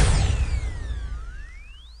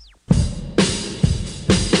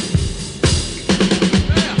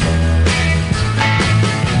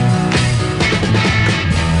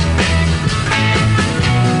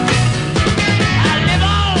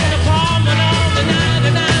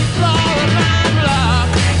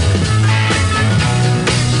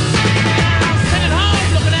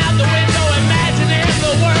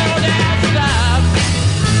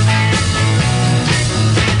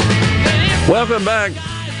 If Welcome back.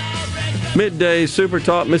 MidDays, Super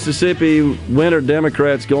Talk Mississippi. When are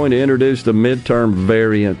Democrats going to introduce the midterm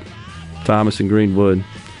variant? Thomas in Greenwood.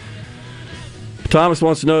 Thomas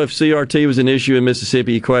wants to know if CRT was an issue in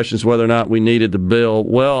Mississippi. He questions whether or not we needed the bill.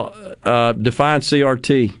 Well, define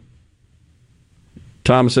CRT.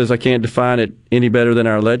 Thomas says, I can't define it any better than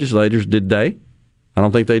our legislators. Did they? I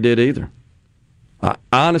don't think they did either.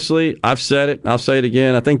 Honestly, I've said it, and I'll say it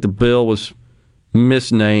again. I think the bill was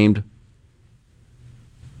misnamed.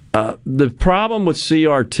 The problem with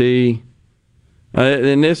CRT,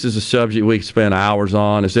 and this is a subject we spend hours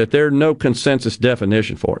on, is that there's no consensus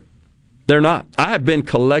definition for it. They're not. I have been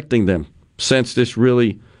collecting them since this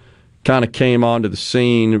really kind of came onto the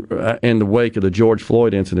scene in the wake of the George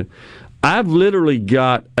Floyd incident. I've literally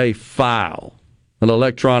got a file, an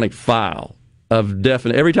electronic file of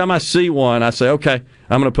definite. Every time I see one, I say, okay,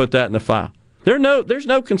 I'm going to put that in the file. There's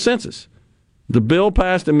no consensus. The bill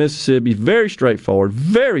passed in Mississippi, very straightforward,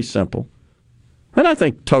 very simple, and I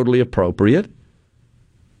think totally appropriate.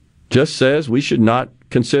 Just says we should not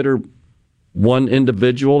consider one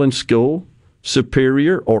individual in school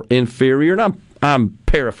superior or inferior, and I'm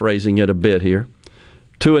paraphrasing it a bit here,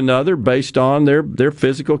 to another based on their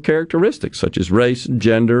physical characteristics, such as race and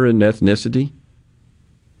gender and ethnicity.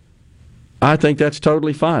 I think that's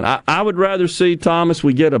totally fine. I would rather see, Thomas,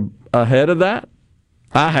 we get ahead of that.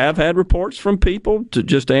 I have had reports from people, to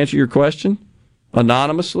just answer your question,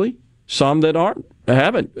 anonymously, some that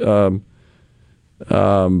haven't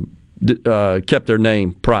kept their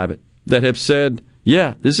name private, that have said,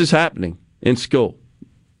 yeah, this is happening in school.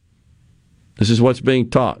 This is what's being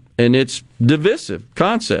taught. And it's divisive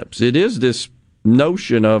concepts. It is this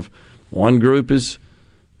notion of one group is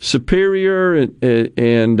superior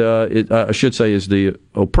and I should say is the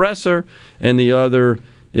oppressor, and the other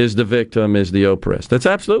is the victim, is the oppressed. That's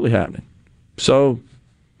absolutely happening. So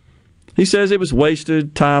he says it was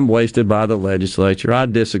time wasted by the legislature. I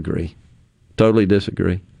disagree. Totally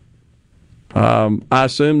disagree. I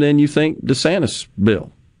assume then you think DeSantis'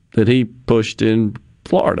 bill that he pushed in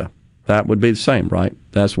Florida, that would be the same, right?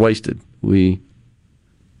 That's wasted. We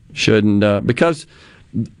shouldn't, because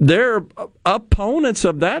there are opponents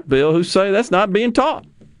of that bill who say that's not being taught.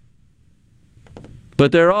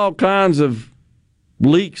 But there are all kinds of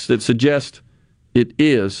leaks that suggest it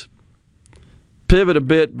is. Pivot a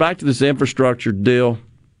bit back to this infrastructure deal.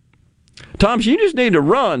 Thomas, you just need to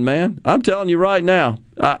run, man. I'm telling you right now.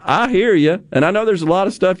 I hear you, and I know there's a lot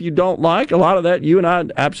of stuff you don't like. A lot of that you and I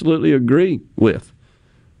absolutely agree with.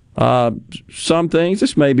 Some things,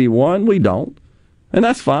 this may be one, we don't, and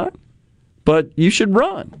that's fine. But you should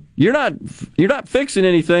run. You're not fixing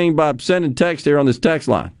anything by sending text here on this text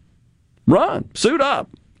line. Run. Suit up.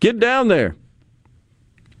 Get down there.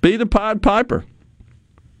 Be the Pied Piper.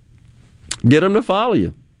 Get them to follow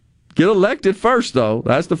you. Get elected first, though.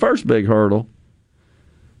 That's the first big hurdle.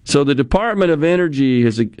 So the Department of Energy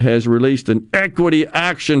has released an equity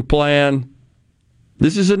action plan.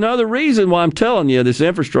 This is another reason why I'm telling you this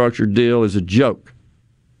infrastructure deal is a joke.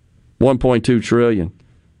 $1.2 trillion.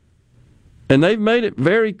 And they've made it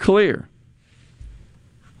very clear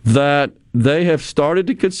that they have started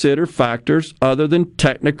to consider factors other than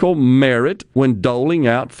technical merit when doling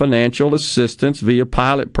out financial assistance via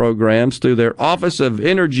pilot programs through their Office of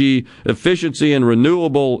Energy Efficiency and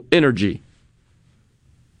Renewable Energy.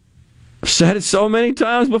 I've said it so many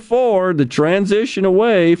times before, the transition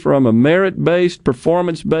away from a merit-based,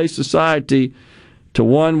 performance-based society to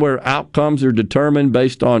one where outcomes are determined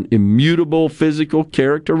based on immutable physical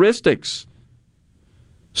characteristics.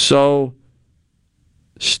 So,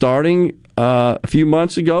 starting a few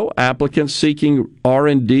months ago, applicants seeking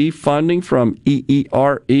R&D funding from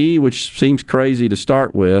EERE, which seems crazy to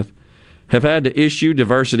start with, have had to issue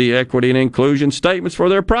diversity, equity, and inclusion statements for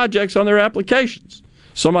their projects on their applications.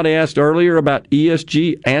 Somebody asked earlier about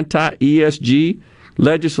ESG, anti-ESG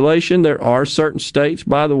legislation. There are certain states,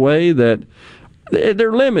 by the way, that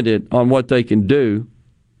they're limited on what they can do.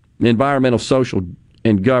 Environmental, social,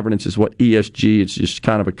 and governance is what ESG, it's just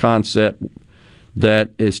kind of a concept that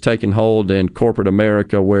is taking hold in corporate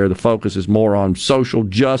America, where the focus is more on social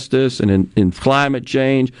justice and in climate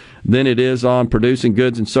change than it is on producing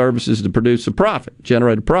goods and services to produce a profit,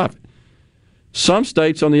 generate a profit. Some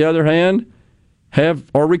states, on the other hand,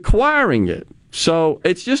 are requiring it. So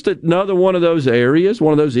it's just another one of those areas,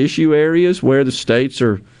 one of those issue areas where the states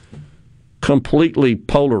are completely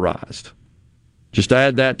polarized. Just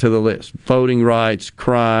add that to the list. Voting rights,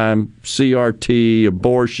 crime, CRT,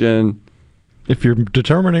 abortion. If you're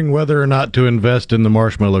determining whether or not to invest in the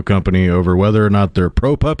Marshmallow Company over whether or not they're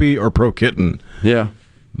pro-puppy or pro-kitten, yeah,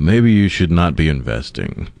 maybe you should not be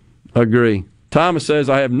investing. Agree. Thomas says,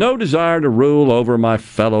 I have no desire to rule over my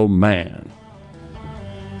fellow man.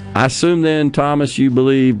 I assume then, Thomas, you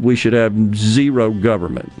believe we should have zero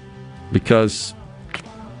government, because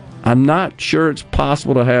I'm not sure it's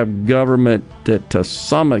possible to have government that to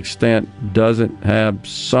some extent doesn't have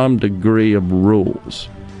some degree of rules.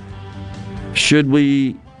 Should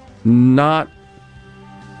we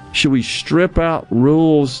strip out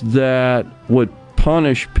rules that would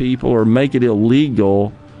punish people or make it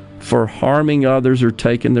illegal for harming others or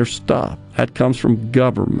taking their stuff? That comes from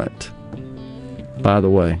government, by the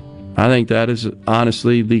way. I think that is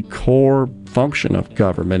honestly the core function of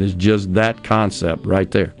government, is just that concept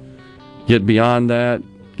right there. Get beyond that,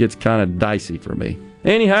 gets kind of dicey for me.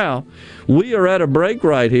 Anyhow, we are at a break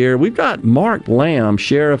right here. We've got Mark Lamb,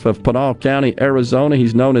 Sheriff of Pinal County, Arizona.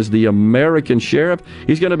 He's known as the American Sheriff.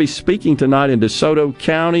 He's going to be speaking tonight in Desoto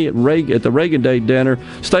County at the Reagan Day dinner.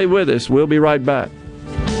 Stay with us. We'll be right back.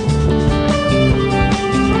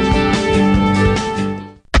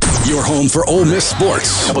 Your home for Ole Miss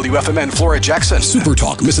sports. WFMN Flora Jackson.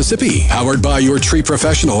 SuperTalk Mississippi. Powered by your tree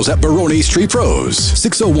professionals at Baroni's Tree Pros.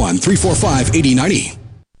 601-345-8090.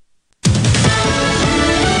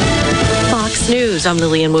 News. I'm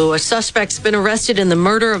Lillian Wu. A suspect's been arrested in the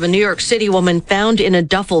murder of a New York City woman found in a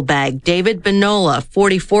duffel bag. David Benola,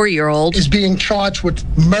 44-year-old, is being charged with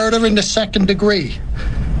murder in the second degree,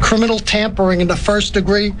 criminal tampering in the first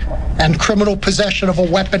degree, and criminal possession of a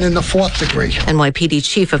weapon in the fourth degree. NYPD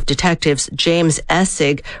Chief of Detectives James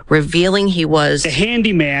Essig revealing he was the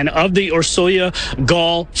handyman of the Orsoya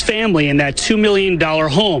Gall family in that $2 million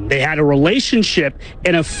home. They had a relationship,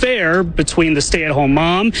 an affair between the stay-at-home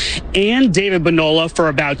mom and David Benola for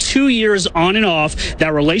about 2 years on and off.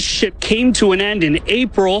 That relationship came to an end in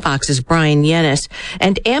April. Fox's Brian Yennis.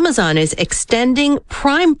 And Amazon is extending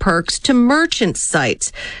Prime perks to merchant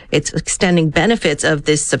sites. It's extending benefits of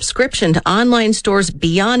this subscription to online stores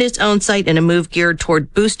beyond its own site in a move geared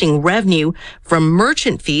toward boosting revenue from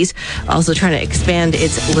merchant fees, also trying to expand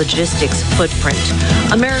its logistics footprint.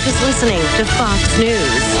 America's listening to Fox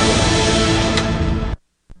News.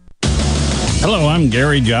 Hello, I'm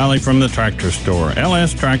Gary Jolly from the Tractor Store.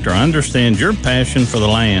 LS Tractor understands your passion for the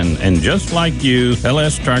land, and just like you,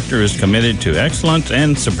 LS Tractor is committed to excellence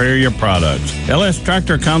and superior products. LS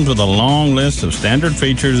Tractor comes with a long list of standard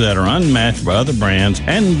features that are unmatched by other brands,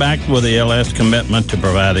 and backed with the LS commitment to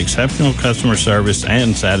provide exceptional customer service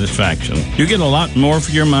and satisfaction. You get a lot more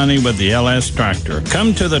for your money with the LS Tractor.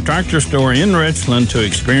 Come to the Tractor Store in Richland to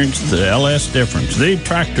experience the LS difference. The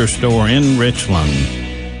Tractor Store in Richland.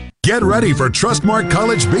 Get ready for Trustmark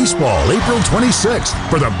College Baseball, April 26th,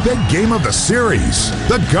 for the big game of the series,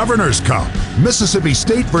 the Governor's Cup, Mississippi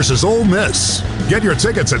State versus Ole Miss. Get your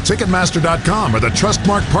tickets at Ticketmaster.com or the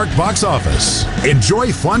Trustmark Park box office.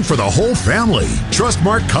 Enjoy fun for the whole family.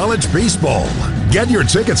 Trustmark College Baseball. Get your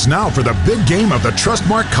tickets now for the big game of the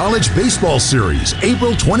Trustmark College Baseball Series,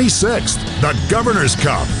 April 26th, the Governor's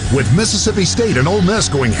Cup, with Mississippi State and Ole Miss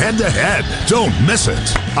going head-to-head. Don't miss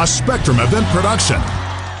it. A Spectrum event production.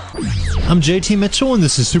 I'm JT Mitchell, and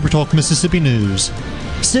this is SuperTalk Mississippi News.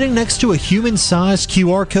 Sitting next to a human-sized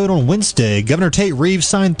QR code on Wednesday, Governor Tate Reeves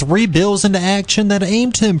signed 3 bills into action that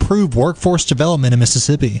aim to improve workforce development in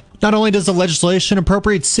Mississippi. Not only does the legislation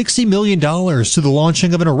appropriate $60 million to the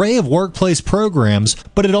launching of an array of workplace programs,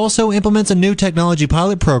 but it also implements a new technology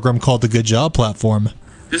pilot program called the Good Job Platform.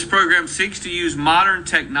 This program seeks to use modern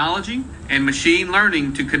technology and machine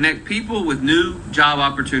learning to connect people with new job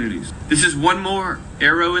opportunities. This is one more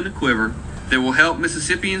arrow in the quiver that will help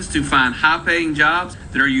Mississippians to find high-paying jobs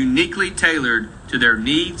that are uniquely tailored to their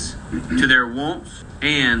needs, to their wants,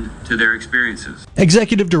 and to their experiences.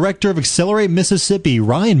 Executive Director of Accelerate Mississippi,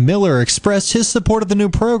 Ryan Miller, expressed his support of the new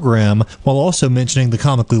program while also mentioning the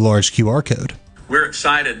comically large QR code. We're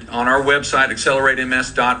excited on our website,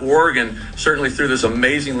 acceleratems.org, and certainly through this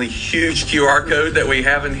amazingly huge QR code that we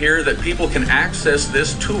have in here, that people can access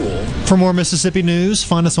this tool. For more Mississippi news,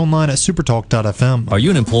 find us online at supertalk.fm. Are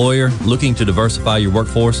you an employer looking to diversify your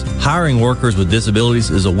workforce? Hiring workers with disabilities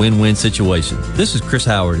is a win-win situation. This is Chris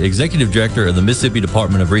Howard, Executive Director of the Mississippi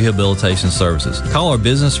Department of Rehabilitation Services. Call our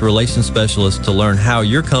Business Relations Specialist to learn how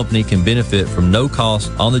your company can benefit from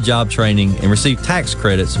no-cost, on-the-job training and receive tax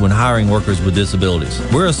credits when hiring workers with disabilities.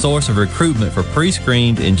 We're a source of recruitment for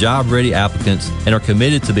pre-screened and job-ready applicants and are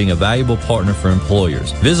committed to being a valuable partner for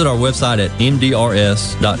employers. Visit our website at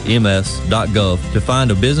mdrs.ms.gov to find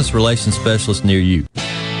a business relations specialist near you.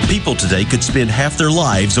 People today could spend half their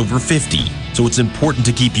lives over 50. So it's important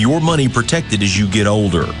to keep your money protected as you get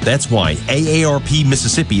older. That's why AARP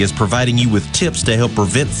Mississippi is providing you with tips to help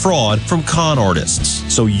prevent fraud from con artists,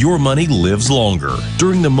 so your money lives longer.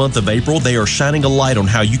 During the month of April, they are shining a light on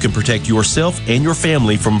how you can protect yourself and your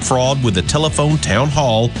family from fraud with the telephone town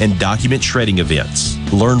hall and document shredding events.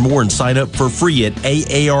 Learn more and sign up for free at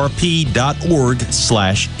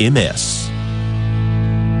aarp.org/ms.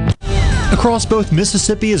 Across both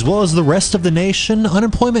Mississippi as well as the rest of the nation,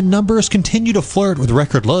 unemployment numbers continue to flirt with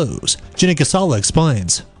record lows. Jenny Casala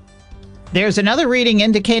explains. There's another reading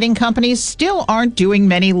indicating companies still aren't doing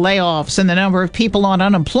many layoffs, and the number of people on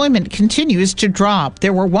unemployment continues to drop.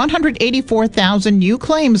 There were 184,000 new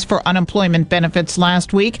claims for unemployment benefits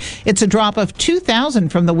last week. It's a drop of 2,000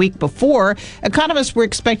 from the week before. Economists were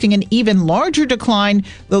expecting an even larger decline,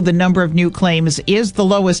 though the number of new claims is the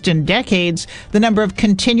lowest in decades. The number of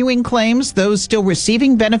continuing claims, those still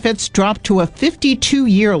receiving benefits, dropped to a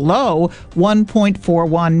 52-year low,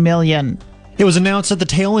 1.41 million. It was announced at the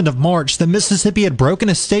tail end of March that Mississippi had broken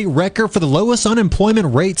a state record for the lowest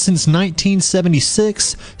unemployment rate since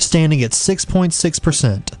 1976, standing at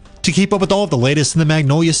 6.6%. To keep up with all of the latest in the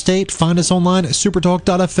Magnolia State, find us online at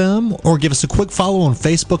supertalk.fm or give us a quick follow on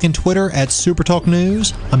Facebook and Twitter at SuperTalk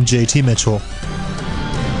News. I'm JT Mitchell.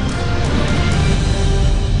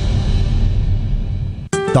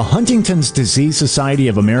 The Huntington's Disease Society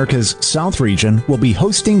of America's South Region will be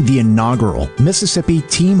hosting the inaugural Mississippi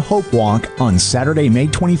Team Hope Walk on Saturday, May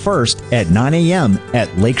 21st at 9 a.m.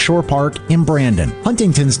 at Lakeshore Park in Brandon.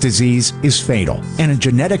 Huntington's disease is fatal and a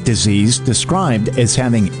genetic disease described as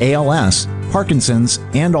having ALS, Parkinson's,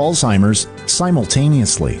 and Alzheimer's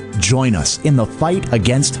simultaneously. Join us in the fight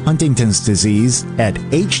against Huntington's disease at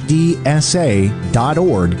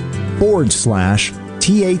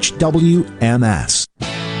hdsa.org/THWMS.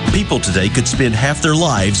 People today could spend half their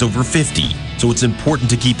lives over 50, so it's important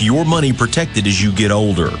to keep your money protected as you get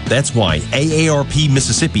older. That's why AARP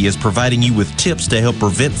Mississippi is providing you with tips to help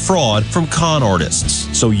prevent fraud from con artists,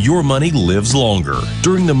 so your money lives longer.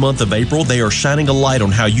 During the month of April, they are shining a light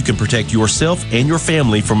on how you can protect yourself and your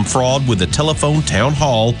family from fraud with the telephone town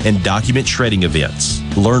hall and document shredding events.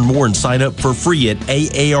 Learn more and sign up for free at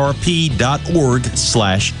aarp.org/ms.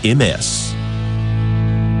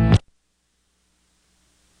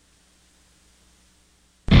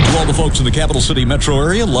 All the folks in the Capital City metro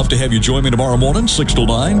area, love to have you join me tomorrow morning, 6 till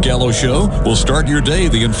 9, Gallo Show. We'll start your day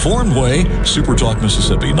the informed way. Super Talk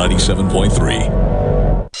Mississippi 97.3.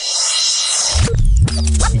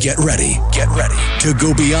 Get ready to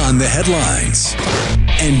go beyond the headlines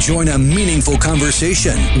and join a meaningful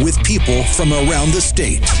conversation with people from around the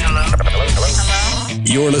state. Hello?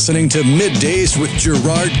 You're listening to MidDays with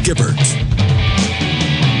Gerard Gibert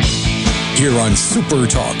here on Super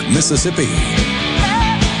Talk Mississippi.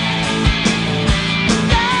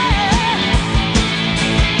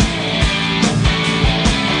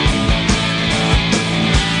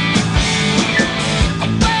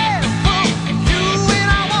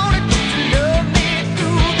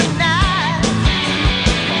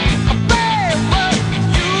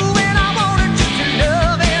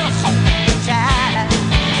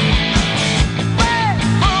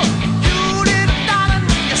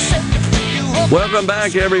 Welcome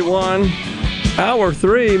back, everyone. Hour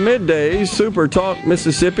 3, Middays, Super Talk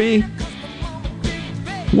Mississippi.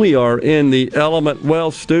 We are in the Element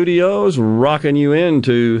Wealth Studios, rocking you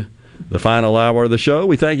into the final hour of the show.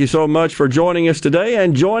 We thank you so much for joining us today.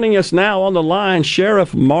 And joining us now on the line,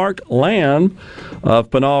 Sheriff Mark Lamb of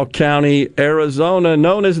Pinal County, Arizona,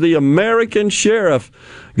 known as the American Sheriff.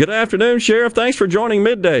 Good afternoon, Sheriff. Thanks for joining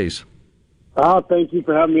Middays. Thank you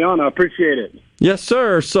for having me on. I appreciate it. Yes,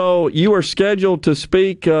 sir. So you are scheduled to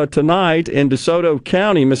speak tonight in Desoto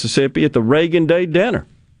County, Mississippi at the Reagan Day dinner.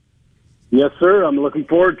 Yes, sir. I'm looking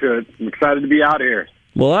forward to it. I'm excited to be out here.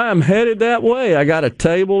 Well, I'm headed that way. I got a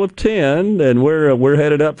table of 10, and we're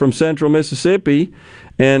headed up from central Mississippi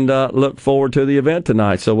and look forward to the event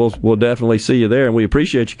tonight. So we'll definitely see you there, and we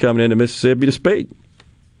appreciate you coming into Mississippi to speak.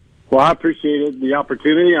 Well, I appreciate the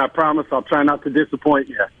opportunity. I promise I'll try not to disappoint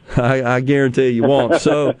you. I guarantee you won't.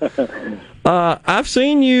 So I've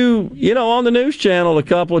seen you on the news channel a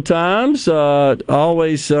couple of times,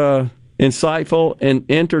 always insightful and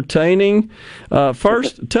entertaining.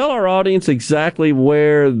 First, tell our audience exactly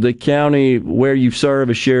where the county where you serve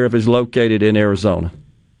as sheriff is located in Arizona.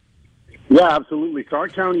 Yeah, absolutely. So our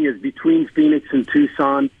county is between Phoenix and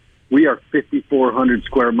Tucson. We are 5,400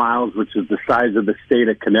 square miles, which is the size of the state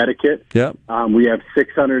of Connecticut. Yep. We have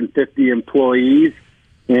 650 employees,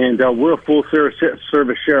 and we're a full-service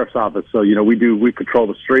sheriff's office. So, we patrol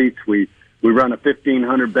the streets. We run a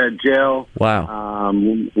 1,500-bed jail. Wow.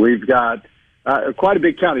 We've got quite a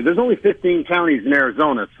big county. There's only 15 counties in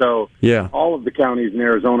Arizona, so all of the counties in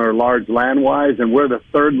Arizona are large land-wise, and we're the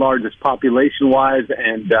third largest population-wise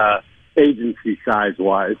and agency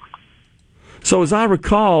size-wise. So as I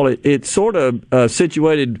recall, it's sort of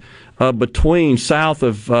situated between south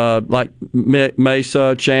of like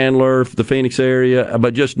Mesa, Chandler, the Phoenix area,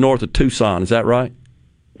 but just north of Tucson. Is that right?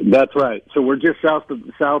 That's right. So we're just south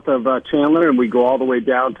of Chandler, and we go all the way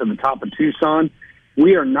down to the top of Tucson.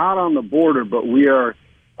 We are not on the border, but we are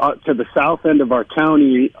to the south end of our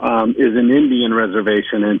county is an Indian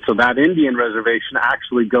reservation, and so that Indian reservation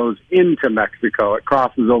actually goes into Mexico. It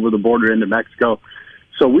crosses over the border into Mexico.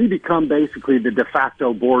 So we become basically the de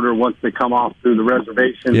facto border once they come off through the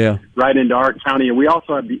reservation right into our county. And we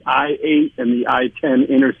also have the I-8 and the I-10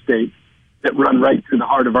 interstates that run right through the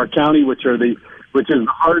heart of our county, which is the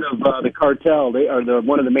heart of the cartel. They are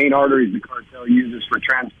one of the main arteries the cartel uses for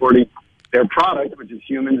transporting their product, which is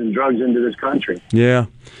humans and drugs, into this country. Yeah.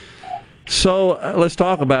 So let's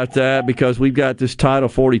talk about that, because we've got this Title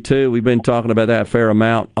 42. We've been talking about that a fair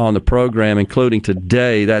amount on the program, including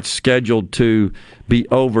today. That's scheduled to be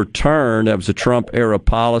overturned. That was a Trump-era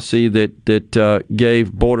policy that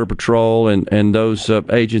gave Border Patrol and those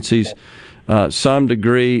agencies some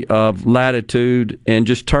degree of latitude and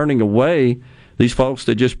just turning away these folks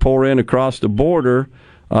that just pour in across the border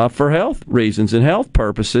for health reasons and health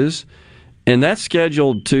purposes. And that's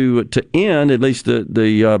scheduled to end. At least the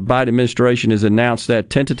Biden administration has announced that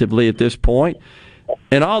tentatively at this point.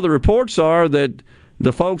 And all the reports are that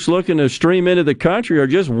the folks looking to stream into the country are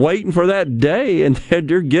just waiting for that day, and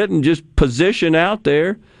they're getting just positioned out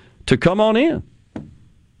there to come on in.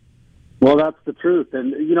 Well, that's the truth.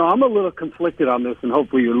 And, I'm a little conflicted on this, and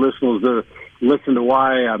hopefully your listeners listen to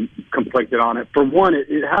why I'm conflicted on it. For one,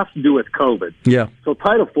 it has to do with COVID. Yeah. So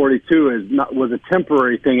Title 42 was a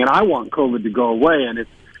temporary thing, and I want COVID to go away. And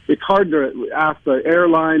it's hard to ask the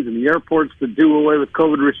airlines and the airports to do away with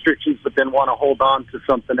COVID restrictions, but then want to hold on to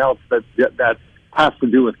something else that has to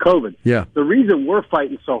do with COVID. Yeah. The reason we're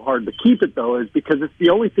fighting so hard to keep it, though, is because it's the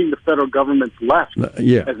only thing the federal government's left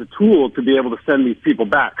as a tool to be able to send these people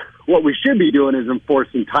back. What we should be doing is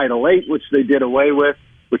enforcing Title 8, which they did away with,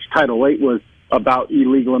 which Title 8 was about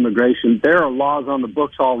illegal immigration. There are laws on the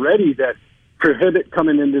books already that prohibit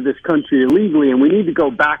coming into this country illegally, and we need to go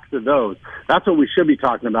back to those. That's what we should be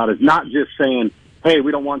talking about, is not just saying, hey,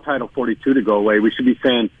 we don't want Title 42 to go away. We should be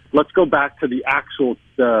saying, let's go back to the actual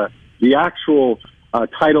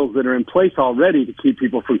titles that are in place already to keep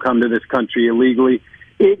people from coming to this country illegally.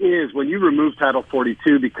 It is, when you remove Title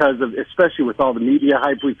 42, because of, especially with all the media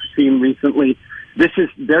hype we've seen recently,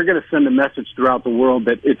 they're going to send a message throughout the world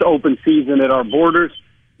that it's open season at our borders,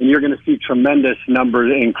 and you're going to see tremendous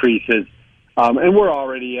number increases. And we're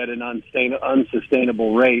already at an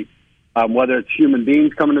unsustainable rate, whether it's human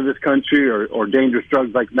beings coming to this country or dangerous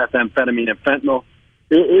drugs like methamphetamine and fentanyl.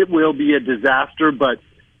 It will be a disaster, but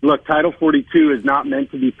look, Title 42 is not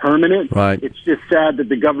meant to be permanent. Right. It's just sad that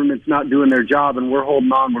the government's not doing their job, and we're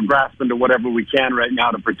holding on. We're grasping to whatever we can right now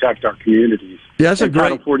to protect our communities. Yeah, that's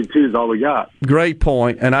Title 42 is all we got. Great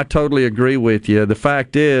point, and I totally agree with you. The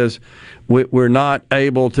fact is, we're not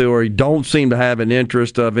able to, or don't seem to have an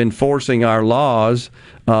interest of enforcing our laws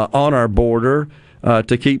on our border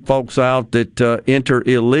to keep folks out that enter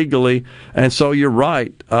illegally. And so you're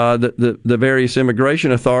right. The various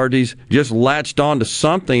immigration authorities just latched on to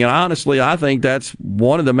something. And honestly, I think that's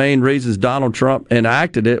one of the main reasons Donald Trump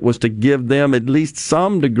enacted it, was to give them at least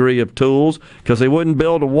some degree of tools, because they wouldn't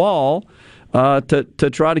build a wall to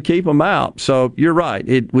try to keep them out. So you're right.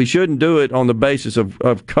 We shouldn't do it on the basis of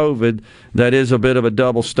COVID. That is a bit of a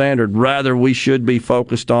double standard. Rather, we should be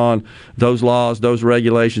focused on those laws, those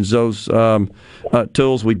regulations, those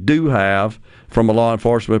tools we do have from a law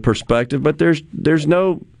enforcement perspective. But there's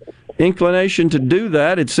no inclination to do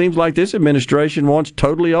that. It seems like this administration wants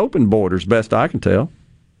totally open borders, best I can tell.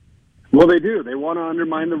 Well, they do. They want to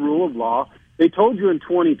undermine the rule of law. They told you in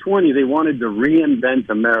 2020 they wanted to reinvent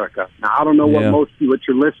America. Now, I don't know what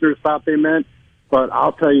your listeners thought they meant, but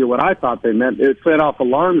I'll tell you what I thought they meant. It set off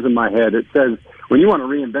alarms in my head. It says, when you want to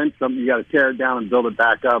reinvent something, you got to tear it down and build it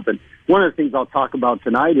back up. And one of the things I'll talk about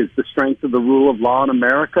tonight is the strength of the rule of law in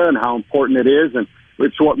America and how important it is, and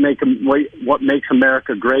it's what makes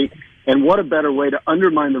America great. And what a better way to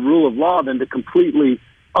undermine the rule of law than to completely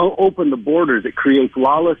open the borders. It creates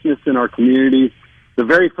lawlessness in our communities. The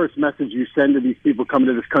very first message you send to these people coming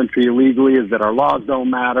to this country illegally is that our laws don't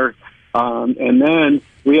matter. And then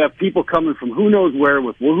we have people coming from who knows where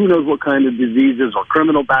with who knows what kind of diseases or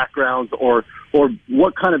criminal backgrounds or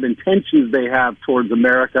what kind of intentions they have towards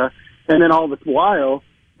America. And then all this while,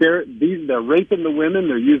 they're raping the women.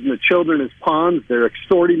 They're using the children as pawns. They're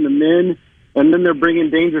extorting the men. and then they're bringing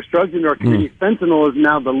dangerous drugs into our community. Fentanyl is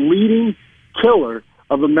now the leading killer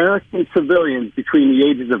of American civilians between the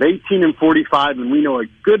ages of 18 and 45, and we know it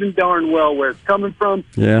good and darn well where it's coming from.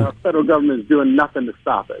 Yeah. Our federal government is doing nothing to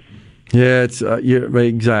stop it. Yeah, it's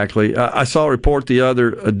exactly. I saw a report the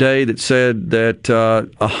other day that said that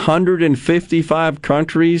 155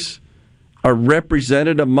 countries are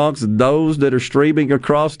represented amongst those that are streaming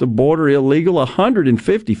across the border illegal.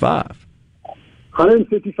 155.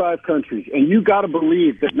 155 countries, and you got to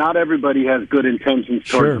believe that not everybody has good intentions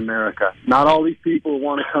towards America. Not all these people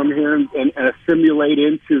want to come here and assimilate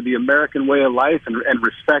into the American way of life and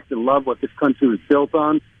respect and love what this country was built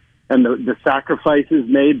on, and the sacrifices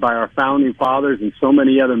made by our founding fathers and so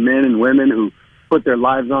many other men and women who put their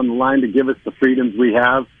lives on the line to give us the freedoms we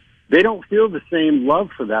have. They don't feel the same love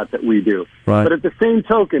for that we do. Right. But at the same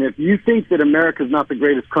token, if you think that America is not the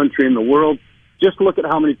greatest country in the world, just look at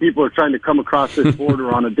how many people are trying to come across this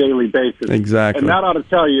border on a daily basis. Exactly. And that ought to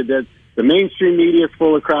tell you that the mainstream media is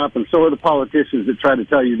full of crap, and so are the politicians that try to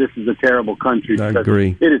tell you this is a terrible country. I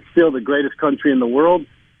agree. It is still the greatest country in the world,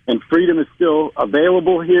 and freedom is still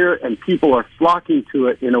available here, and people are flocking to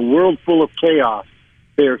it in a world full of chaos.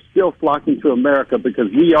 They are still flocking to America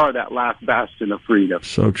because we are that last bastion of freedom.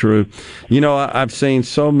 So true. You know, I've seen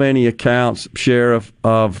so many accounts, Sheriff,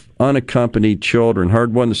 of unaccompanied children.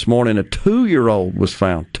 Heard one this morning, a 2-year-old was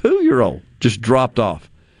found. 2-year-old just dropped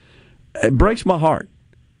off. It breaks my heart.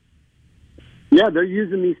 Yeah, they're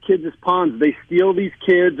using these kids as pawns. They steal these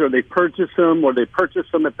kids, or they purchase them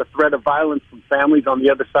at the threat of violence from families on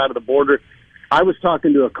the other side of the border. I was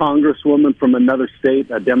talking to a congresswoman from another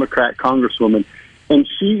state, a Democrat congresswoman, and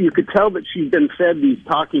you could tell that she's been fed these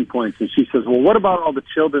talking points. And she says, well, what about all the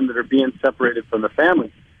children that are being separated from the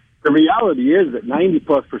family? The reality is that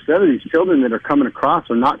 90+% of these children that are coming across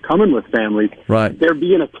are not coming with families. Right. They're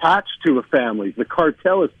being attached to a family. The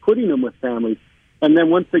cartel is putting them with families. And then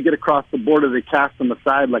once they get across the border, they cast them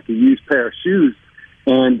aside like a used pair of shoes.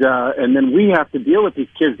 And then we have to deal with these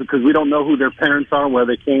kids because we don't know who their parents are, where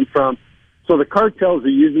they came from. So the cartels are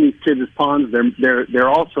using these kids as pawns. They're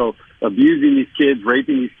also abusing these kids,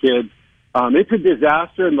 raping these kids. It's a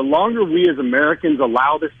disaster, and the longer we as Americans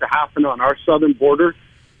allow this to happen on our southern border,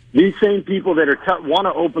 these same people that want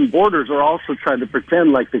to open borders are also trying to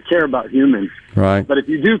pretend like they care about humans. Right. But if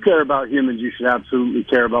you do care about humans, you should absolutely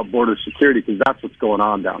care about border security because that's what's going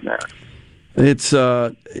on down there. It's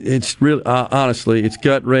really honestly, it's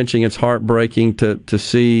gut wrenching. It's heartbreaking to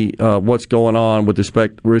see what's going on with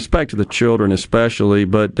respect to the children, especially.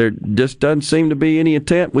 But there just doesn't seem to be any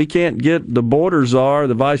attempt. We can't get the border czar,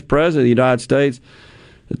 the vice president of the United States,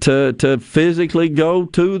 to physically go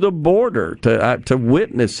to the border, to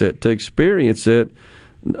witness it, to experience it.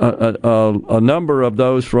 A number of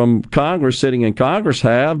those from Congress, sitting in Congress,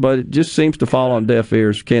 have, but it just seems to fall on deaf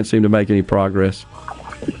ears. Can't seem to make any progress.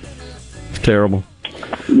 Terrible.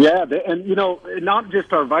 Yeah, and not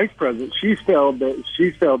just our vice president. She's failed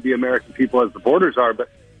the American people as the borders are, but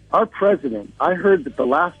our president. I heard that the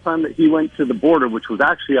last time that he went to the border, which was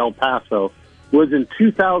actually El Paso, was in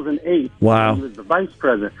 2008. Wow. He was the vice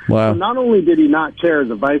president. Wow. So not only did he not care as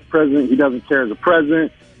a vice president, he doesn't care as a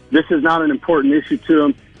president. This is not an important issue to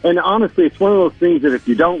him. And honestly, it's one of those things that if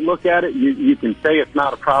you don't look at it, you can say it's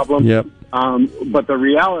not a problem. Yep. But the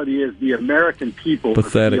reality is the American people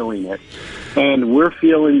Pathetic. are feeling it. And we're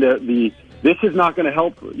feeling this is not going to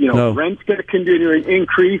help. No. Rent's going to continue to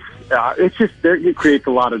increase. It creates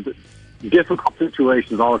a lot of difficult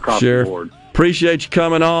situations all across the board. Appreciate you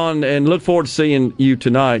coming on and look forward to seeing you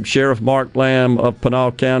tonight. Sheriff Mark Lamb of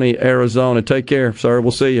Pinal County, Arizona. Take care, sir.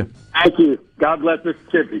 We'll see you. Thank you. God bless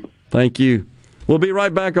Mississippi. Thank you. We'll be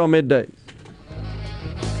right back on Middays.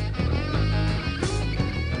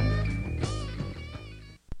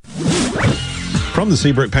 From the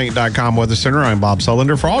SeabrookPaint.com Weather Center, I'm Bob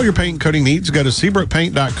Sullender. For all your paint and coating needs, go to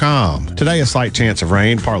SeabrookPaint.com. Today, a slight chance of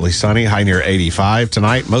rain, partly sunny, high near 85.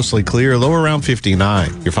 Tonight, mostly clear, low around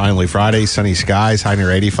 59. Your finally Friday, sunny skies, high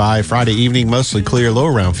near 85. Friday evening, mostly clear, low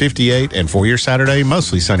around 58. And for your Saturday,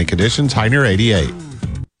 mostly sunny conditions, high near 88.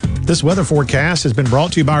 This weather forecast has been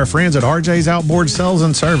brought to you by our friends at RJ's Outboard Sales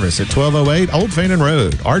and Service at 1208 Old Fannin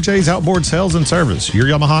Road. RJ's Outboard Sales and Service, your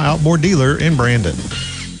Yamaha outboard dealer in Brandon.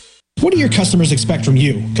 What do your customers expect from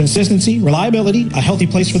you? Consistency, reliability, a healthy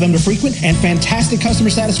place for them to frequent, and fantastic customer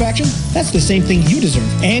satisfaction? That's the same thing you deserve,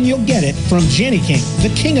 and you'll get it from Jenny King, the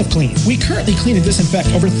king of clean. We currently clean and disinfect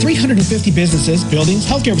over 350 businesses, buildings,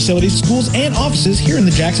 healthcare facilities, schools, and offices here in the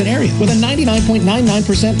Jackson area with a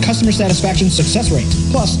 99.99% customer satisfaction success rate.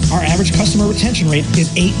 Plus, our average customer retention rate is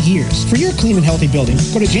 8 years. For your clean and healthy building,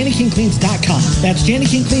 go to JennyKingCleans.com. That's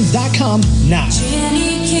JennyKingCleans.com now.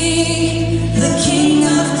 Jenny King, the king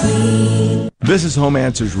of clean. This is Home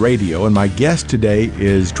Answers Radio, and my guest today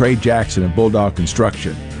is Trey Jackson of Bulldog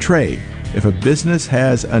Construction. Trey, if a business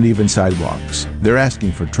has uneven sidewalks, they're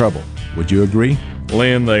asking for trouble. Would you agree?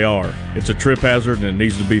 Lynn, they are. It's a trip hazard and it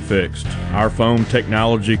needs to be fixed. Our foam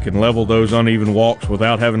technology can level those uneven walks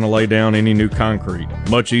without having to lay down any new concrete.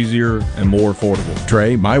 Much easier and more affordable.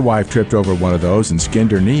 Trey, my wife tripped over one of those and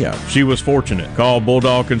skinned her knee up. She was fortunate. Call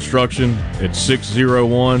Bulldog Construction at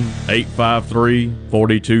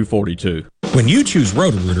 601-853-4242. When you choose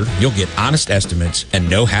Roto-Rooter, you'll get honest estimates and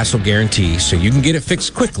no hassle guarantee so you can get it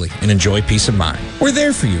fixed quickly and enjoy peace of mind. We're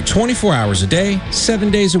there for you 24 hours a day,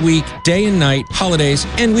 7 days a week, day and night, holidays,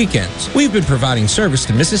 and weekends. We've been providing service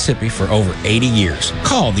to Mississippi for over 80 years.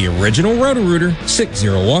 Call the original Roto-Rooter,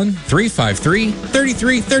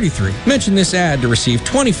 601-353-3333. Mention this ad to receive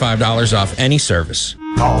 $25 off any service.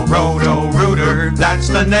 Call Roto-Rooter, that's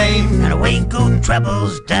the name. And away go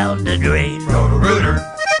troubles down the drain. Roto-Rooter.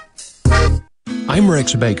 I'm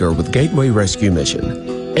Rex Baker with Gateway Rescue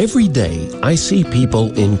Mission. Every day, I see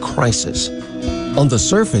people in crisis. On the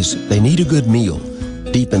surface, they need a good meal.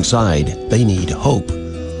 Deep inside, they need hope.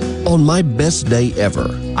 On my best day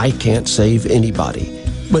ever, I can't save anybody,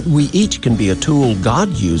 but we each can be a tool God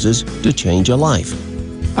uses to change a life.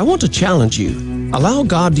 I want to challenge you. Allow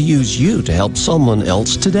God to use you to help someone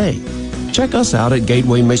else today. Check us out at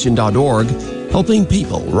gatewaymission.org, helping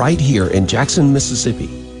people right here in Jackson,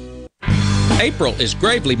 Mississippi. April is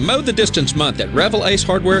Gravely Mow the Distance month at Revel Ace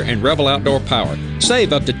Hardware and Revel Outdoor Power.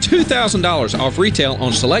 Save up to $2,000 off retail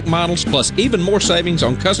on select models, plus even more savings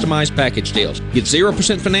on customized package deals. Get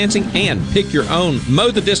 0% financing and pick your own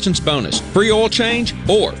Mow the Distance bonus. Free oil change,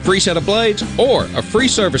 or free set of blades, or a free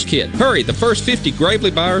service kit. Hurry, the first 50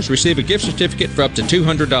 Gravely buyers receive a gift certificate for up to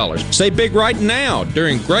 $200. Save big right now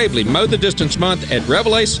during Gravely Mow the Distance month at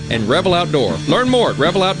Revel Ace and Revel Outdoor. Learn more at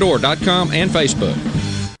reveloutdoor.com and Facebook.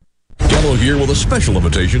 Gallo here with a special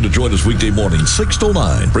invitation to join us weekday morning, 6 to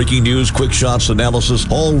 9. Breaking news, quick shots, analysis,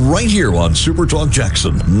 all right here on Super Talk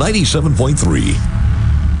Jackson 97.3.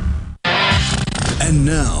 And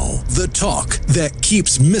now, the talk that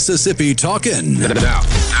keeps Mississippi talking. Now,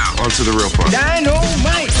 on to the real part.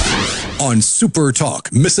 Dynamite! On Super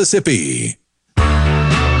Talk Mississippi.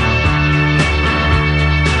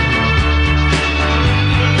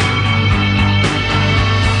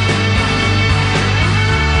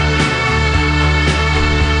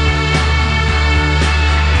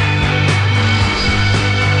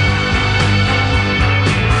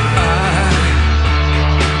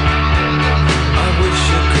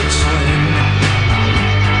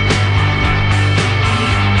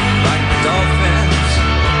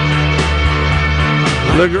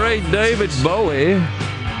 The great David Bowie,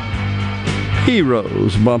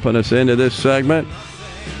 Heroes, bumping us into this segment.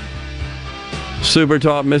 Super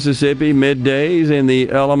Talk Mississippi, middays in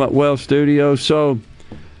the Element Well studio. So, of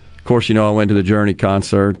course, you know, I went to the Journey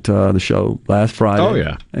concert, the show last Friday. Oh,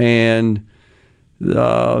 yeah. And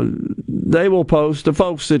they will post, the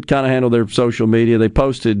folks that kind of handle their social media, they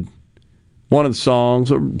posted one of the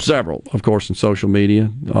songs, or several, of course, in social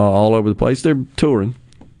media, all over the place. They're touring.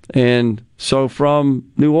 And so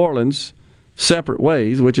from New Orleans, Separate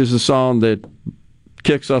Ways, which is the song that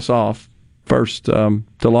kicks us off first to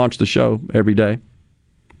launch the show every day,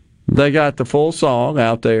 they got the full song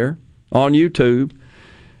out there on YouTube.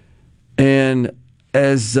 And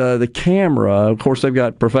as the camera, of course, they've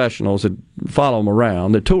got professionals that follow them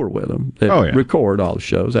around, that tour with them, that record all the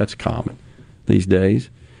shows. That's common these days.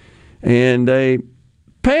 And they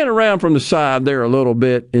pan around from the side there a little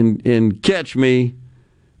bit and catch me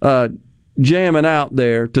jamming out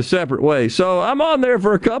there to Separate Ways. So I'm on there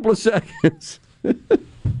for a couple of seconds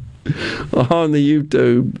on the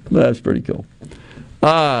YouTube. That's pretty cool.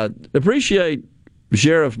 Appreciate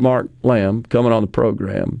Sheriff Mark Lamb coming on the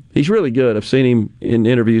program. He's really good. I've seen him in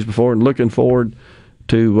interviews before and looking forward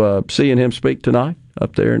to seeing him speak tonight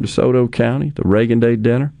up there in Desoto County, the Reagan Day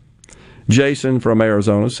dinner. Jason from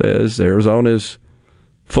Arizona says Arizona's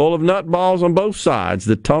full of nutballs on both sides.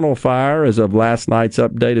 The tunnel fire, as of last night's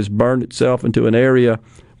update, has burned itself into an area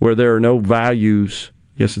where there are no valuables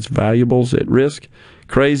at risk.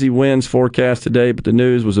 Crazy winds forecast today, but the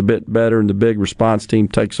news was a bit better, and the big response team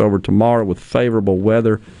takes over tomorrow with favorable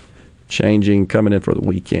weather changing, coming in for the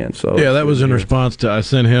weekend. So yeah, that was in response to, I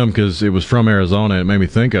sent him because it was from Arizona. It made me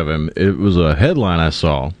think of him. It was a headline I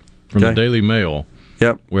saw from the Daily Mail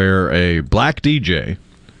where a black DJ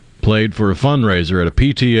played for a fundraiser at a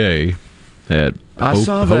PTA at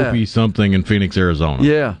Hopi something in Phoenix, Arizona.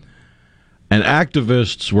 Yeah. And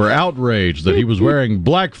activists were outraged that he was wearing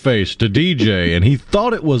blackface to DJ, and he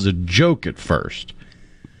thought it was a joke at first.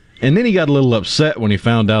 And then he got a little upset when he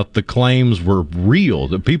found out the claims were real,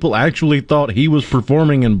 that people actually thought he was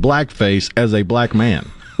performing in blackface as a black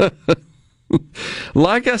man.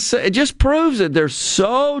 Like I said, it just proves that they're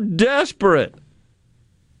so desperate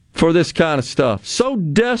for this kind of stuff. So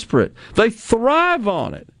desperate. They thrive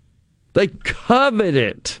on it. They covet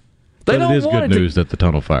it. They But it is good news that the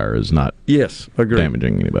tunnel fire is not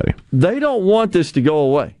damaging anybody. They don't want this to go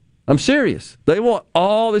away. I'm serious. They want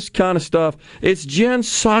all this kind of stuff. It's Jen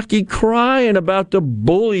Psaki crying about the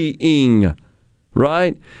bullying,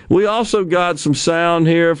 right? We also got some sound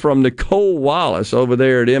here from Nicole Wallace over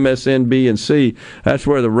there at MSNBC. That's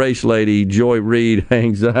where the race lady, Joy Reid,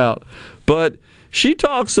 hangs out. But she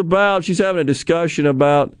talks about, she's having a discussion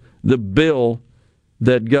about the bill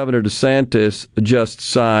that Governor DeSantis just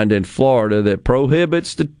signed in Florida that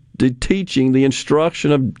prohibits the teaching, the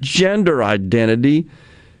instruction of gender identity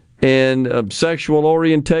and sexual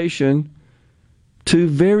orientation to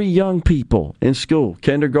very young people in school,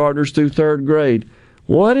 kindergartners through third grade.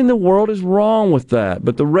 What in the world is wrong with that?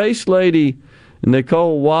 But the race lady,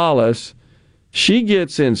 Nicole Wallace, she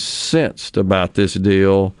gets incensed about this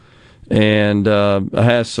deal and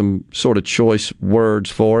has some sort of choice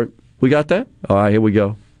words for it. We got that? All right, here we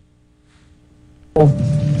go.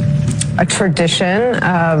 A tradition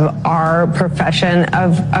of our profession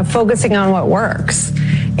of focusing on what works.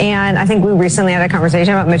 And I think we recently had a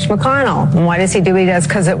conversation about Mitch McConnell. And why does he do what he does?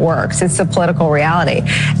 Because it works. It's the political reality.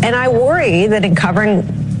 And I worry that in covering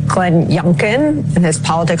Glenn Youngkin and his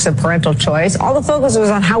politics of parental choice, all the focus was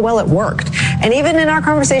on how well it worked. And even in our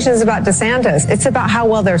conversations about DeSantis, it's about how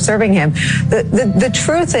well they're serving him. The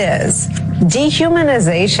truth is,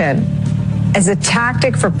 dehumanization as a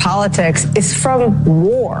tactic for politics is from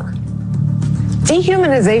war.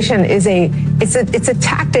 Dehumanization is a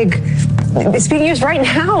tactic. It's being used right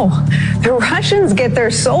now. The Russians get their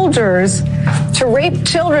soldiers to rape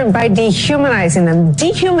children by dehumanizing them.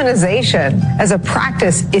 Dehumanization as a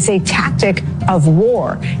practice is a tactic of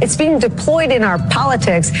war. It's being deployed in our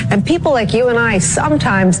politics, and people like you and I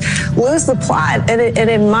sometimes lose the plot and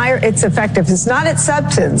admire its effectiveness. It's not its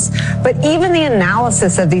substance, but even the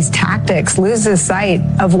analysis of these tactics loses sight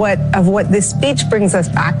of what this speech brings us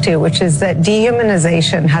back to, which is that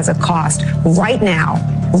dehumanization has a cost right now,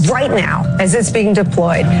 as it's being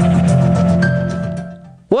deployed.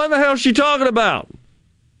 What the hell is she talking about?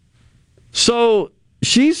 So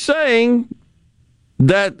she's saying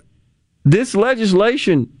that this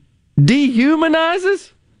legislation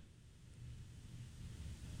dehumanizes?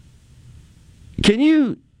 Can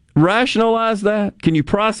you rationalize that? Can you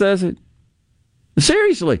process it?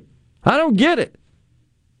 Seriously, I don't get it.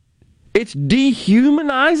 It's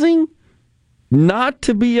dehumanizing not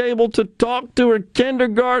to be able to talk to a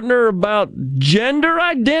kindergartner about gender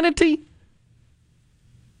identity?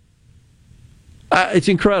 It's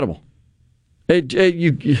incredible.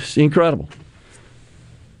 It's incredible.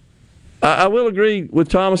 I will agree with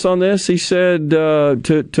Thomas on this. He said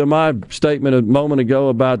to my statement a moment ago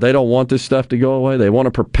about they don't want this stuff to go away. They want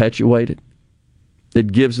to perpetuate it.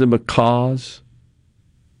 It gives them a cause.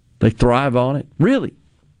 They thrive on it. Really.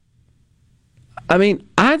 I mean,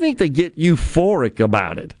 I think they get euphoric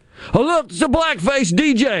about it. Oh, look, it's a blackface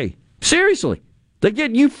DJ. Seriously. They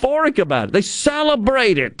get euphoric about it. They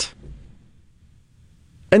celebrate it.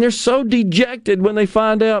 And they're so dejected when they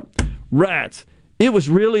find out, rats, it was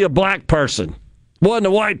really a black person. Wasn't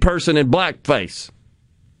a white person in blackface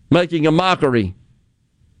making a mockery.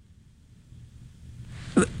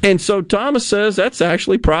 And so Thomas says that's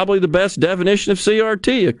actually probably the best definition of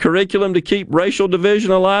CRT, a curriculum to keep racial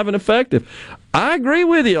division alive and effective. I agree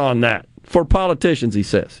with you on that. For politicians, he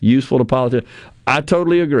says. Useful to politicians. I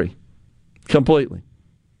totally agree. Completely.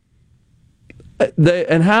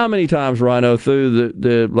 And how many times, Rhino, through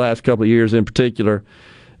the last couple of years in particular,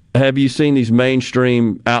 have you seen these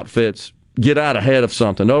mainstream outfits get out ahead of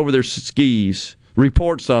something, over their skis,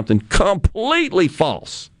 report something completely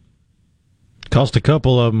false? Cost a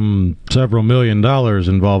couple of them several $1 million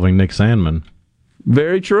involving Nick Sandmann.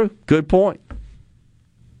 Very true. Good point.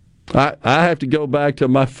 I have to go back to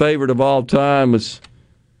my favorite of all time was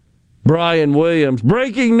Brian Williams.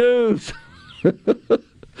 Breaking news about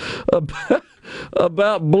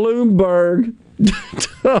Bloomberg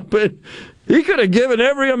dumping. He could have given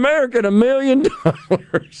every American $1 million.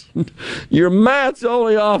 Your math's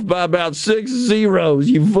only off by about 6 zeros,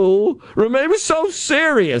 you fool. Remember, so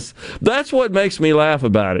serious. That's what makes me laugh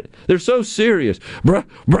about it. They're so serious.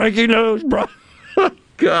 Breaking news, bro.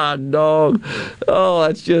 God, dog. Oh,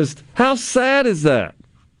 that's just, how sad is that?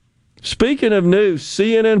 Speaking of news,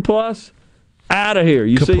 CNN Plus, out of here.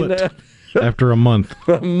 You seen that? After a month.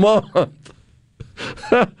 A month.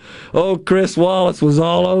 Oh, Chris Wallace was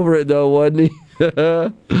all over it, though, wasn't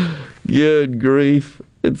he? Good grief.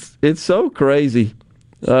 It's so crazy.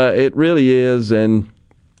 It really is. And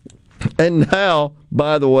now,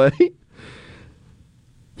 by the way,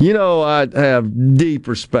 I have deep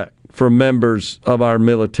respect for members of our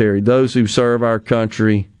military, those who serve our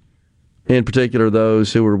country, in particular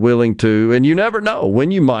those who are willing to, and you never know when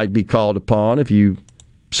you might be called upon if you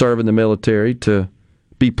serve in the military to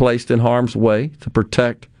be placed in harm's way to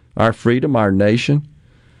protect our freedom, our nation.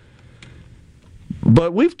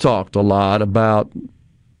 But we've talked a lot about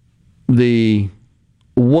the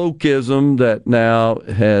wokeism that now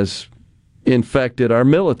has infected our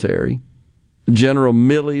military. General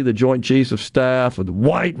Milley, the Joint Chiefs of Staff, of the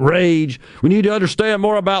white rage. We need to understand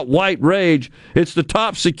more about white rage. It's the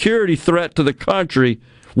top security threat to the country,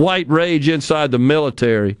 white rage inside the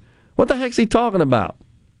military. What the heck's he talking about?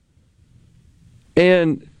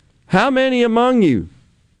 And how many among you,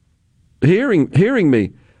 hearing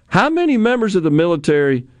me, how many members of the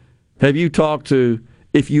military have you talked to?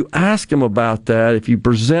 If you ask them about that, if you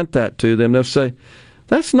present that to them, they'll say,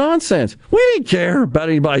 that's nonsense. We didn't care about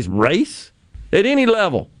anybody's race at any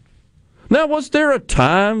level. Now, was there a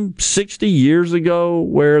time 60 years ago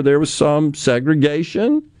where there was some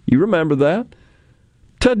segregation? You remember that?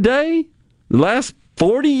 Today, the last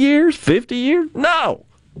 40 years, 50 years? No.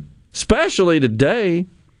 Especially today.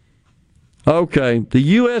 Okay, the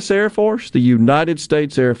U.S. Air Force, the United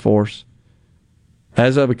States Air Force,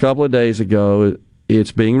 as of a couple of days ago,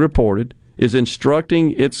 it's being reported, is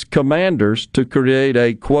instructing its commanders to create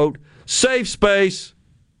a, quote, safe space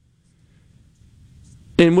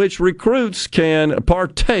in which recruits can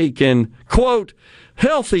partake in, quote,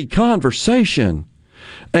 healthy conversation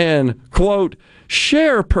and, quote,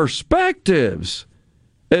 share perspectives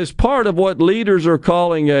as part of what leaders are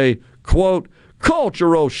calling a, quote,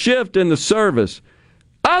 cultural shift in the service.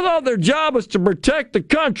 I thought their job was to protect the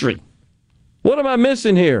country. What am I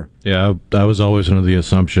missing here? Yeah, I was always under the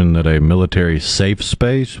assumption that a military safe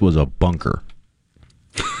space was a bunker.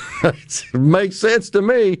 It makes sense to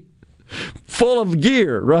me. Full of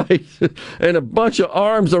gear, right? And a bunch of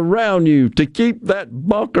arms around you to keep that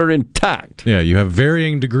bunker intact. Yeah, you have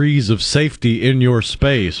varying degrees of safety in your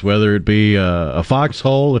space, whether it be a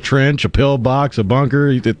foxhole, a trench, a pillbox, a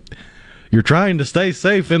bunker. You're trying to stay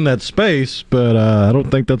safe in that space, but I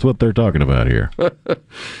don't think that's what they're talking about here.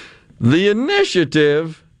 The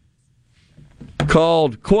initiative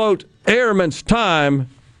called, quote, Airman's Time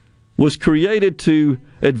was created to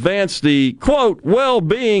advance the, quote,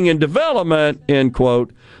 well-being and development, end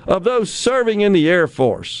quote, of those serving in the Air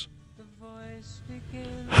Force.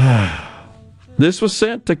 This was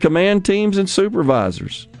sent to command teams and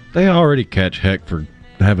supervisors. They already catch heck for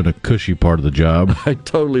having a cushy part of the job.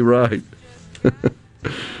 Totally right.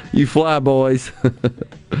 You fly, boys.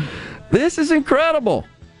 This is incredible.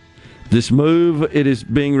 This move, it is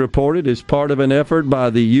being reported, is part of an effort by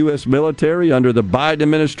the U.S. military under the Biden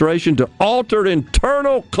administration to alter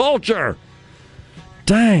internal culture.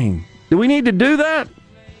 Dang. Do we need to do that?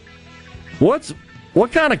 What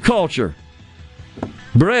kind of culture?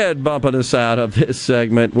 Brad bumping us out of this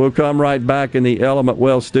segment. We'll come right back in the Element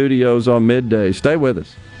Well studios on Midday. Stay with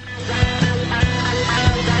us.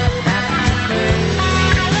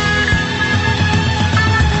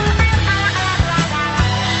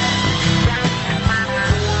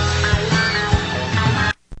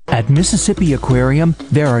 At Mississippi Aquarium,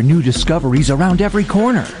 there are new discoveries around every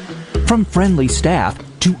corner. From friendly staff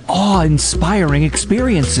to awe-inspiring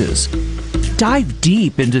experiences. Dive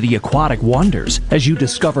deep into the aquatic wonders as you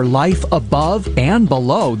discover life above and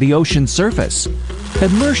below the ocean's surface.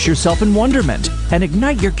 Immerse yourself in wonderment and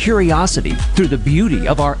ignite your curiosity through the beauty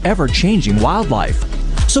of our ever-changing wildlife.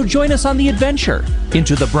 So join us on the adventure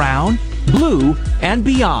into the brown, blue, and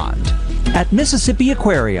beyond at Mississippi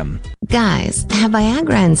Aquarium. Guys, have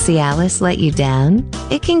Viagra and Cialis let you down?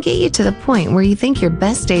 It can get you to the point where you think your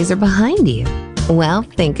best days are behind you. Well,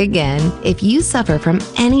 think again. If you suffer from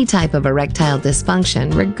any type of erectile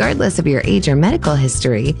dysfunction, regardless of your age or medical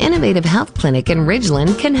history, Innovative Health Clinic in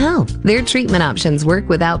Ridgeland can help. Their treatment options work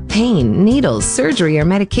without pain, needles, surgery, or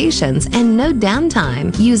medications, and no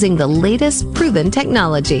downtime, using the latest proven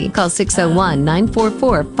technology. Call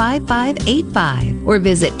 601-944-5585 or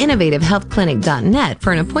visit innovativehealthclinic.net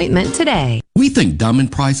for an appointment today. We think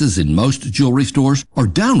diamond prices in most jewelry stores are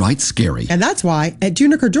downright scary. And that's why at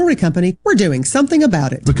Juniker Jewelry Company, we're doing something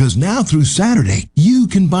about it. Because now through Saturday, you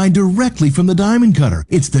can buy directly from the diamond cutter.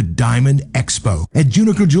 It's the Diamond Expo at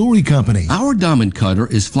Juniker Jewelry Company. Our diamond cutter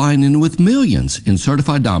is flying in with millions in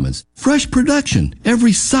certified diamonds, Fresh production,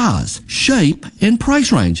 every size, shape, and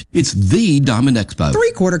price range. It's the Diamond Expo.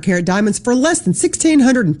 3/4 carat diamonds for less than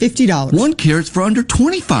 $1,650. 1 carat's for under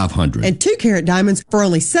 $2,500. And 2 carat diamonds for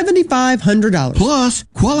only $7,500. Plus,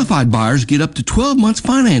 qualified buyers get up to 12 months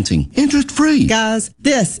financing, interest-free. Guys,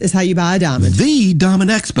 this is how you buy a diamond. The Diamond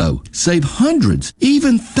Expo. Save hundreds,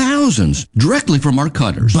 even thousands, directly from our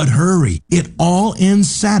cutters. But hurry, it all ends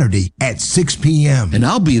Saturday at 6 p.m. And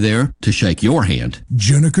I'll be there to shake your hand.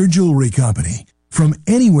 Juniker Jewelry Company. From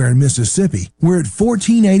anywhere in Mississippi, we're at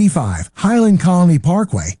 1485 Highland Colony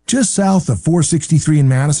Parkway, just south of 463 in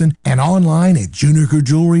Madison, and online at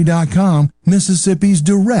junikerjewelry.com, Mississippi's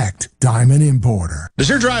direct diamond importer. Does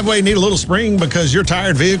your driveway need a little spring because your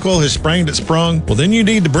tired vehicle has sprained its sprung? Well, then you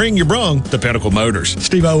need to bring your brung to Pinnacle Motors.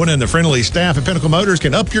 Steve Owen and the friendly staff at Pinnacle Motors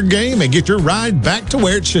can up your game and get your ride back to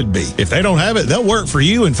where it should be. If they don't have it, they'll work for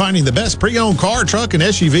you in finding the best pre-owned car, truck, and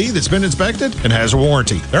SUV that's been inspected and has a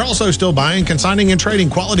warranty. They're also still buying, consigning, and trading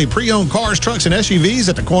quality pre-owned cars, trucks, and SUVs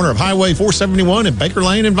at the corner of Highway 471 and Baker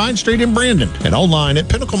Lane and Vine Street in Brandon, and online at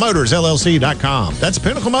PinnacleMotorsLLC.com. That's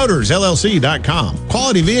PinnacleMotorsLLC.com.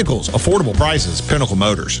 Quality vehicles, affordable prices, Pinnacle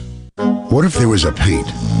Motors. What if there was a paint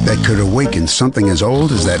that could awaken something as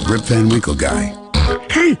old as that Rip Van Winkle guy?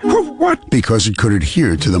 Hey, what? Because it could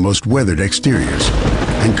adhere to the most weathered exteriors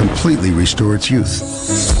and completely restore its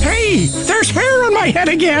youth. Hey, there's hair on my head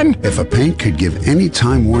again. If a paint could give any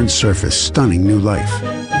time-worn surface stunning new life,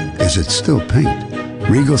 is it still paint?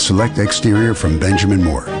 Regal Select Exterior from Benjamin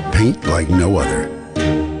Moore. Paint like no other.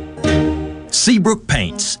 Seabrook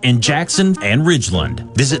Paints in Jackson and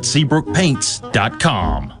Ridgeland. Visit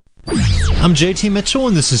SeabrookPaints.com. I'm JT Mitchell,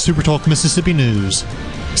 and this is SuperTalk Mississippi News.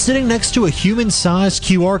 Sitting next to a human-sized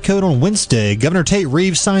QR code on Wednesday, Governor Tate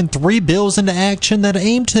Reeves signed 3 bills into action that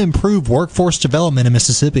aim to improve workforce development in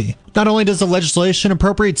Mississippi. Not only does the legislation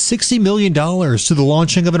appropriate $60 million to the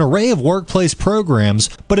launching of an array of workplace programs,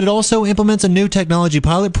 but it also implements a new technology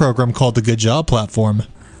pilot program called the Good Job Platform.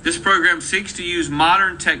 This program seeks to use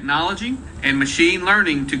modern technology and machine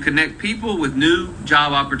learning to connect people with new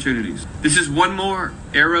job opportunities. This is one more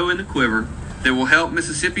arrow in the quiver that will help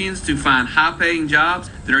Mississippians to find high-paying jobs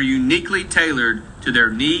that are uniquely tailored to their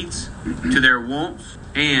needs, to their wants,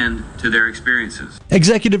 and to their experiences.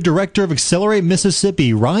 Executive Director of Accelerate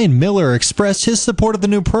Mississippi, Ryan Miller, expressed his support of the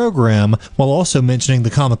new program while also mentioning the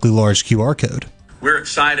comically large QR code. We're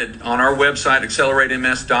excited on our website,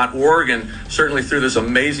 acceleratems.org, and certainly through this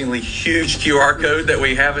amazingly huge QR code that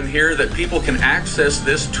we have in here, that people can access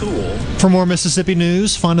this tool. For more Mississippi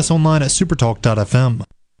news, find us online at supertalk.fm.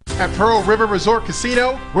 At Pearl River Resort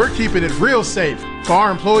Casino, we're keeping it real safe for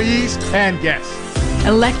our employees and guests.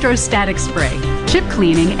 Electrostatic spray, chip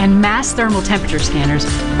cleaning, and mass thermal temperature scanners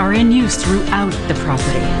are in use throughout the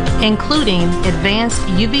property, including advanced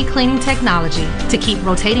UV cleaning technology to keep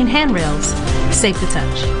rotating handrails safe to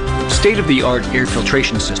touch. State-of-the-art air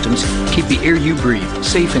filtration systems keep the air you breathe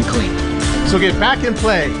safe and clean. So get back and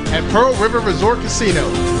play at Pearl River Resort Casino.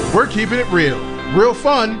 We're keeping it real. Real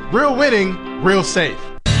fun, real winning, real safe.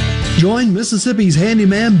 Join Mississippi's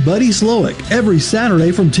handyman Buddy Slowick every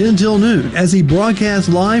Saturday from 10 till noon as he broadcasts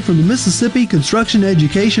live from the Mississippi Construction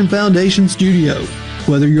Education Foundation studio.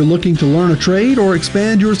 Whether you're looking to learn a trade or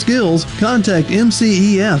expand your skills, contact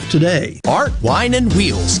MCEF today. Art, Wine, and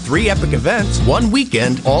Wheels. 3 epic events, 1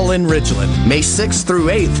 weekend, all in Ridgeland. May 6th through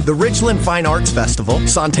 8th, the Ridgeland Fine Arts Festival,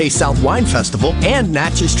 Sante South Wine Festival, and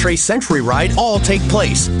Natchez Trace Century Ride all take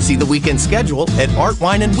place. See the weekend schedule at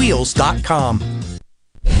artwineandwheels.com.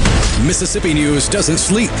 Mississippi news doesn't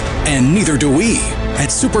sleep, and neither do we. At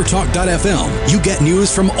supertalk.fm, you get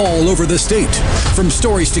news from all over the state. From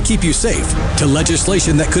stories to keep you safe, to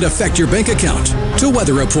legislation that could affect your bank account, to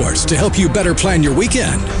weather reports to help you better plan your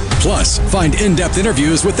weekend. Plus, find in-depth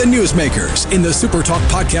interviews with the newsmakers in the SuperTalk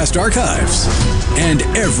podcast archives. And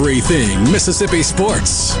everything Mississippi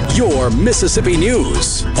sports. Your Mississippi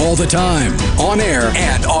news. All the time, on air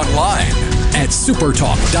and online. At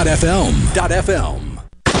supertalk.fm.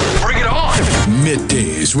 Bring it on!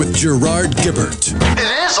 Middays with Gerard Gibert. It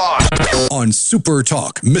is on! On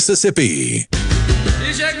SuperTalk, Mississippi.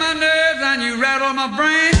 You shake my nerves and you rattle my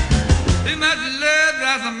brain. Too much love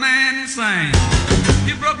drives a man insane.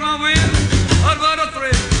 You broke my will, what a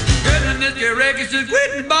thrill. Goodness, your records just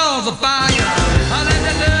quitting balls of fire. I let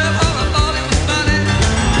that love, all I thought it was funny.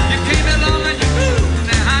 You came along and you moved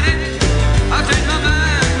me, honey. I changed my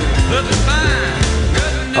mind, looking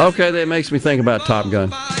fine. Okay, that makes me think about Top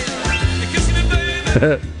Gun.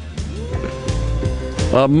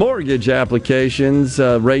 Mortgage applications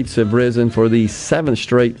rates have risen for the 7th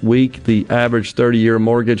straight week. The average 30-year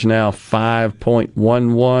mortgage now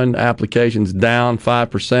 5.11. Applications down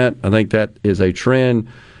 5%. I think that is a trend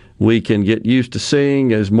we can get used to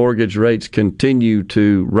seeing as mortgage rates continue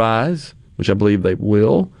to rise, which I believe they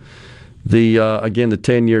will. Again, the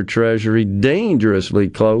 10-year Treasury dangerously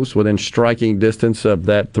close, within striking distance of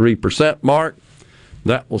that 3% mark.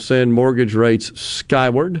 That will send mortgage rates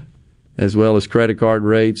skyward, as well as credit card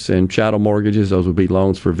rates and chattel mortgages. Those would be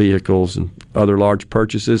loans for vehicles and other large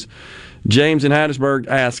purchases. James in Hattiesburg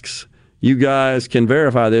asks, you guys can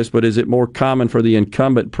verify this, but is it more common for the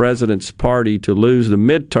incumbent president's party to lose the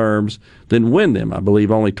midterms than win them? I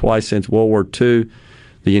believe only twice since World War II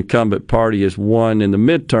the incumbent party has won in the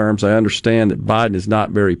midterms. I understand that Biden is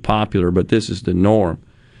not very popular, but this is the norm.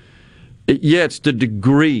 Yeah, it's the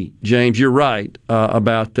degree, James. You're right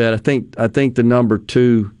about that. I think the number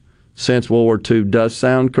 2 since World War II does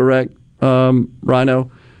sound correct,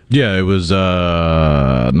 Rhino. Yeah, it was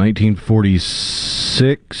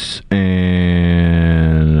 1946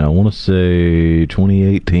 and I want to say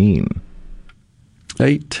 2018.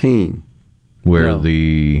 18. Where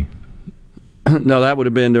No, that would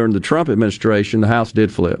have been during the Trump administration. The House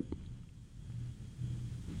did flip.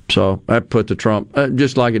 So that put the Trump,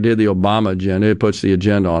 just like it did the Obama agenda, it puts the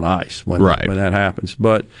agenda on ice when that happens.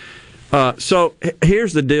 But so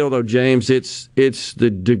here's the deal, though, James. It's the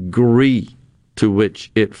degree to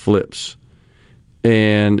which it flips.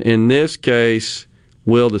 And in this case,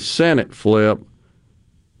 will the Senate flip?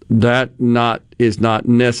 That is not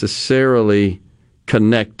necessarily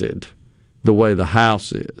connected the way the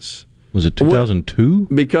House is. Was it 2002?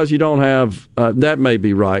 Because you don't have, that may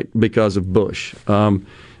be right because of Bush and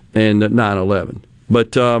 9/11.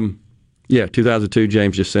 But, 2002,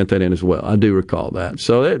 James just sent that in as well. I do recall that.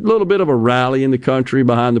 So a little bit of a rally in the country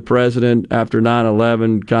behind the president after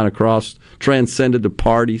 9/11, kind of transcended the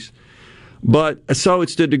parties. But so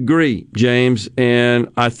it's the degree, James, and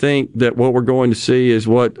I think that what we're going to see is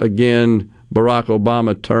what, again, Barack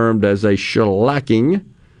Obama termed as a shellacking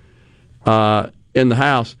in the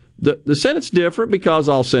House. The Senate's different because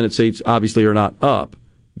all Senate seats obviously are not up,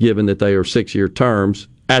 given that they are 6-year terms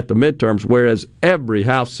at the midterms, whereas every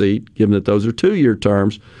House seat, given that those are 2-year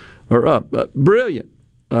terms, are up. Brilliant.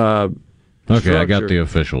 Okay, structure. I got the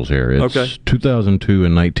officials here. It's 2002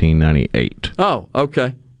 and 1998. Oh,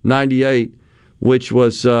 okay. 98, which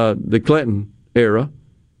was the Clinton era.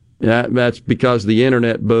 Yeah, that's because the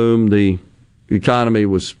internet boom, the economy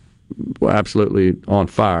was absolutely on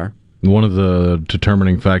fire. One of the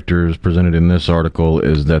determining factors presented in this article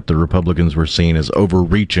is that the Republicans were seen as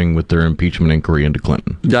overreaching with their impeachment inquiry into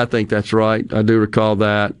Clinton. I think that's right. I do recall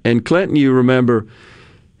that. And Clinton, you remember,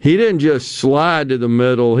 he didn't just slide to the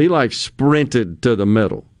middle. He, sprinted to the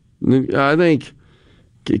middle. I think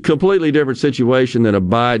completely different situation than a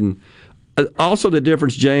Biden. Also, the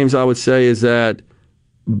difference, James, I would say, is that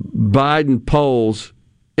Biden polls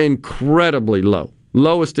incredibly low,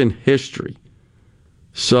 lowest in history.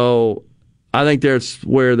 So I think that's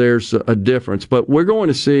where there's a difference. But we're going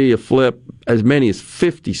to see a flip as many as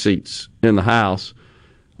 50 seats in the House.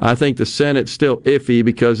 I think the Senate's still iffy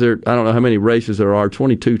because I don't know how many races there are.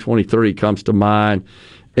 22, 23 comes to mind.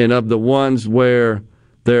 And of the ones where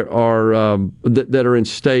there are that are in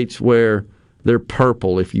states where they're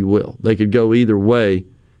purple, if you will, they could go either way.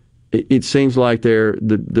 It seems like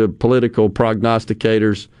the political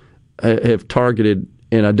prognosticators have targeted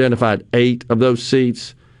and identified 8 of those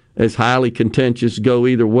seats as highly contentious, go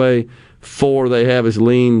either way. 4 they have as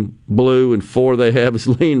lean blue and 4 they have as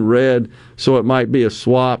lean red, so it might be a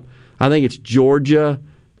swap. I think it's Georgia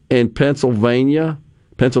and Pennsylvania.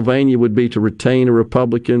 Pennsylvania would be to retain a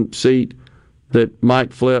Republican seat that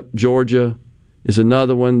might flip. Georgia is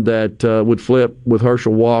another one that would flip with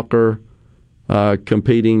Herschel Walker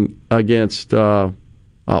competing against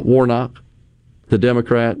Warnock, the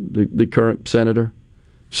Democrat, the current senator.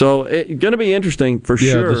 So it's going to be interesting for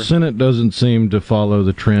sure. Yeah, the Senate doesn't seem to follow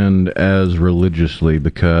the trend as religiously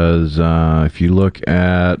because if you look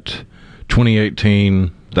at 2018,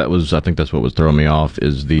 I think that's what was throwing me off,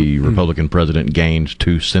 is the Republican president gained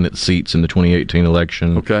 2 Senate seats in the 2018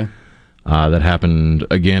 election. Okay. That happened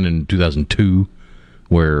again in 2002,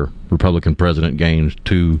 where Republican president gained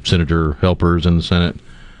 2 senator helpers in the Senate.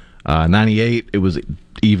 98, it was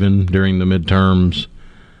even during the midterms.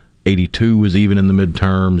 82 was even in the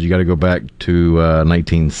midterms. You got to go back to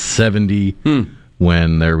 1970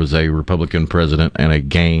 when there was a Republican president and a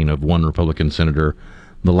gain of 1 Republican senator.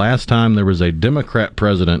 The last time there was a Democrat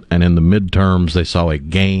president and in the midterms they saw a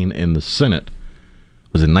gain in the Senate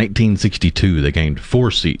was in 1962. They gained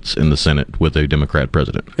 4 seats in the Senate with a Democrat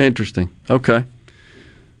president. Interesting. Okay.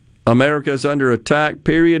 America is under attack,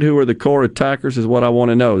 period. Who are the core attackers is what I want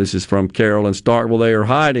to know. This is from Carol in Starkville. They are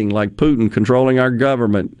hiding like Putin controlling our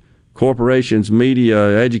government. corporations,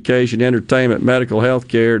 media, education, entertainment, medical, health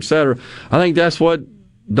care, etc. I think that's what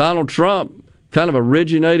Donald Trump kind of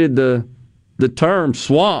originated the term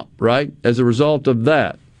swamp, right, as a result of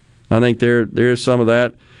that. I think there is some of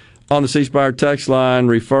that. On the C Spire text line,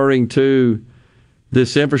 referring to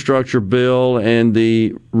this infrastructure bill and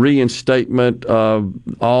the reinstatement of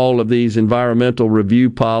all of these environmental review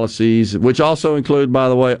policies, which also include, by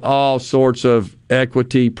the way, all sorts of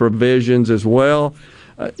equity provisions as well.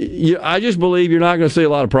 I just believe you're not going to see a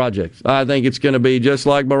lot of projects. I think it's going to be just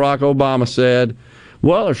like Barack Obama said,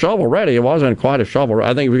 well, they're shovel ready. It wasn't quite a shovel ready.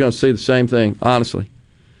 I think we're going to see the same thing, honestly.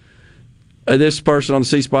 This person on the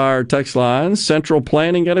C Spire text line, central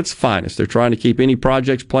planning at its finest. They're trying to keep any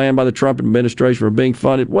projects planned by the Trump administration from being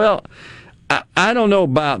funded. Well, I don't know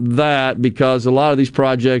about that because a lot of these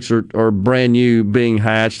projects are brand new being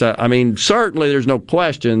hatched. I mean, certainly there's no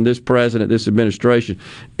question this president, this administration,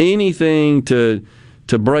 anything to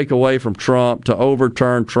break away from Trump, to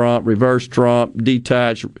overturn Trump, reverse Trump,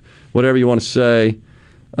 detach, whatever you want to say,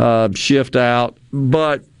 shift out.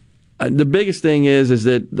 But the biggest thing is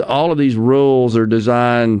that all of these rules are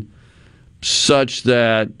designed such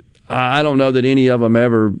that I don't know that any of them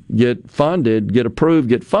ever get funded, get approved,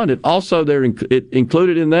 get funded. Also, they're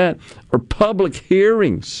included in that are public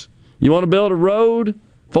hearings. You want to build a road,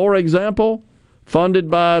 for example, funded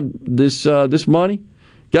by this money?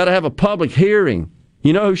 Got to have a public hearing.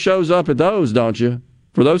 You know who shows up at those, don't you?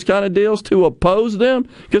 For those kind of deals, to oppose them?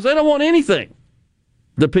 Because they don't want anything.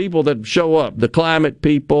 The people that show up, the climate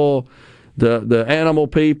people, the animal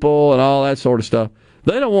people, and all that sort of stuff,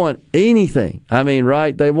 they don't want anything. I mean,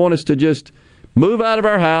 right? They want us to just move out of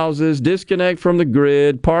our houses, disconnect from the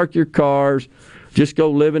grid, park your cars, just go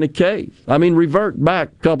live in a cave. I mean, revert back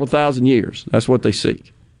a couple thousand years. That's what they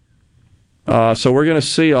seek. So we're going to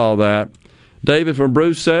see all that. David from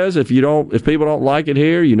Bruce says, if people don't like it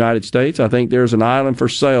here, United States, I think there's an island for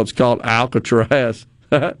sale. It's called Alcatraz.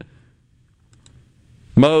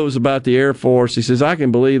 Mo's about the Air Force. He says, I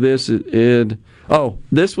can believe this.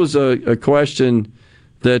 This was a question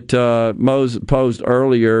that Mo's posed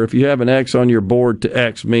earlier. If you have an X on your board to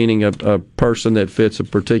X, meaning a person that fits a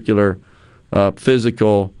particular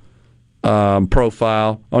physical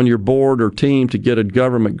profile on your board or team to get a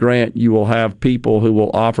government grant, you will have people who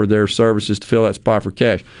will offer their services to fill that spot for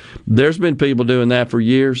cash. There's been people doing that for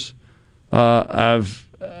years.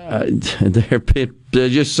 They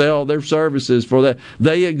just sell their services for that.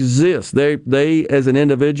 They exist. They as an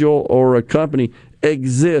individual or a company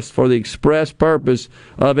exist for the express purpose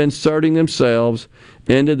of inserting themselves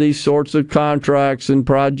into these sorts of contracts and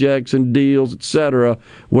projects and deals, etc.,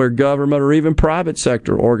 where government or even private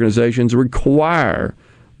sector organizations require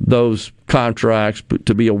those contracts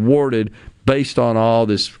to be awarded based on all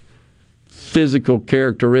this physical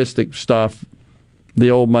characteristic stuff,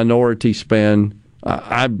 the old minority spin.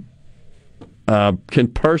 I can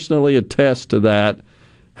personally attest to that,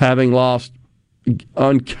 having lost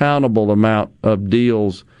uncountable amount of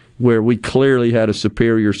deals where we clearly had a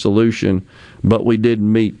superior solution, but we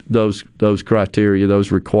didn't meet those criteria,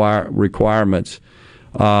 those requirements.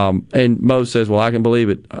 And Mo says, well, I can believe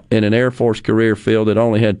it. In an Air Force career field that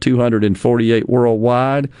only had 248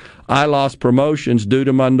 worldwide, I lost promotions due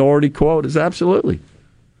to minority quotas. Absolutely.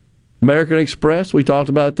 American Express, we talked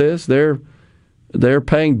about this. They're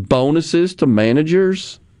paying bonuses to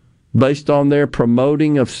managers based on their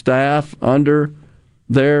promoting of staff under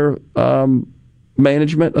their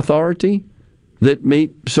management authority that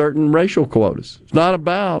meet certain racial quotas. It's not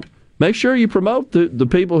about, make sure you promote the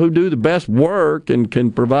people who do the best work and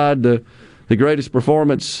can provide the greatest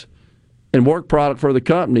performance and work product for the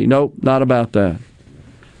company. Nope, not about that.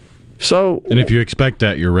 So, and if you expect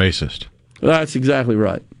that, you're racist. That's exactly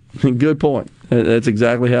right. Good point. That's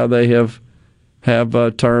exactly how they have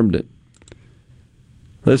termed it.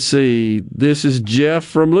 Let's see. This is Jeff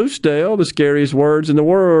from Loosedale. The scariest words in the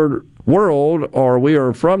world are, we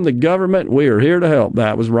are from the government, we are here to help.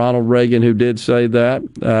 That was Ronald Reagan who did say that.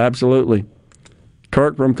 Absolutely.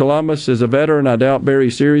 Kirk from Columbus, as a veteran, I doubt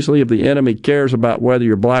very seriously if the enemy cares about whether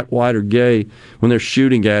you're black, white, or gay when they're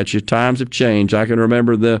shooting at you. Times have changed. I can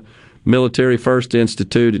remember the Military First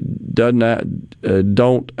Institute, don't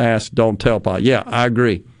ask, don't tell policy. Yeah, I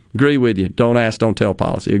agree. Agree with you. Don't ask, don't tell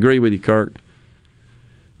policy. Agree with you, Kirk.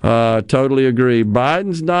 Totally agree.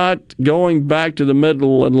 Biden's not going back to the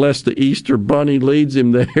middle unless the Easter Bunny leads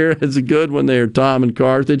him there. It's a good one there, Tom in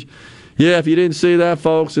Carthage. Yeah, if you didn't see that,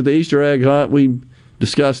 folks, at the Easter egg hunt, we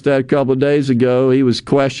discussed that a couple of days ago. He was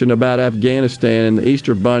questioned about Afghanistan, and the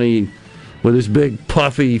Easter Bunny, with his big,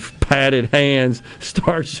 puffy, padded hands,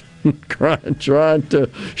 starts trying to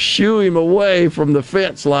shoo him away from the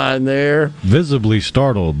fence line there. Visibly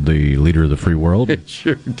startled the leader of the free world. It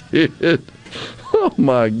sure did. Oh,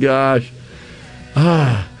 my gosh.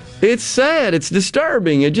 It's sad. It's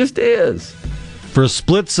disturbing. It just is. For a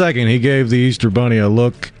split second, he gave the Easter Bunny a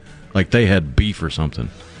look like they had beef or something.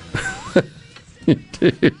 He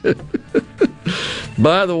did.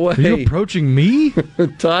 By the way... Are you approaching me?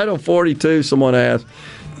 Title 42, someone asked,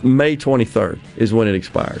 May 23rd is when it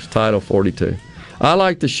expires, Title 42. I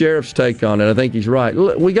like the sheriff's take on it. I think he's right.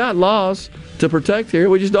 Look, we got laws to protect here.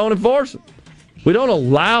 We just don't enforce them. We don't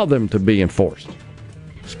allow them to be enforced.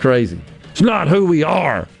 It's crazy. It's not who we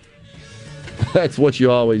are. That's what you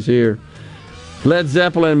always hear. Led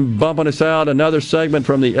Zeppelin bumping us out. Another segment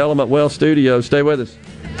from the Element Wealth Studio. Stay with us.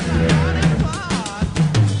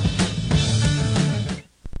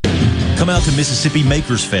 Come out to Mississippi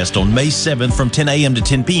Makers Fest on May 7th from 10 a.m. to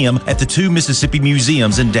 10 p.m. at the two Mississippi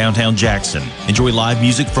Museums in downtown Jackson. Enjoy live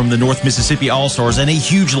music from the North Mississippi All-Stars and a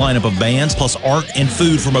huge lineup of bands, plus art and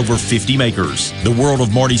food from over 50 makers. The World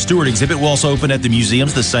of Marty Stewart exhibit will also open at the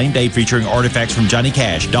museums the same day, featuring artifacts from Johnny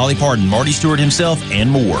Cash, Dolly Parton, Marty Stewart himself, and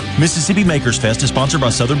more. Mississippi Makers Fest is sponsored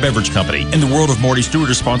by Southern Beverage Company, and the World of Marty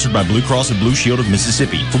Stewart is sponsored by Blue Cross and Blue Shield of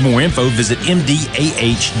Mississippi. For more info, visit mdah.ms.gov.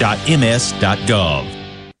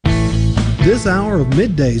 This hour of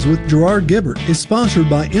Middays with Gerard Gibert is sponsored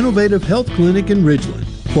by Innovative Health Clinic in Ridgeland.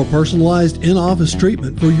 For personalized in-office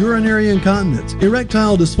treatment for urinary incontinence,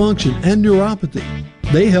 erectile dysfunction, and neuropathy,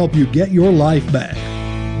 they help you get your life back.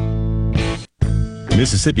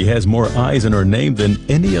 Mississippi has more eyes in our name than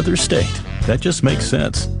any other state. That just makes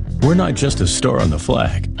sense. We're not just a star on the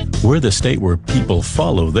flag. We're the state where people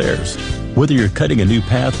follow theirs. Whether you're cutting a new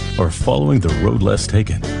path or following the road less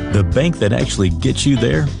taken, the bank that actually gets you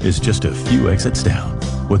there is just a few exits down.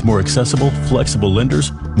 With more accessible, flexible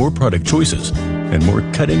lenders, more product choices, and more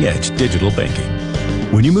cutting-edge digital banking.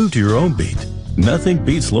 When you move to your own beat, nothing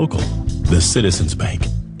beats local. The Citizens Bank.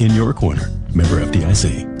 In your corner. Member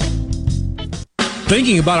FDIC.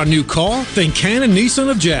 Thinking about a new car? Think Cannon Nissan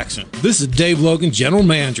of Jackson. This is Dave Logan, General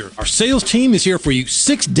Manager. Our sales team is here for you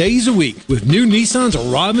 6 days a week with new Nissans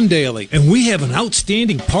arriving daily. And we have an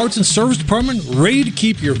outstanding parts and service department ready to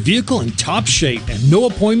keep your vehicle in top shape, and no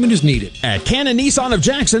appointment is needed. At Cannon Nissan of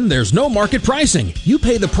Jackson, there's no market pricing. You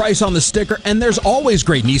pay the price on the sticker, and there's always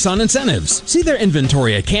great Nissan incentives. See their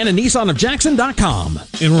inventory at CannonNissanofJackson.com.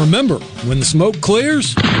 And remember, when the smoke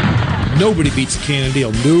clears, nobody beats a Cannon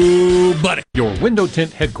deal. Nobody. Your window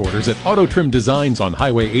tint headquarters at Auto Trim Designs on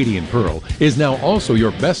Highway 80 in Pearl is now also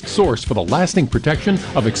your best source for the lasting protection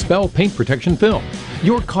of Expel paint protection film.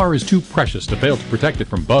 Your car is too precious to fail to protect it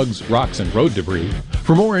from bugs, rocks, and road debris.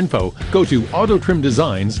 For more info, go to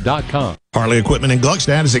autotrimdesigns.com. Harley Equipment in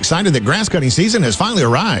Gluckstadt is excited that grass cutting season has finally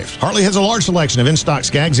arrived. Harley has a large selection of in-stock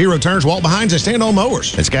Skag zero-turns, walk-behinds, and stand-on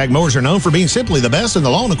mowers. And Skag mowers are known for being simply the best in the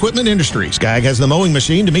lawn equipment industry. Skag has the mowing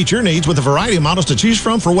machine to meet your needs with a variety of models to choose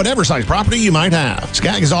from for whatever size property you might have.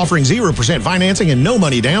 Skag is offering 0% financing and no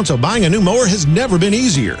money down, so buying a new mower has never been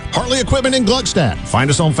easier. Harley Equipment in Gluckstadt. Find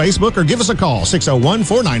us on Facebook or give us a call,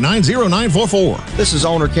 601-499-0944. This is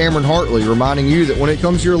owner Cameron Hartley reminding you that when it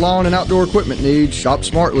comes to your lawn and outdoor equipment needs, shop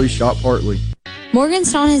smartly, shop Hartley.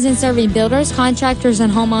 Morganstone has been serving builders, contractors,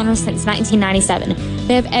 and homeowners since 1997.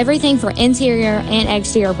 They have everything for interior and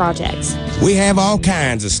exterior projects. We have all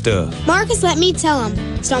kinds of stuff. Marcus, let me tell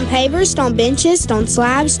them. Stone pavers, stone benches, stone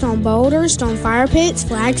slabs, stone boulders, stone fire pits,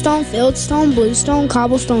 flagstone, fieldstone, bluestone,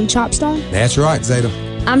 cobblestone, chopstone. That's right, Zeta.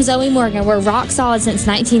 I'm Zoe Morgan. We're rock solid since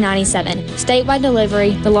 1997. Statewide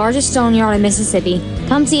delivery, the largest stone yard in Mississippi.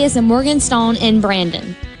 Come see us at Morganstone in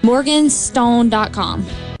Brandon. Morganstone.com.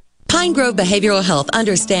 Pine Grove Behavioral Health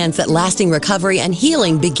understands that lasting recovery and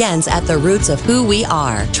healing begins at the roots of who we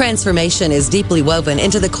are. Transformation is deeply woven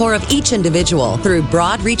into the core of each individual through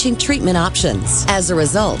broad-reaching treatment options. As a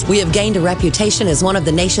result, we have gained a reputation as one of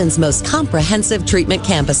the nation's most comprehensive treatment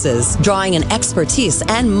campuses, drawing an expertise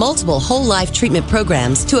and multiple whole-life treatment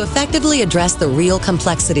programs to effectively address the real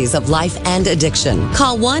complexities of life and addiction.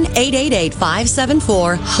 Call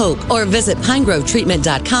 1-888-574-HOPE or visit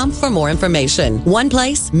pinegrovetreatment.com for more information. One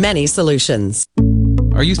place, many solutions.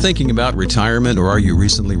 Are you thinking about retirement, or are you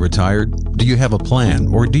recently retired? Do you have a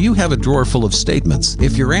plan, or do you have a drawer full of statements?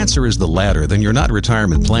 If your answer is the latter, then you're not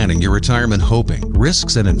retirement planning, you're retirement hoping.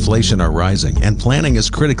 Risks and inflation are rising, and planning is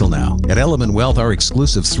critical now. At Element Wealth, our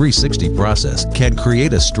exclusive 360 process can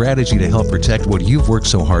create a strategy to help protect what you've worked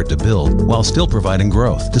so hard to build while still providing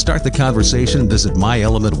growth. To start the conversation, visit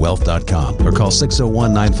myelementwealth.com or call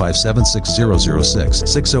 601-957-6006,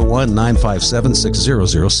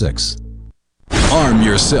 601-957-6006. Arm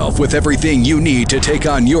yourself with everything you need to take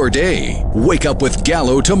on your day. Wake up with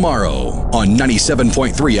Gallo tomorrow on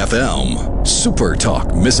 97.3 FM. Super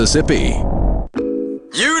Talk, Mississippi.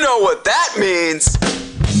 You know what that means.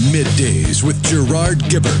 Middays with Gerard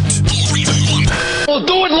Gibert. We'll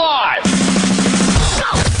do it live.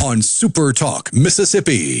 On Super Talk,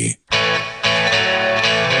 Mississippi.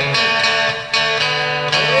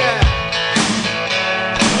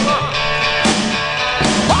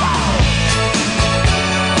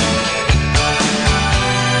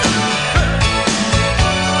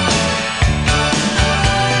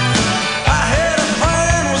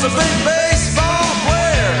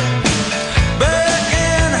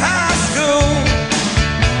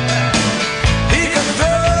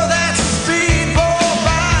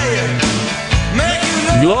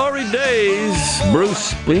 Glory days,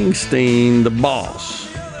 Bruce Springsteen, the boss.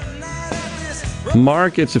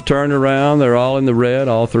 Markets have turned around. They're all in the red.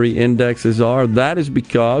 All three indexes are. That is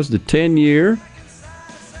because the 10-year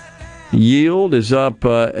yield is up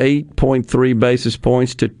 8.3 basis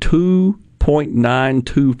points to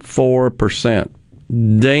 2.924%.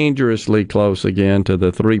 Dangerously close again to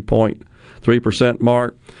the 3.3%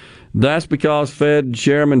 mark. That's because Fed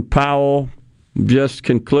Chairman Powell just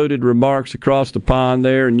concluded remarks across the pond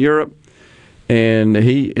there in Europe, and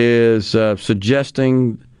he is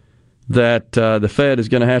suggesting that the Fed is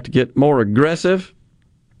going to have to get more aggressive,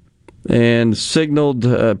 and signaled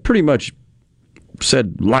pretty much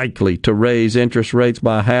said likely to raise interest rates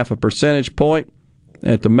by 0.5 percentage point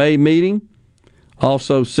at the May meeting.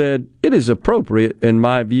 Also said it is appropriate, in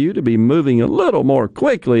my view, to be moving a little more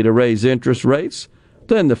quickly to raise interest rates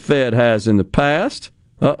than the Fed has in the past.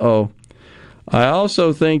 I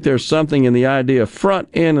also think there's something in the idea of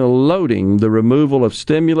front-end loading the removal of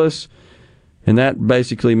stimulus, and that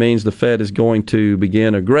basically means the Fed is going to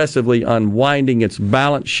begin aggressively unwinding its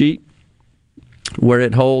balance sheet, where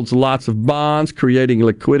it holds lots of bonds, creating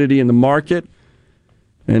liquidity in the market.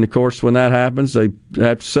 And, of course, when that happens, they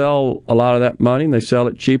have to sell a lot of that money, and they sell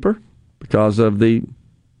it cheaper because of the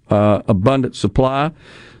abundant supply.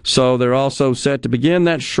 So they're also set to begin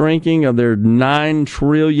that shrinking of their $9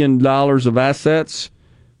 trillion of assets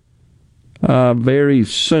very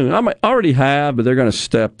soon. I already have, but they're going to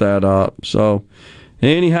step that up. So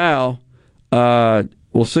anyhow,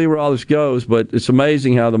 we'll see where all this goes, but it's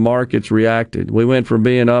amazing how the markets reacted. We went from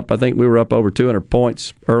being up, I think we were up over 200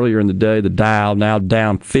 points earlier in the day, the Dow, now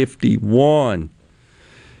down 51.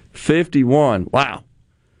 51, wow.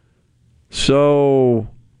 So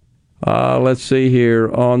let's see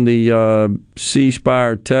here on the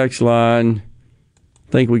C-Spire text line.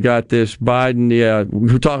 I think we got this Biden. Yeah,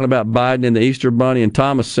 we were talking about Biden and the Easter Bunny, and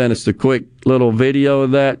Thomas sent us the quick little video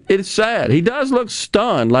of that. It's sad. He does look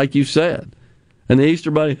stunned, like you said. And the Easter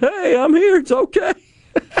Bunny, hey, I'm here. It's okay.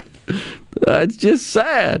 It's just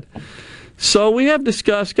sad. So we have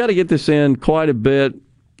discussed, got to get this in quite a bit,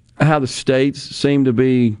 how the states seem to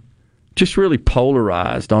be just really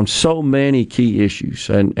polarized on so many key issues.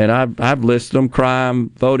 And I've listed them: crime,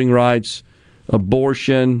 voting rights,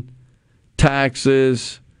 abortion,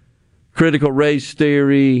 taxes, critical race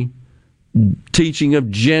theory, teaching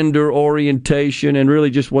of gender orientation, and really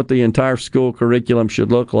just what the entire school curriculum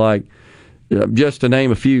should look like, just to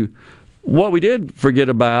name a few. What we did forget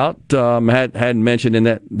about, hadn't mentioned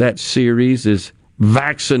in that series, is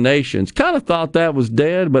vaccinations. Kind of thought that was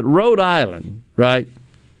dead, but Rhode Island, right?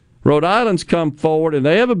 Rhode Island's come forward, and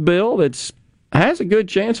they have a bill that has a good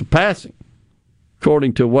chance of passing,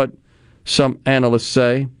 according to what some analysts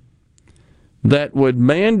say, that would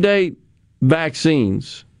mandate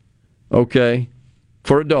vaccines, okay,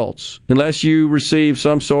 for adults, unless you receive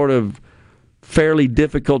some sort of fairly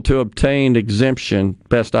difficult to obtain exemption,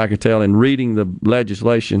 best I could tell in reading the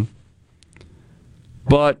legislation.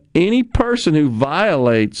 But any person who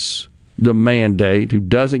violates the mandate, who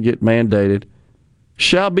doesn't get mandated,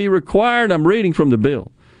 shall be required, I'm reading from the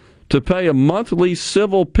bill, to pay a monthly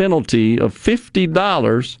civil penalty of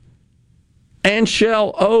 $50 and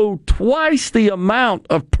shall owe twice the amount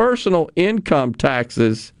of personal income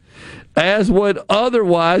taxes as would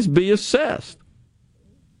otherwise be assessed.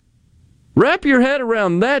 Wrap your head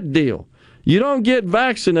around that deal. You don't get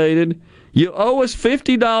vaccinated, you owe us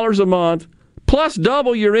 $50 a month, plus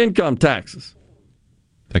double your income taxes.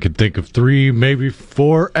 I could think of 3, maybe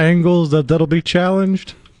 4 angles that'll be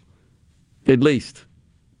challenged. At least.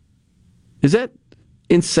 Is that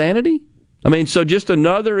insanity? I mean, so just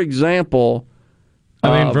another example.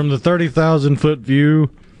 I mean, from the 30,000-foot view,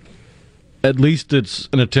 at least it's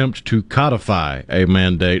an attempt to codify a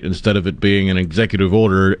mandate instead of it being an executive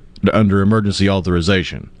order under emergency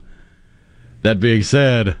authorization. That being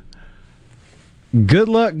said, Good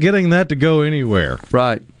luck getting that to go anywhere.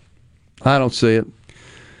 Right. I don't see it.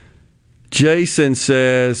 Jason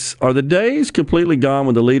says, are the days completely gone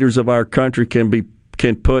when the leaders of our country can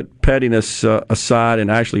put pettiness aside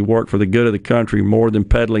and actually work for the good of the country more than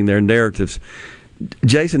peddling their narratives?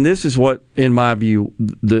 Jason, this is what, in my view,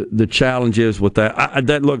 the challenge is with that.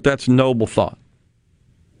 Look, that's noble thought.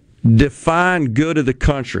 Define good of the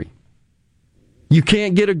country. You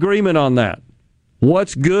can't get agreement on that.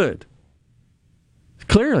 What's good?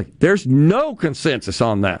 Clearly, there's no consensus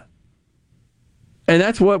on that. And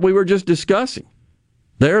that's what we were just discussing.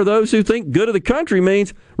 There are those who think good of the country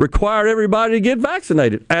means require everybody to get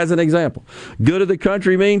vaccinated, as an example. Good of the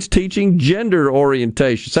country means teaching gender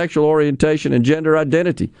orientation, sexual orientation, and gender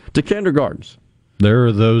identity to kindergartens. There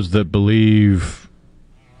are those that believe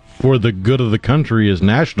for the good of the country is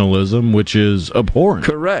nationalism, which is abhorrent.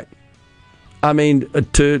 Correct. I mean,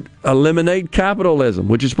 to eliminate capitalism,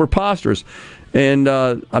 which is preposterous. And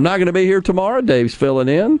I'm not going to be here tomorrow. Dave's filling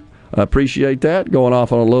in. I appreciate that. Going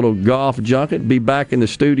off on a little golf junket. Be back in the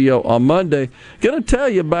studio on Monday. Going to tell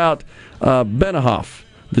you about Benehoff,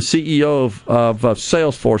 the CEO of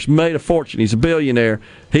Salesforce. Made a fortune. He's a billionaire.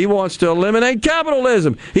 He wants to eliminate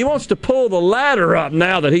capitalism. He wants to pull the ladder up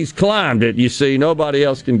now that he's climbed it. You see, nobody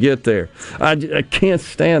else can get there. I can't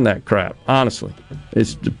stand that crap, honestly.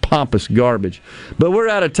 It's pompous garbage. But we're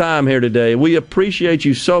out of time here today. We appreciate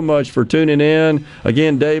you so much for tuning in.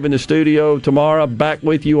 Again, Dave in the studio tomorrow. Back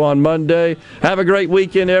with you on Monday. Have a great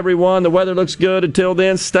weekend, everyone. The weather looks good. Until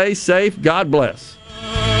then, stay safe. God bless.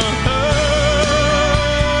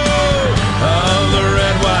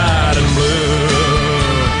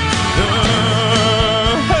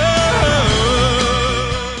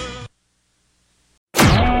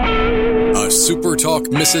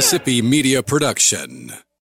 SuperTalk Mississippi Media Production.